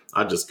people.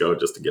 I just go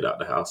just to get out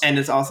the house, and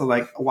it's also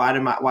like, why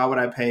would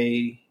I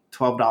pay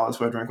 $12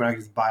 for a drink when I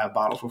can just buy a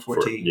bottle for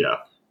 $14?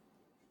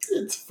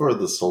 It's for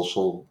the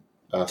social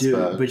aspect.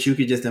 Dude, but you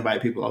could just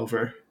invite people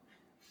over.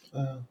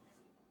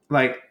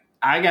 Like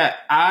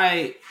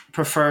I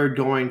prefer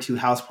going to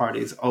house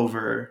parties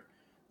over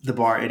the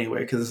bar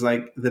anyway, because it's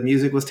like the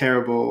music was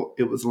terrible,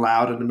 it was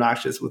loud and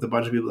obnoxious with a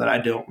bunch of people that I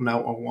don't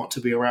know or want to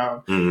be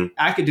around.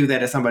 I could do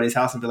that at somebody's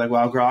house and be like,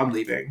 well, girl, I'm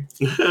leaving.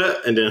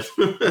 And then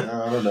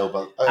I don't know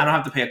about I don't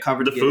have to pay a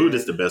cover. The food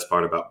is the best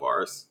part about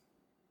bars.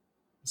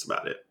 That's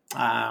about it.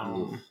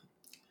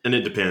 And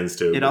it depends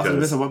too. It also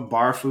depends on what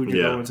bar food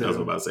you're going to. I was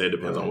about to say it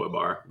depends on what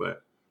bar,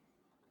 but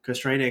because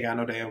Trade ain't got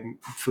no damn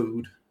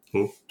food.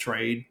 Who?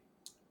 Trade.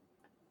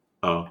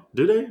 Oh,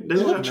 do they?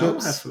 They have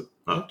chips. Have food.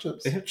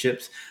 Chips. They have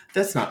chips.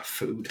 That's not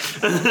food.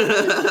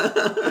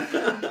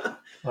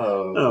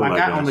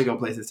 I only go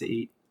places to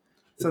eat.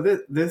 So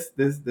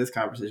this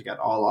conversation got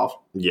all off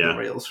the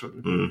rails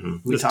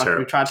from. We tried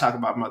to talk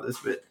about mothers,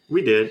 but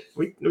we did.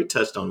 We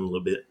touched on them a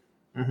little bit,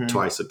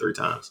 twice or three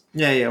times.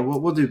 Yeah.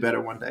 We'll do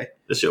better one day.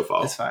 It's your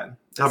fault. It's fine.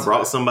 I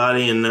brought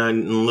somebody, and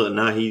look,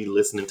 now he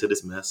listening to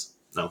this mess.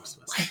 No, it's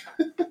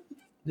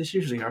this is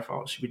usually her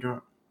fault. She be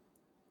drunk.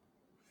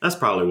 That's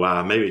probably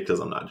why. Maybe because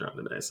I'm not drunk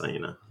today. So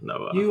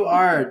no. You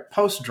are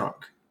post drunk.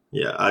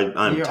 Yeah,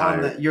 I'm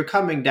tired. You're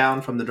coming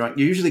down from the drunk.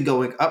 You're usually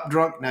going up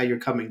drunk. Now you're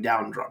coming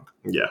down drunk.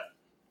 Yeah.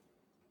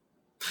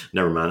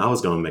 Never mind. I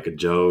was going to make a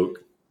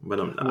joke, but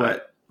I'm not.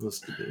 What?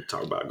 Let's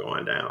talk about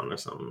going down or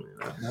something.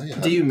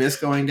 Do you miss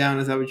going down?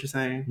 Is that what you're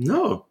saying?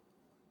 No.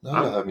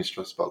 Now you have me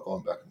stressed about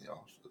going back in the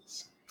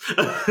office.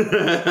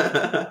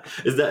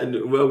 Is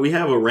that, well, we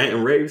have a rant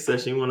and rave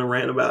session. You want to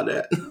rant about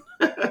that?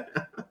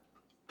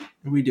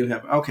 We do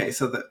have. Okay,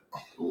 so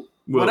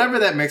whatever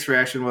that mixed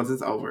reaction was,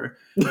 it's over.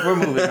 We're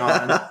moving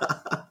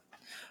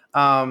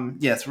on.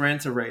 Yes,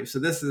 rant or rave. So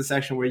this is a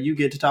section where you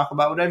get to talk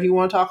about whatever you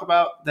want to talk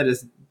about that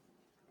is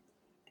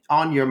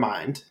on your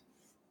mind.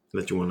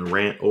 That you want to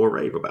rant or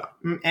rave about.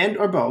 And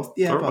or both.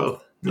 Yeah, or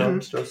both.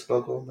 I'm stressed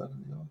about going back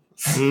in the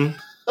office.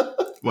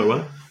 Wait,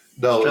 what?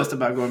 No. Stressed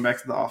about going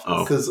back to the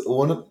office. Because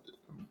one of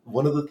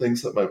the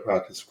things that my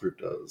practice group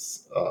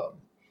does,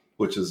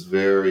 which is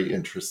very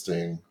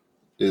interesting,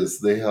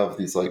 is they have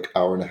these like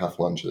 1.5-hour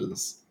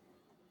lunches.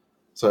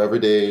 So every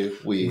day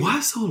Why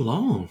so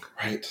long?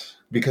 Right.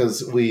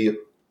 Because we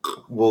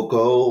will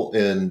go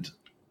and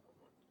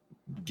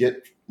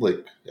get,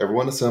 like,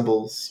 everyone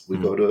assembles. We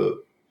go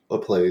to a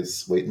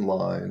place, wait in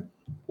line,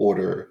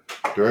 order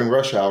during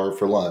rush hour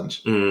for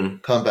lunch,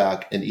 come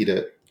back and eat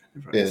it.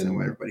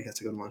 Everybody has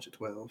to go to lunch at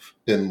 12.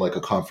 In like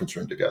a conference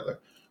room together.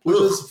 Which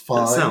is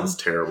fine. That sounds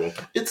terrible.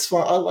 It's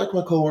fine. I like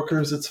my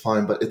coworkers. It's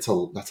fine, but that's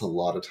a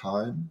lot of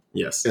time.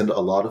 Yes. And a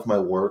lot of my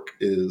work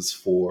is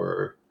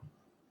for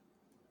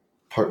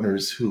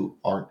partners who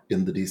aren't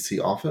in the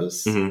DC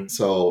office.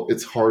 So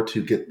it's hard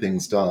to get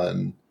things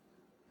done.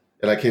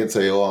 And I can't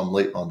say, I'm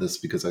late on this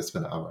because I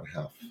spent 1.5 hours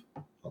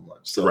on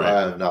lunch. So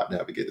I have not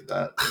navigated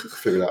that.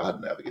 Figured out how to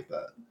navigate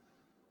that.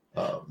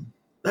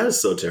 That is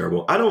so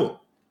terrible. I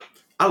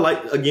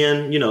like,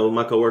 again,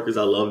 my coworkers,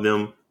 I love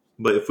them.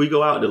 But if we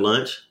go out to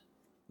lunch,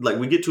 like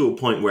we get to a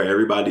point where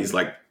everybody's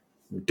like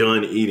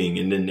done eating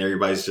and then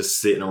everybody's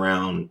just sitting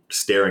around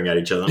staring at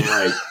each other.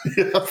 I'm like,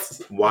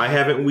 yes. Why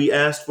haven't we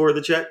asked for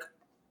the check?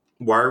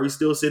 Why are we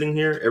still sitting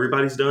here?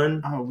 Everybody's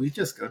done. Oh, we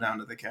just go down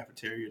to the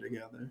cafeteria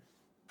together.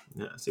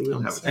 Yeah, see, we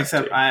don't have a cafeteria.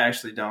 Except I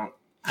actually don't.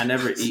 I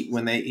never eat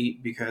when they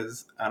eat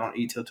because I don't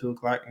eat till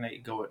 2:00 and they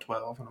go at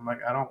 12. And I'm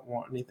like, I don't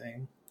want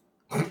anything.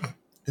 And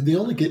they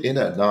only get in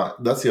at 9.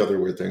 That's the other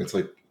weird thing. It's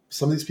like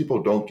some of these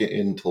people don't get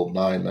in till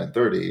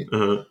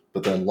 9:30,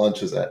 but then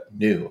lunch is at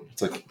noon.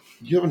 It's like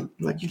you haven't,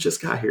 like you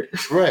just got here,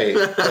 right?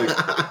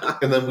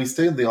 Like, and then we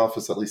stay in the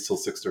office at least till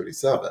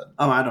 6:37.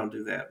 Oh, I don't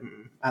do that.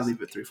 I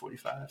leave at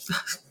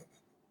 3:45.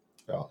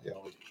 Oh,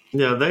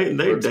 yeah.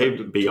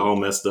 They be all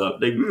messed up.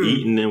 They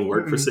eat and then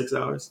work for 6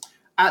 hours.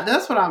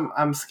 That's what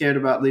I'm scared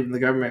about leaving the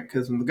government,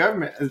 because when the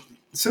government, as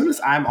soon as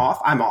I'm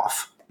off, I'm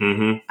off.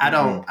 I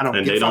don't.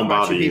 And they don't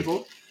bother you.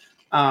 People.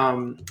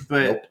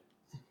 But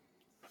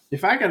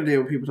if I got to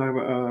deal with people talking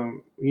about,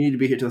 you need to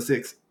be here till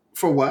 6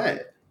 for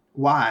what?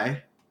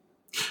 Why?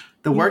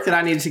 The work that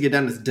I needed to get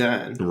done is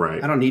done.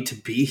 Right. I don't need to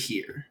be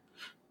here.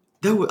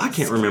 I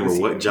can't remember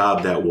what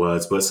job that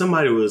was, but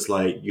somebody was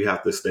like, you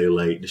have to stay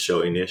late to show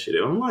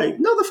initiative. I'm like,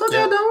 no, the fuck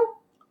I don't.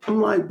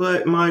 I'm like,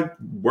 but my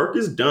work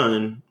is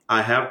done.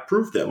 I have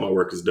proof that my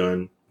work is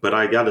done, but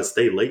I got to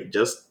stay late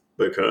just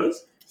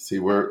because. See,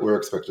 we're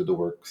expected to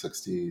work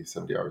 60,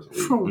 70 hours a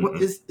week. For what,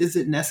 is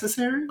it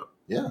necessary?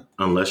 Yeah.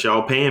 Unless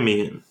y'all paying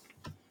me.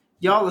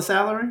 Y'all the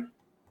salary?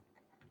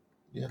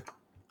 Yeah.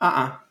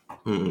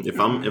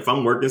 If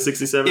I'm working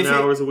 67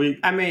 hours a week,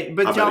 I mean,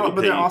 but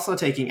they're also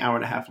taking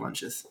 1.5-hour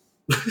lunches.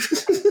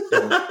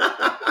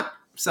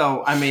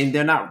 So I mean,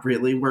 they're not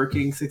really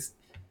working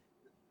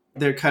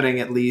They're cutting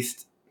at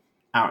least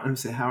hour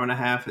and a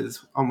half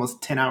is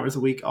almost 10 hours a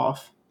week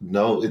off.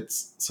 No,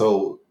 it's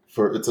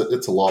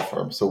a law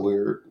firm, so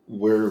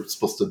we're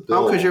supposed to bill.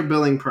 Oh, because you're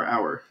billing per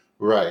hour,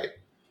 right?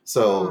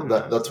 So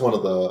that's one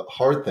of the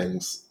hard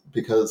things,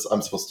 because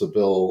I'm supposed to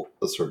bill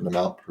a certain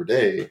amount per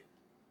day.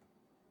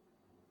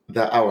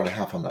 That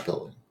 1.5 I'm not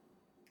billing,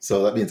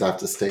 so that means I have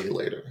to stay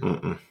later.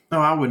 Mm-mm.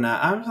 No, I would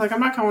not. I was like, I'm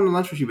not going to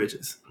lunch with you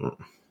bitches.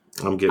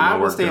 I'm getting. I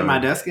will stay at my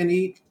desk and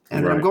eat.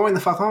 And then I'm going the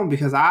fuck home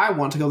because I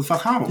want to go the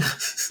fuck home.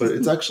 But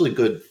it's actually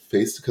good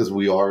face because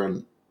we are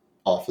in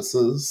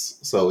offices.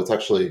 So it's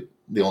actually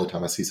the only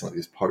time I see some of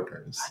these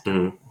partners. I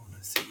don't want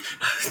to see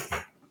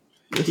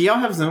you. Do y'all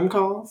have Zoom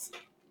calls?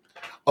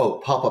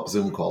 Oh, pop-up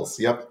Zoom calls.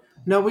 Yep.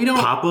 No, we don't.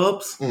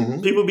 Pop-ups?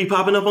 Mm-hmm. People be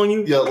popping up on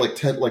you? Yeah,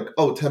 10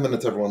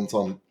 minutes everyone's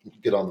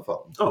get on the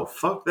phone. Oh,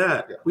 fuck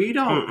that. Yeah. We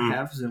don't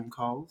have Zoom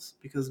calls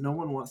because no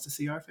one wants to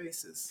see our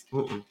faces.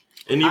 And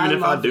even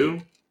if I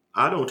do,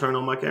 I don't turn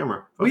on my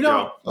camera. Fuck we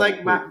don't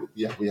y'all.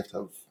 We have to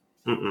have.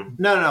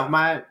 No.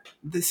 I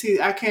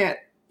can't.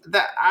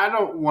 I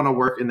don't want to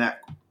work in that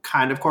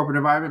kind of corporate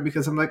environment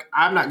because I'm like,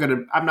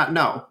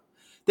 no.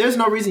 There's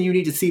no reason you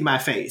need to see my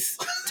face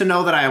to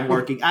know that I am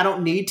working. I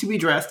don't need to be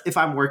dressed if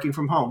I'm working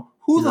from home.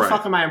 Who the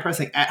fuck am I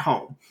impressing at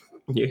home?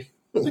 Yeah.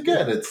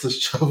 Again, it's the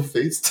show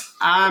face.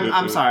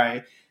 I'm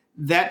sorry.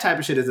 That type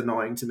of shit is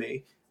annoying to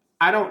me.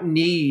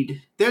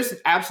 There's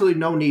absolutely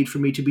no need for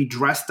me to be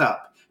dressed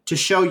up to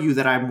show you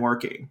that I'm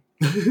working.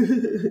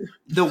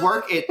 The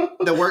work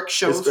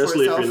shows,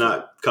 especially for itself. if you're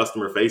not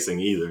customer facing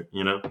either.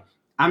 You know,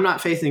 I'm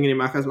not facing any of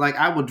my customers. Like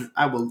I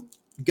will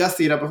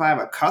gussy it up if I have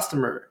a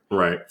customer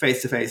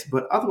face to face.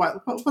 But otherwise,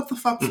 what the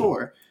fuck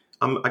for?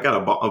 I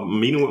got a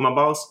meeting with my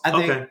boss.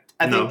 I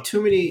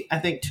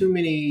think too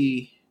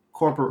many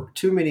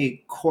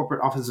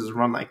corporate offices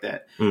run like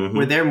that,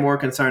 where they're more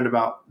concerned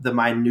about the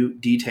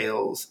minute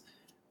details,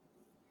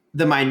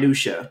 the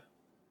minutia.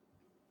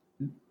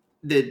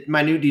 The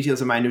minute details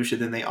of minutia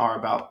than they are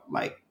about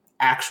like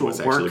actual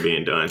what's work actually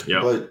being done.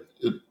 Yeah,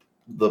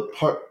 but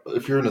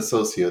if you're an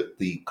associate,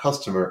 the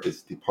customer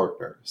is the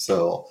partner.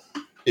 So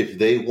if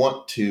they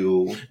want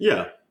to,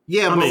 your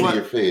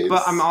face.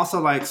 But I'm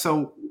also like,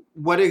 so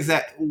what does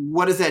that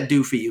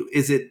do for you?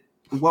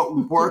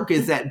 What work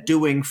is that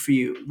doing for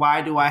you?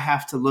 Why do I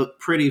have to look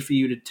pretty for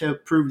you to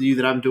prove to you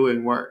that I'm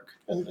doing work?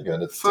 And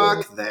again, it's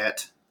fuck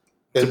that.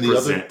 To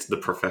present the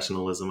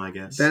professionalism, I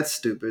guess. That's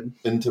stupid.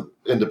 And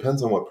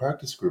depends on what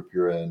practice group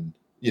you're in.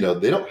 You know,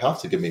 they don't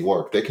have to give me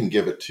work. They can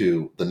give it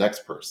to the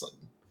next person.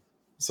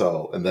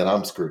 So, and then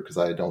I'm screwed because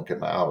I don't get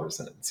my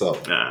hours in. So,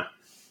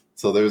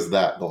 so there's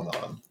that going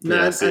on. I'm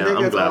glad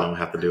I don't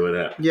have to deal with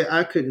that. Yeah,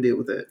 I couldn't deal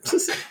with that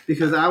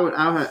because I would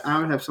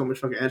have so much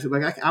fucking attitude.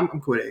 Like I'm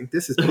quitting.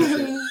 This is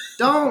bullshit.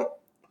 Don't.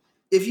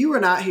 If you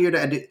are not here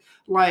to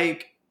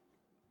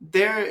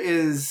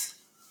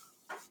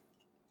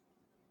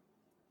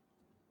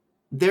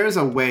there's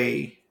a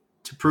way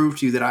to prove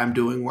to you that I'm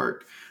doing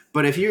work.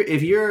 But if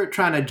you're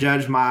trying to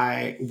judge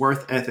my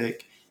worth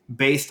ethic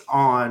based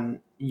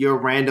on your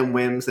random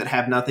whims that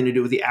have nothing to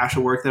do with the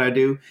actual work that I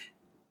do,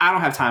 I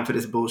don't have time for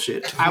this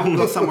bullshit. I will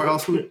go somewhere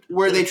else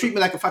where they treat me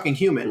like a fucking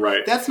human.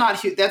 Right. That's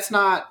not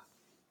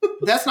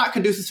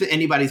conducive to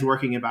anybody's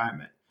working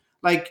environment.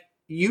 Like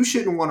you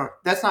shouldn't want to.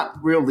 That's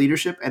not real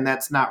leadership, and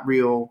that's not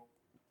real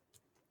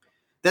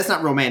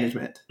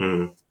management.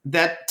 Mm.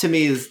 That to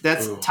me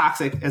that's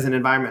toxic as an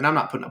environment. And I'm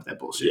not putting up that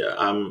bullshit.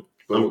 Yeah,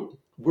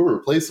 we're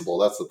replaceable.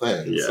 That's the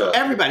thing. Yeah. So.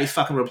 Everybody's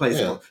fucking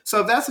replaceable. Yeah.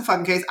 So if that's the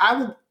fucking case, I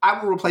will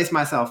replace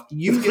myself.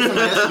 You get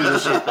somebody else to do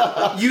this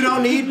shit. You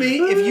don't need me.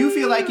 If you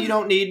feel like you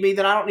don't need me,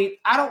 then I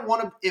don't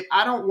want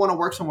to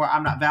work somewhere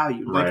I'm not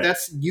valued. Like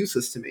that's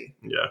useless to me.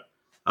 Yeah.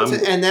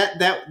 And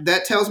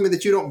that tells me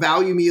that you don't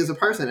value me as a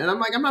person. And I'm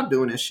like, I'm not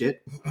doing this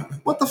shit.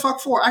 What the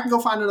fuck for? I can go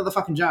find another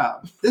fucking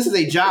job. This is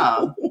a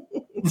job.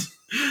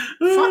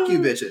 Fuck you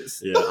bitches.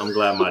 Yeah, I'm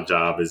glad my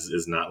job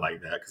is not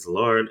like that because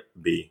Lord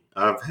B,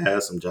 I've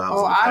had some jobs.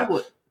 Oh, I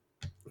would.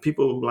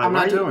 People like I'm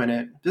not doing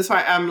it. That's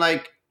why I'm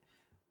like,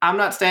 I'm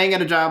not staying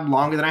at a job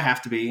longer than I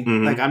have to be.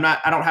 Mm-hmm. Like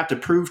I don't have to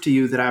prove to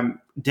you that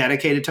I'm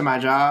dedicated to my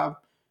job.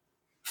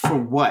 For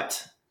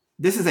what?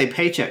 This is a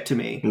paycheck to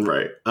me.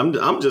 Right.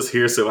 I'm just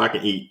here so I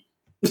can eat.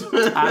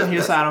 I'm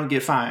here so I don't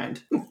get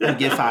fined and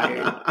get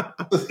fired.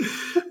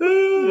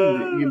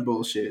 You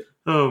bullshit.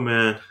 Oh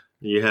man.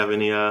 Do you have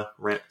any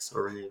rants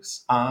or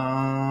raves?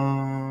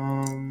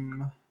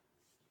 I'm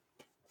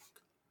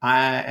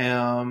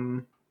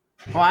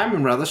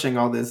relishing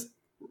all this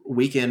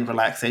weekend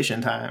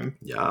relaxation time.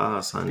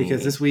 Yes, honey.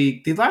 Because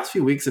these last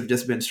few weeks have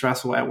just been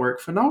stressful at work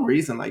for no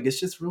reason. Like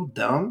it's just real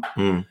dumb.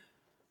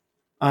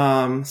 So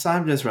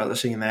I'm just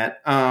relishing in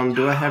that.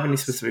 Do I have any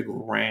specific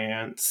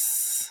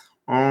rants?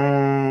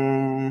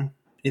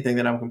 anything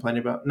that I'm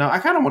complaining about. No, I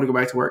kind of want to go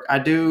back to work.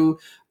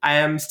 I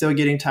am still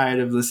getting tired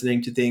of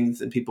listening to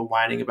things and people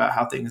whining about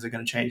how things are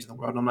going to change in the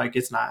world. I'm like,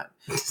 it's not.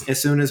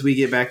 As soon as we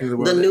get back into the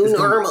world, the new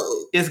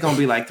normal. It's going to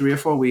be like 3 or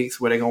 4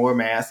 weeks where they're going to wear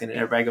masks and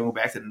everybody going to go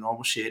back to the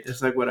normal shit.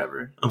 It's like,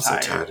 whatever. I'm so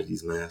tired of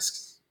these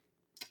masks.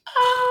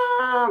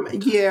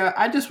 Yeah,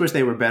 I just wish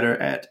they were better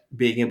at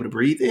being able to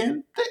breathe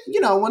in.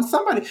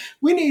 When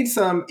we need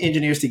some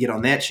engineers to get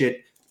on that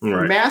shit.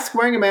 Right.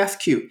 Wearing a mask,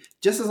 cute.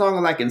 Just as long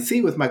as I can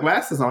see with my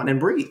glasses on and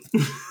breathe,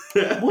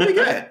 we'll be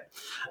good.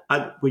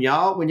 When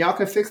y'all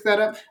can fix that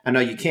up, I know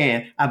you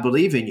can. I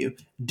believe in you.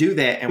 Do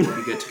that, and we'll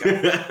be good to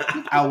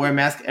go. I'll wear a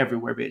mask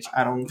everywhere, bitch.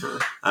 I don't care.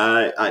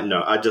 I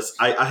know.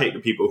 I hate the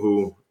people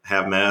who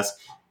have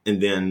masks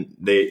and then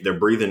they're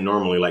breathing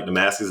normally, like the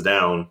mask is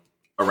down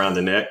around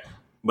the neck,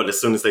 but as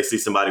soon as they see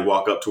somebody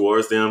walk up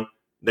towards them,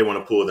 they want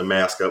to pull the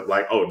mask up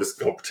like, oh, this is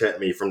going to protect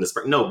me from this.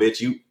 No, bitch,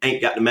 you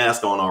ain't got the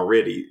mask on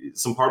already.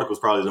 Some particles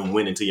probably done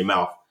went into your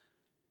mouth.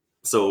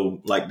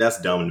 So, like,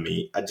 that's dumb to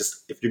me.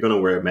 If you're going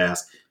to wear a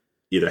mask,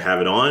 either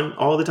have it on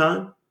all the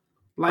time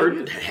or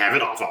have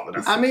it off all the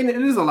time. I mean,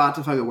 it is a lot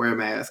to fucking wear a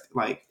mask.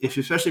 Like,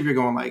 especially if you're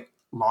going, like,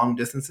 long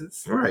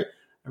distances. Right.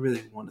 I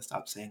really want to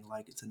stop saying,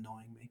 like, it's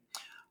annoying me.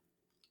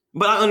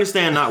 But I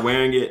understand not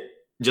wearing it.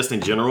 Just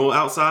in general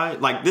outside,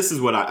 like this is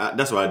what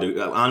that's what I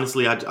do.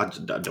 Honestly, I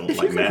don't if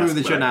like masks. If you can prove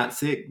that you're not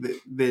sick,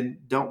 then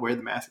don't wear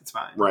the mask. It's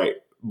fine. Right.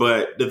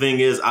 But the thing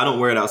is, I don't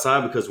wear it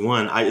outside because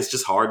it's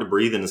just hard to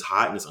breathe and it's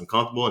hot and it's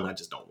uncomfortable and I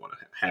just don't want to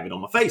have it on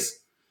my face.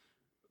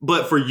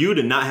 But for you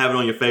to not have it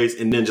on your face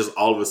and then just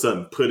all of a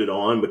sudden put it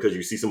on because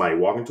you see somebody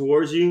walking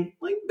towards you,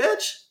 like,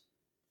 bitch,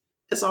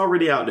 it's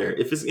already out there.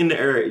 If it's in the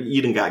air,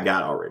 you done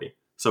got already.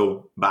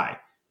 So bye.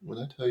 When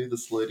I tell you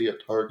this lady at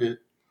Target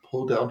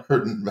pull down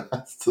her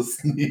mask to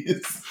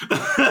sneeze.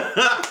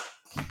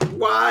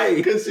 Why?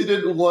 Because she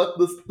didn't want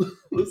the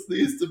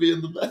sneeze to be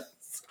in the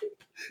mask.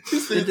 She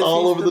sneezed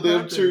all over the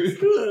damn tree.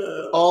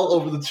 All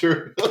over the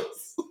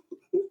Cheerios.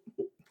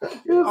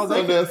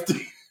 So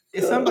nasty.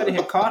 If somebody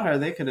had caught her,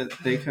 they could have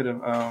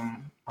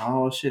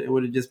oh shit, it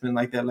would have just been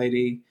like that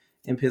lady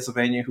in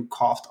Pennsylvania who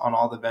coughed on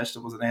all the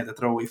vegetables and they had to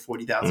throw away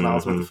 $40,000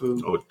 worth of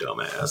food. Oh,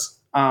 dumbass.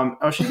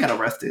 She got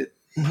arrested.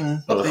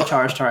 Mm-hmm. They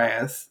charged her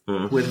ass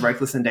with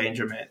reckless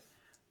endangerment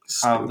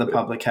of the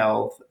public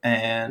health.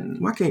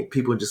 And why can't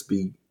people just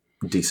be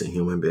decent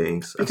human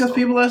beings? Because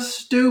people are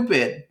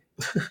stupid.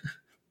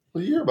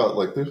 Well, you hear about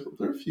like there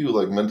are a few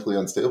like mentally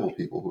unstable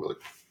people who are like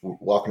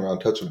walking around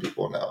touching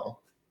people now.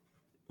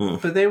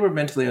 But they were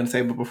mentally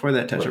unstable before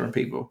that, touching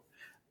people.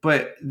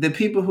 But the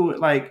people who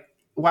like,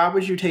 why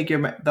would you take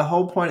the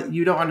whole point?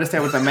 You don't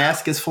understand what the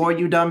mask is for,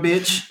 you dumb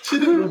bitch. She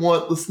didn't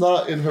want the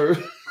snot in her.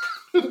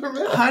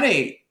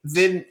 Honey,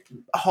 then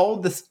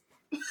hold the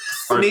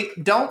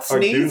don't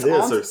sneeze or do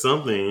this or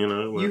something,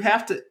 you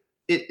have to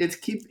it's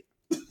keep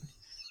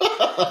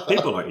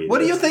people are idiots. What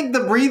do you think the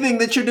breathing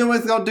that you're doing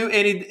is gonna do?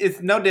 It's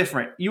no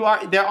different.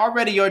 They're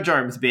already your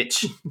germs,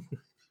 bitch.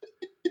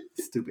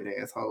 Stupid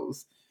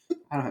assholes.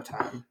 I don't have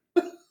time.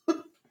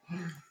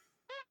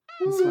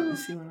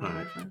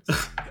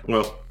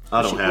 Well,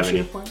 I don't have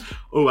any.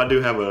 Oh, I do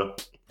have a.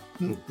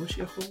 What's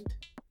your point?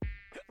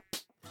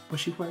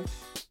 What's she white?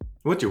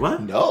 What, you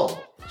what? No.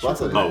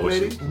 What's she?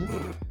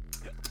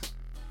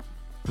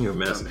 You're a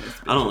mess.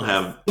 I don't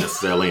have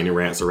necessarily any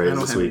rants or raves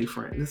this week.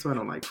 That's why I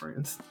don't like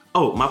friends.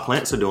 Oh, my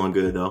plants are doing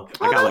good though.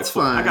 I got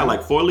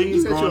like 4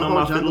 leaves growing on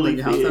my fiddle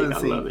leaf fig. I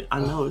love it. I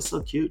know, it's so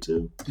cute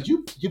too. Did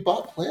you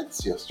bought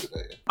plants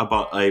yesterday? I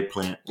bought a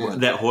plant. Yeah.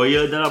 That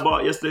Hoya that I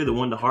bought yesterday, the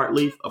one the heart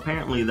leaf.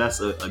 Apparently,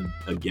 that's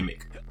a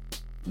gimmick.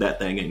 That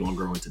thing ain't gonna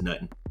grow into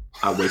nothing.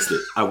 I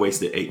wasted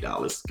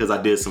 $8 because I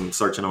did some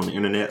searching on the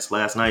internet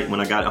last night when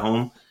I got it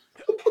home.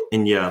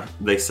 And yeah,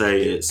 they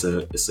say it's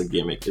a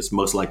gimmick. It's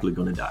most likely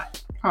going to die.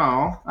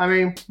 Oh, I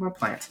mean, my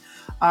plants.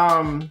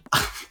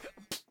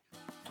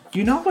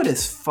 You know what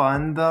is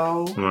fun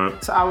though?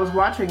 Right. So I was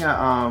watching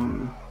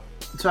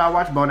so I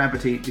watched Bon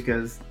Appetit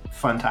because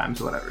fun times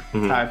or whatever.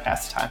 Mm-hmm. That's how I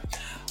pass the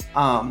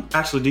time.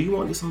 Actually, do you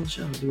want this on the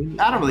show?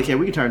 I don't really care.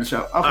 We can turn the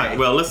show. Okay. All right,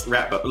 well, let's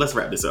wrap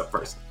this up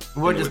first.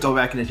 We'll just go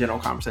back into general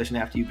conversation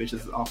after you bitches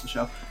is off the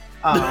show.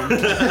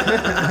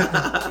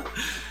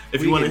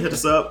 If you want to hit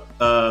us up,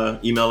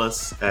 email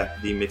us at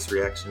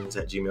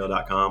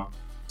themixedreactions@gmail.com.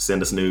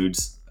 Send us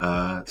nudes,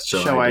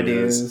 show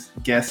ideas,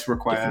 guest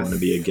requests. If you want to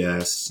be a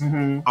guest,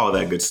 all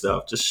that good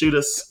stuff. Just shoot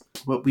us.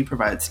 Well, we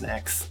provide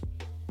snacks.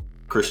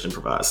 Christian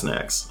provides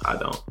snacks. I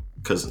don't,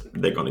 because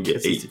they're going to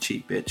get He's a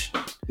cheap bitch.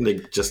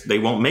 They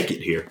won't make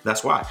it here.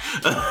 That's why.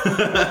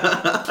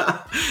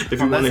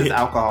 Unless it's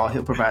alcohol,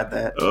 he'll provide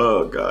that.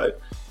 Oh God.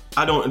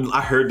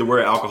 I heard the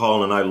word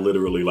alcohol and I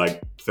literally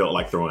felt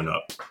like throwing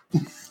up.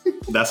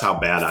 That's how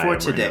bad I am. For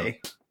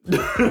today.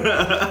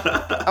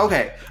 Right.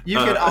 Okay. You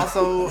can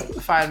also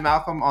find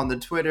Malcolm on the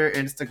Twitter,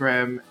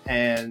 Instagram,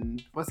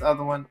 and what's the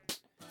other one?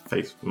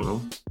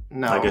 Facebook.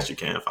 No. I guess you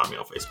can find me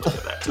on Facebook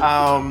for that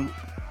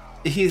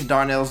too. He's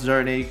Darnell's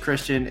Journey.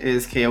 Christian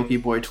is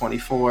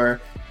KaokiBoy24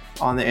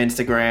 on the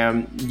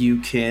Instagram.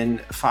 You can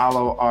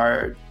follow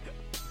our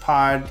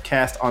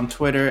podcast on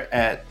Twitter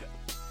at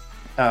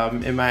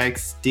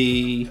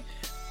MIXD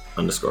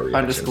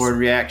 _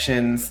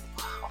 reactions.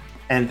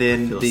 And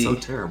then so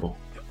terrible.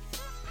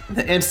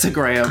 The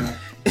Instagram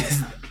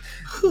is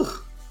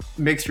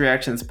Mixed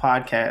Reactions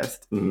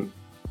Podcast. Mm-hmm.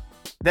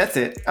 That's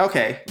it.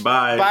 Okay.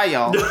 Bye. Bye,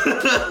 y'all.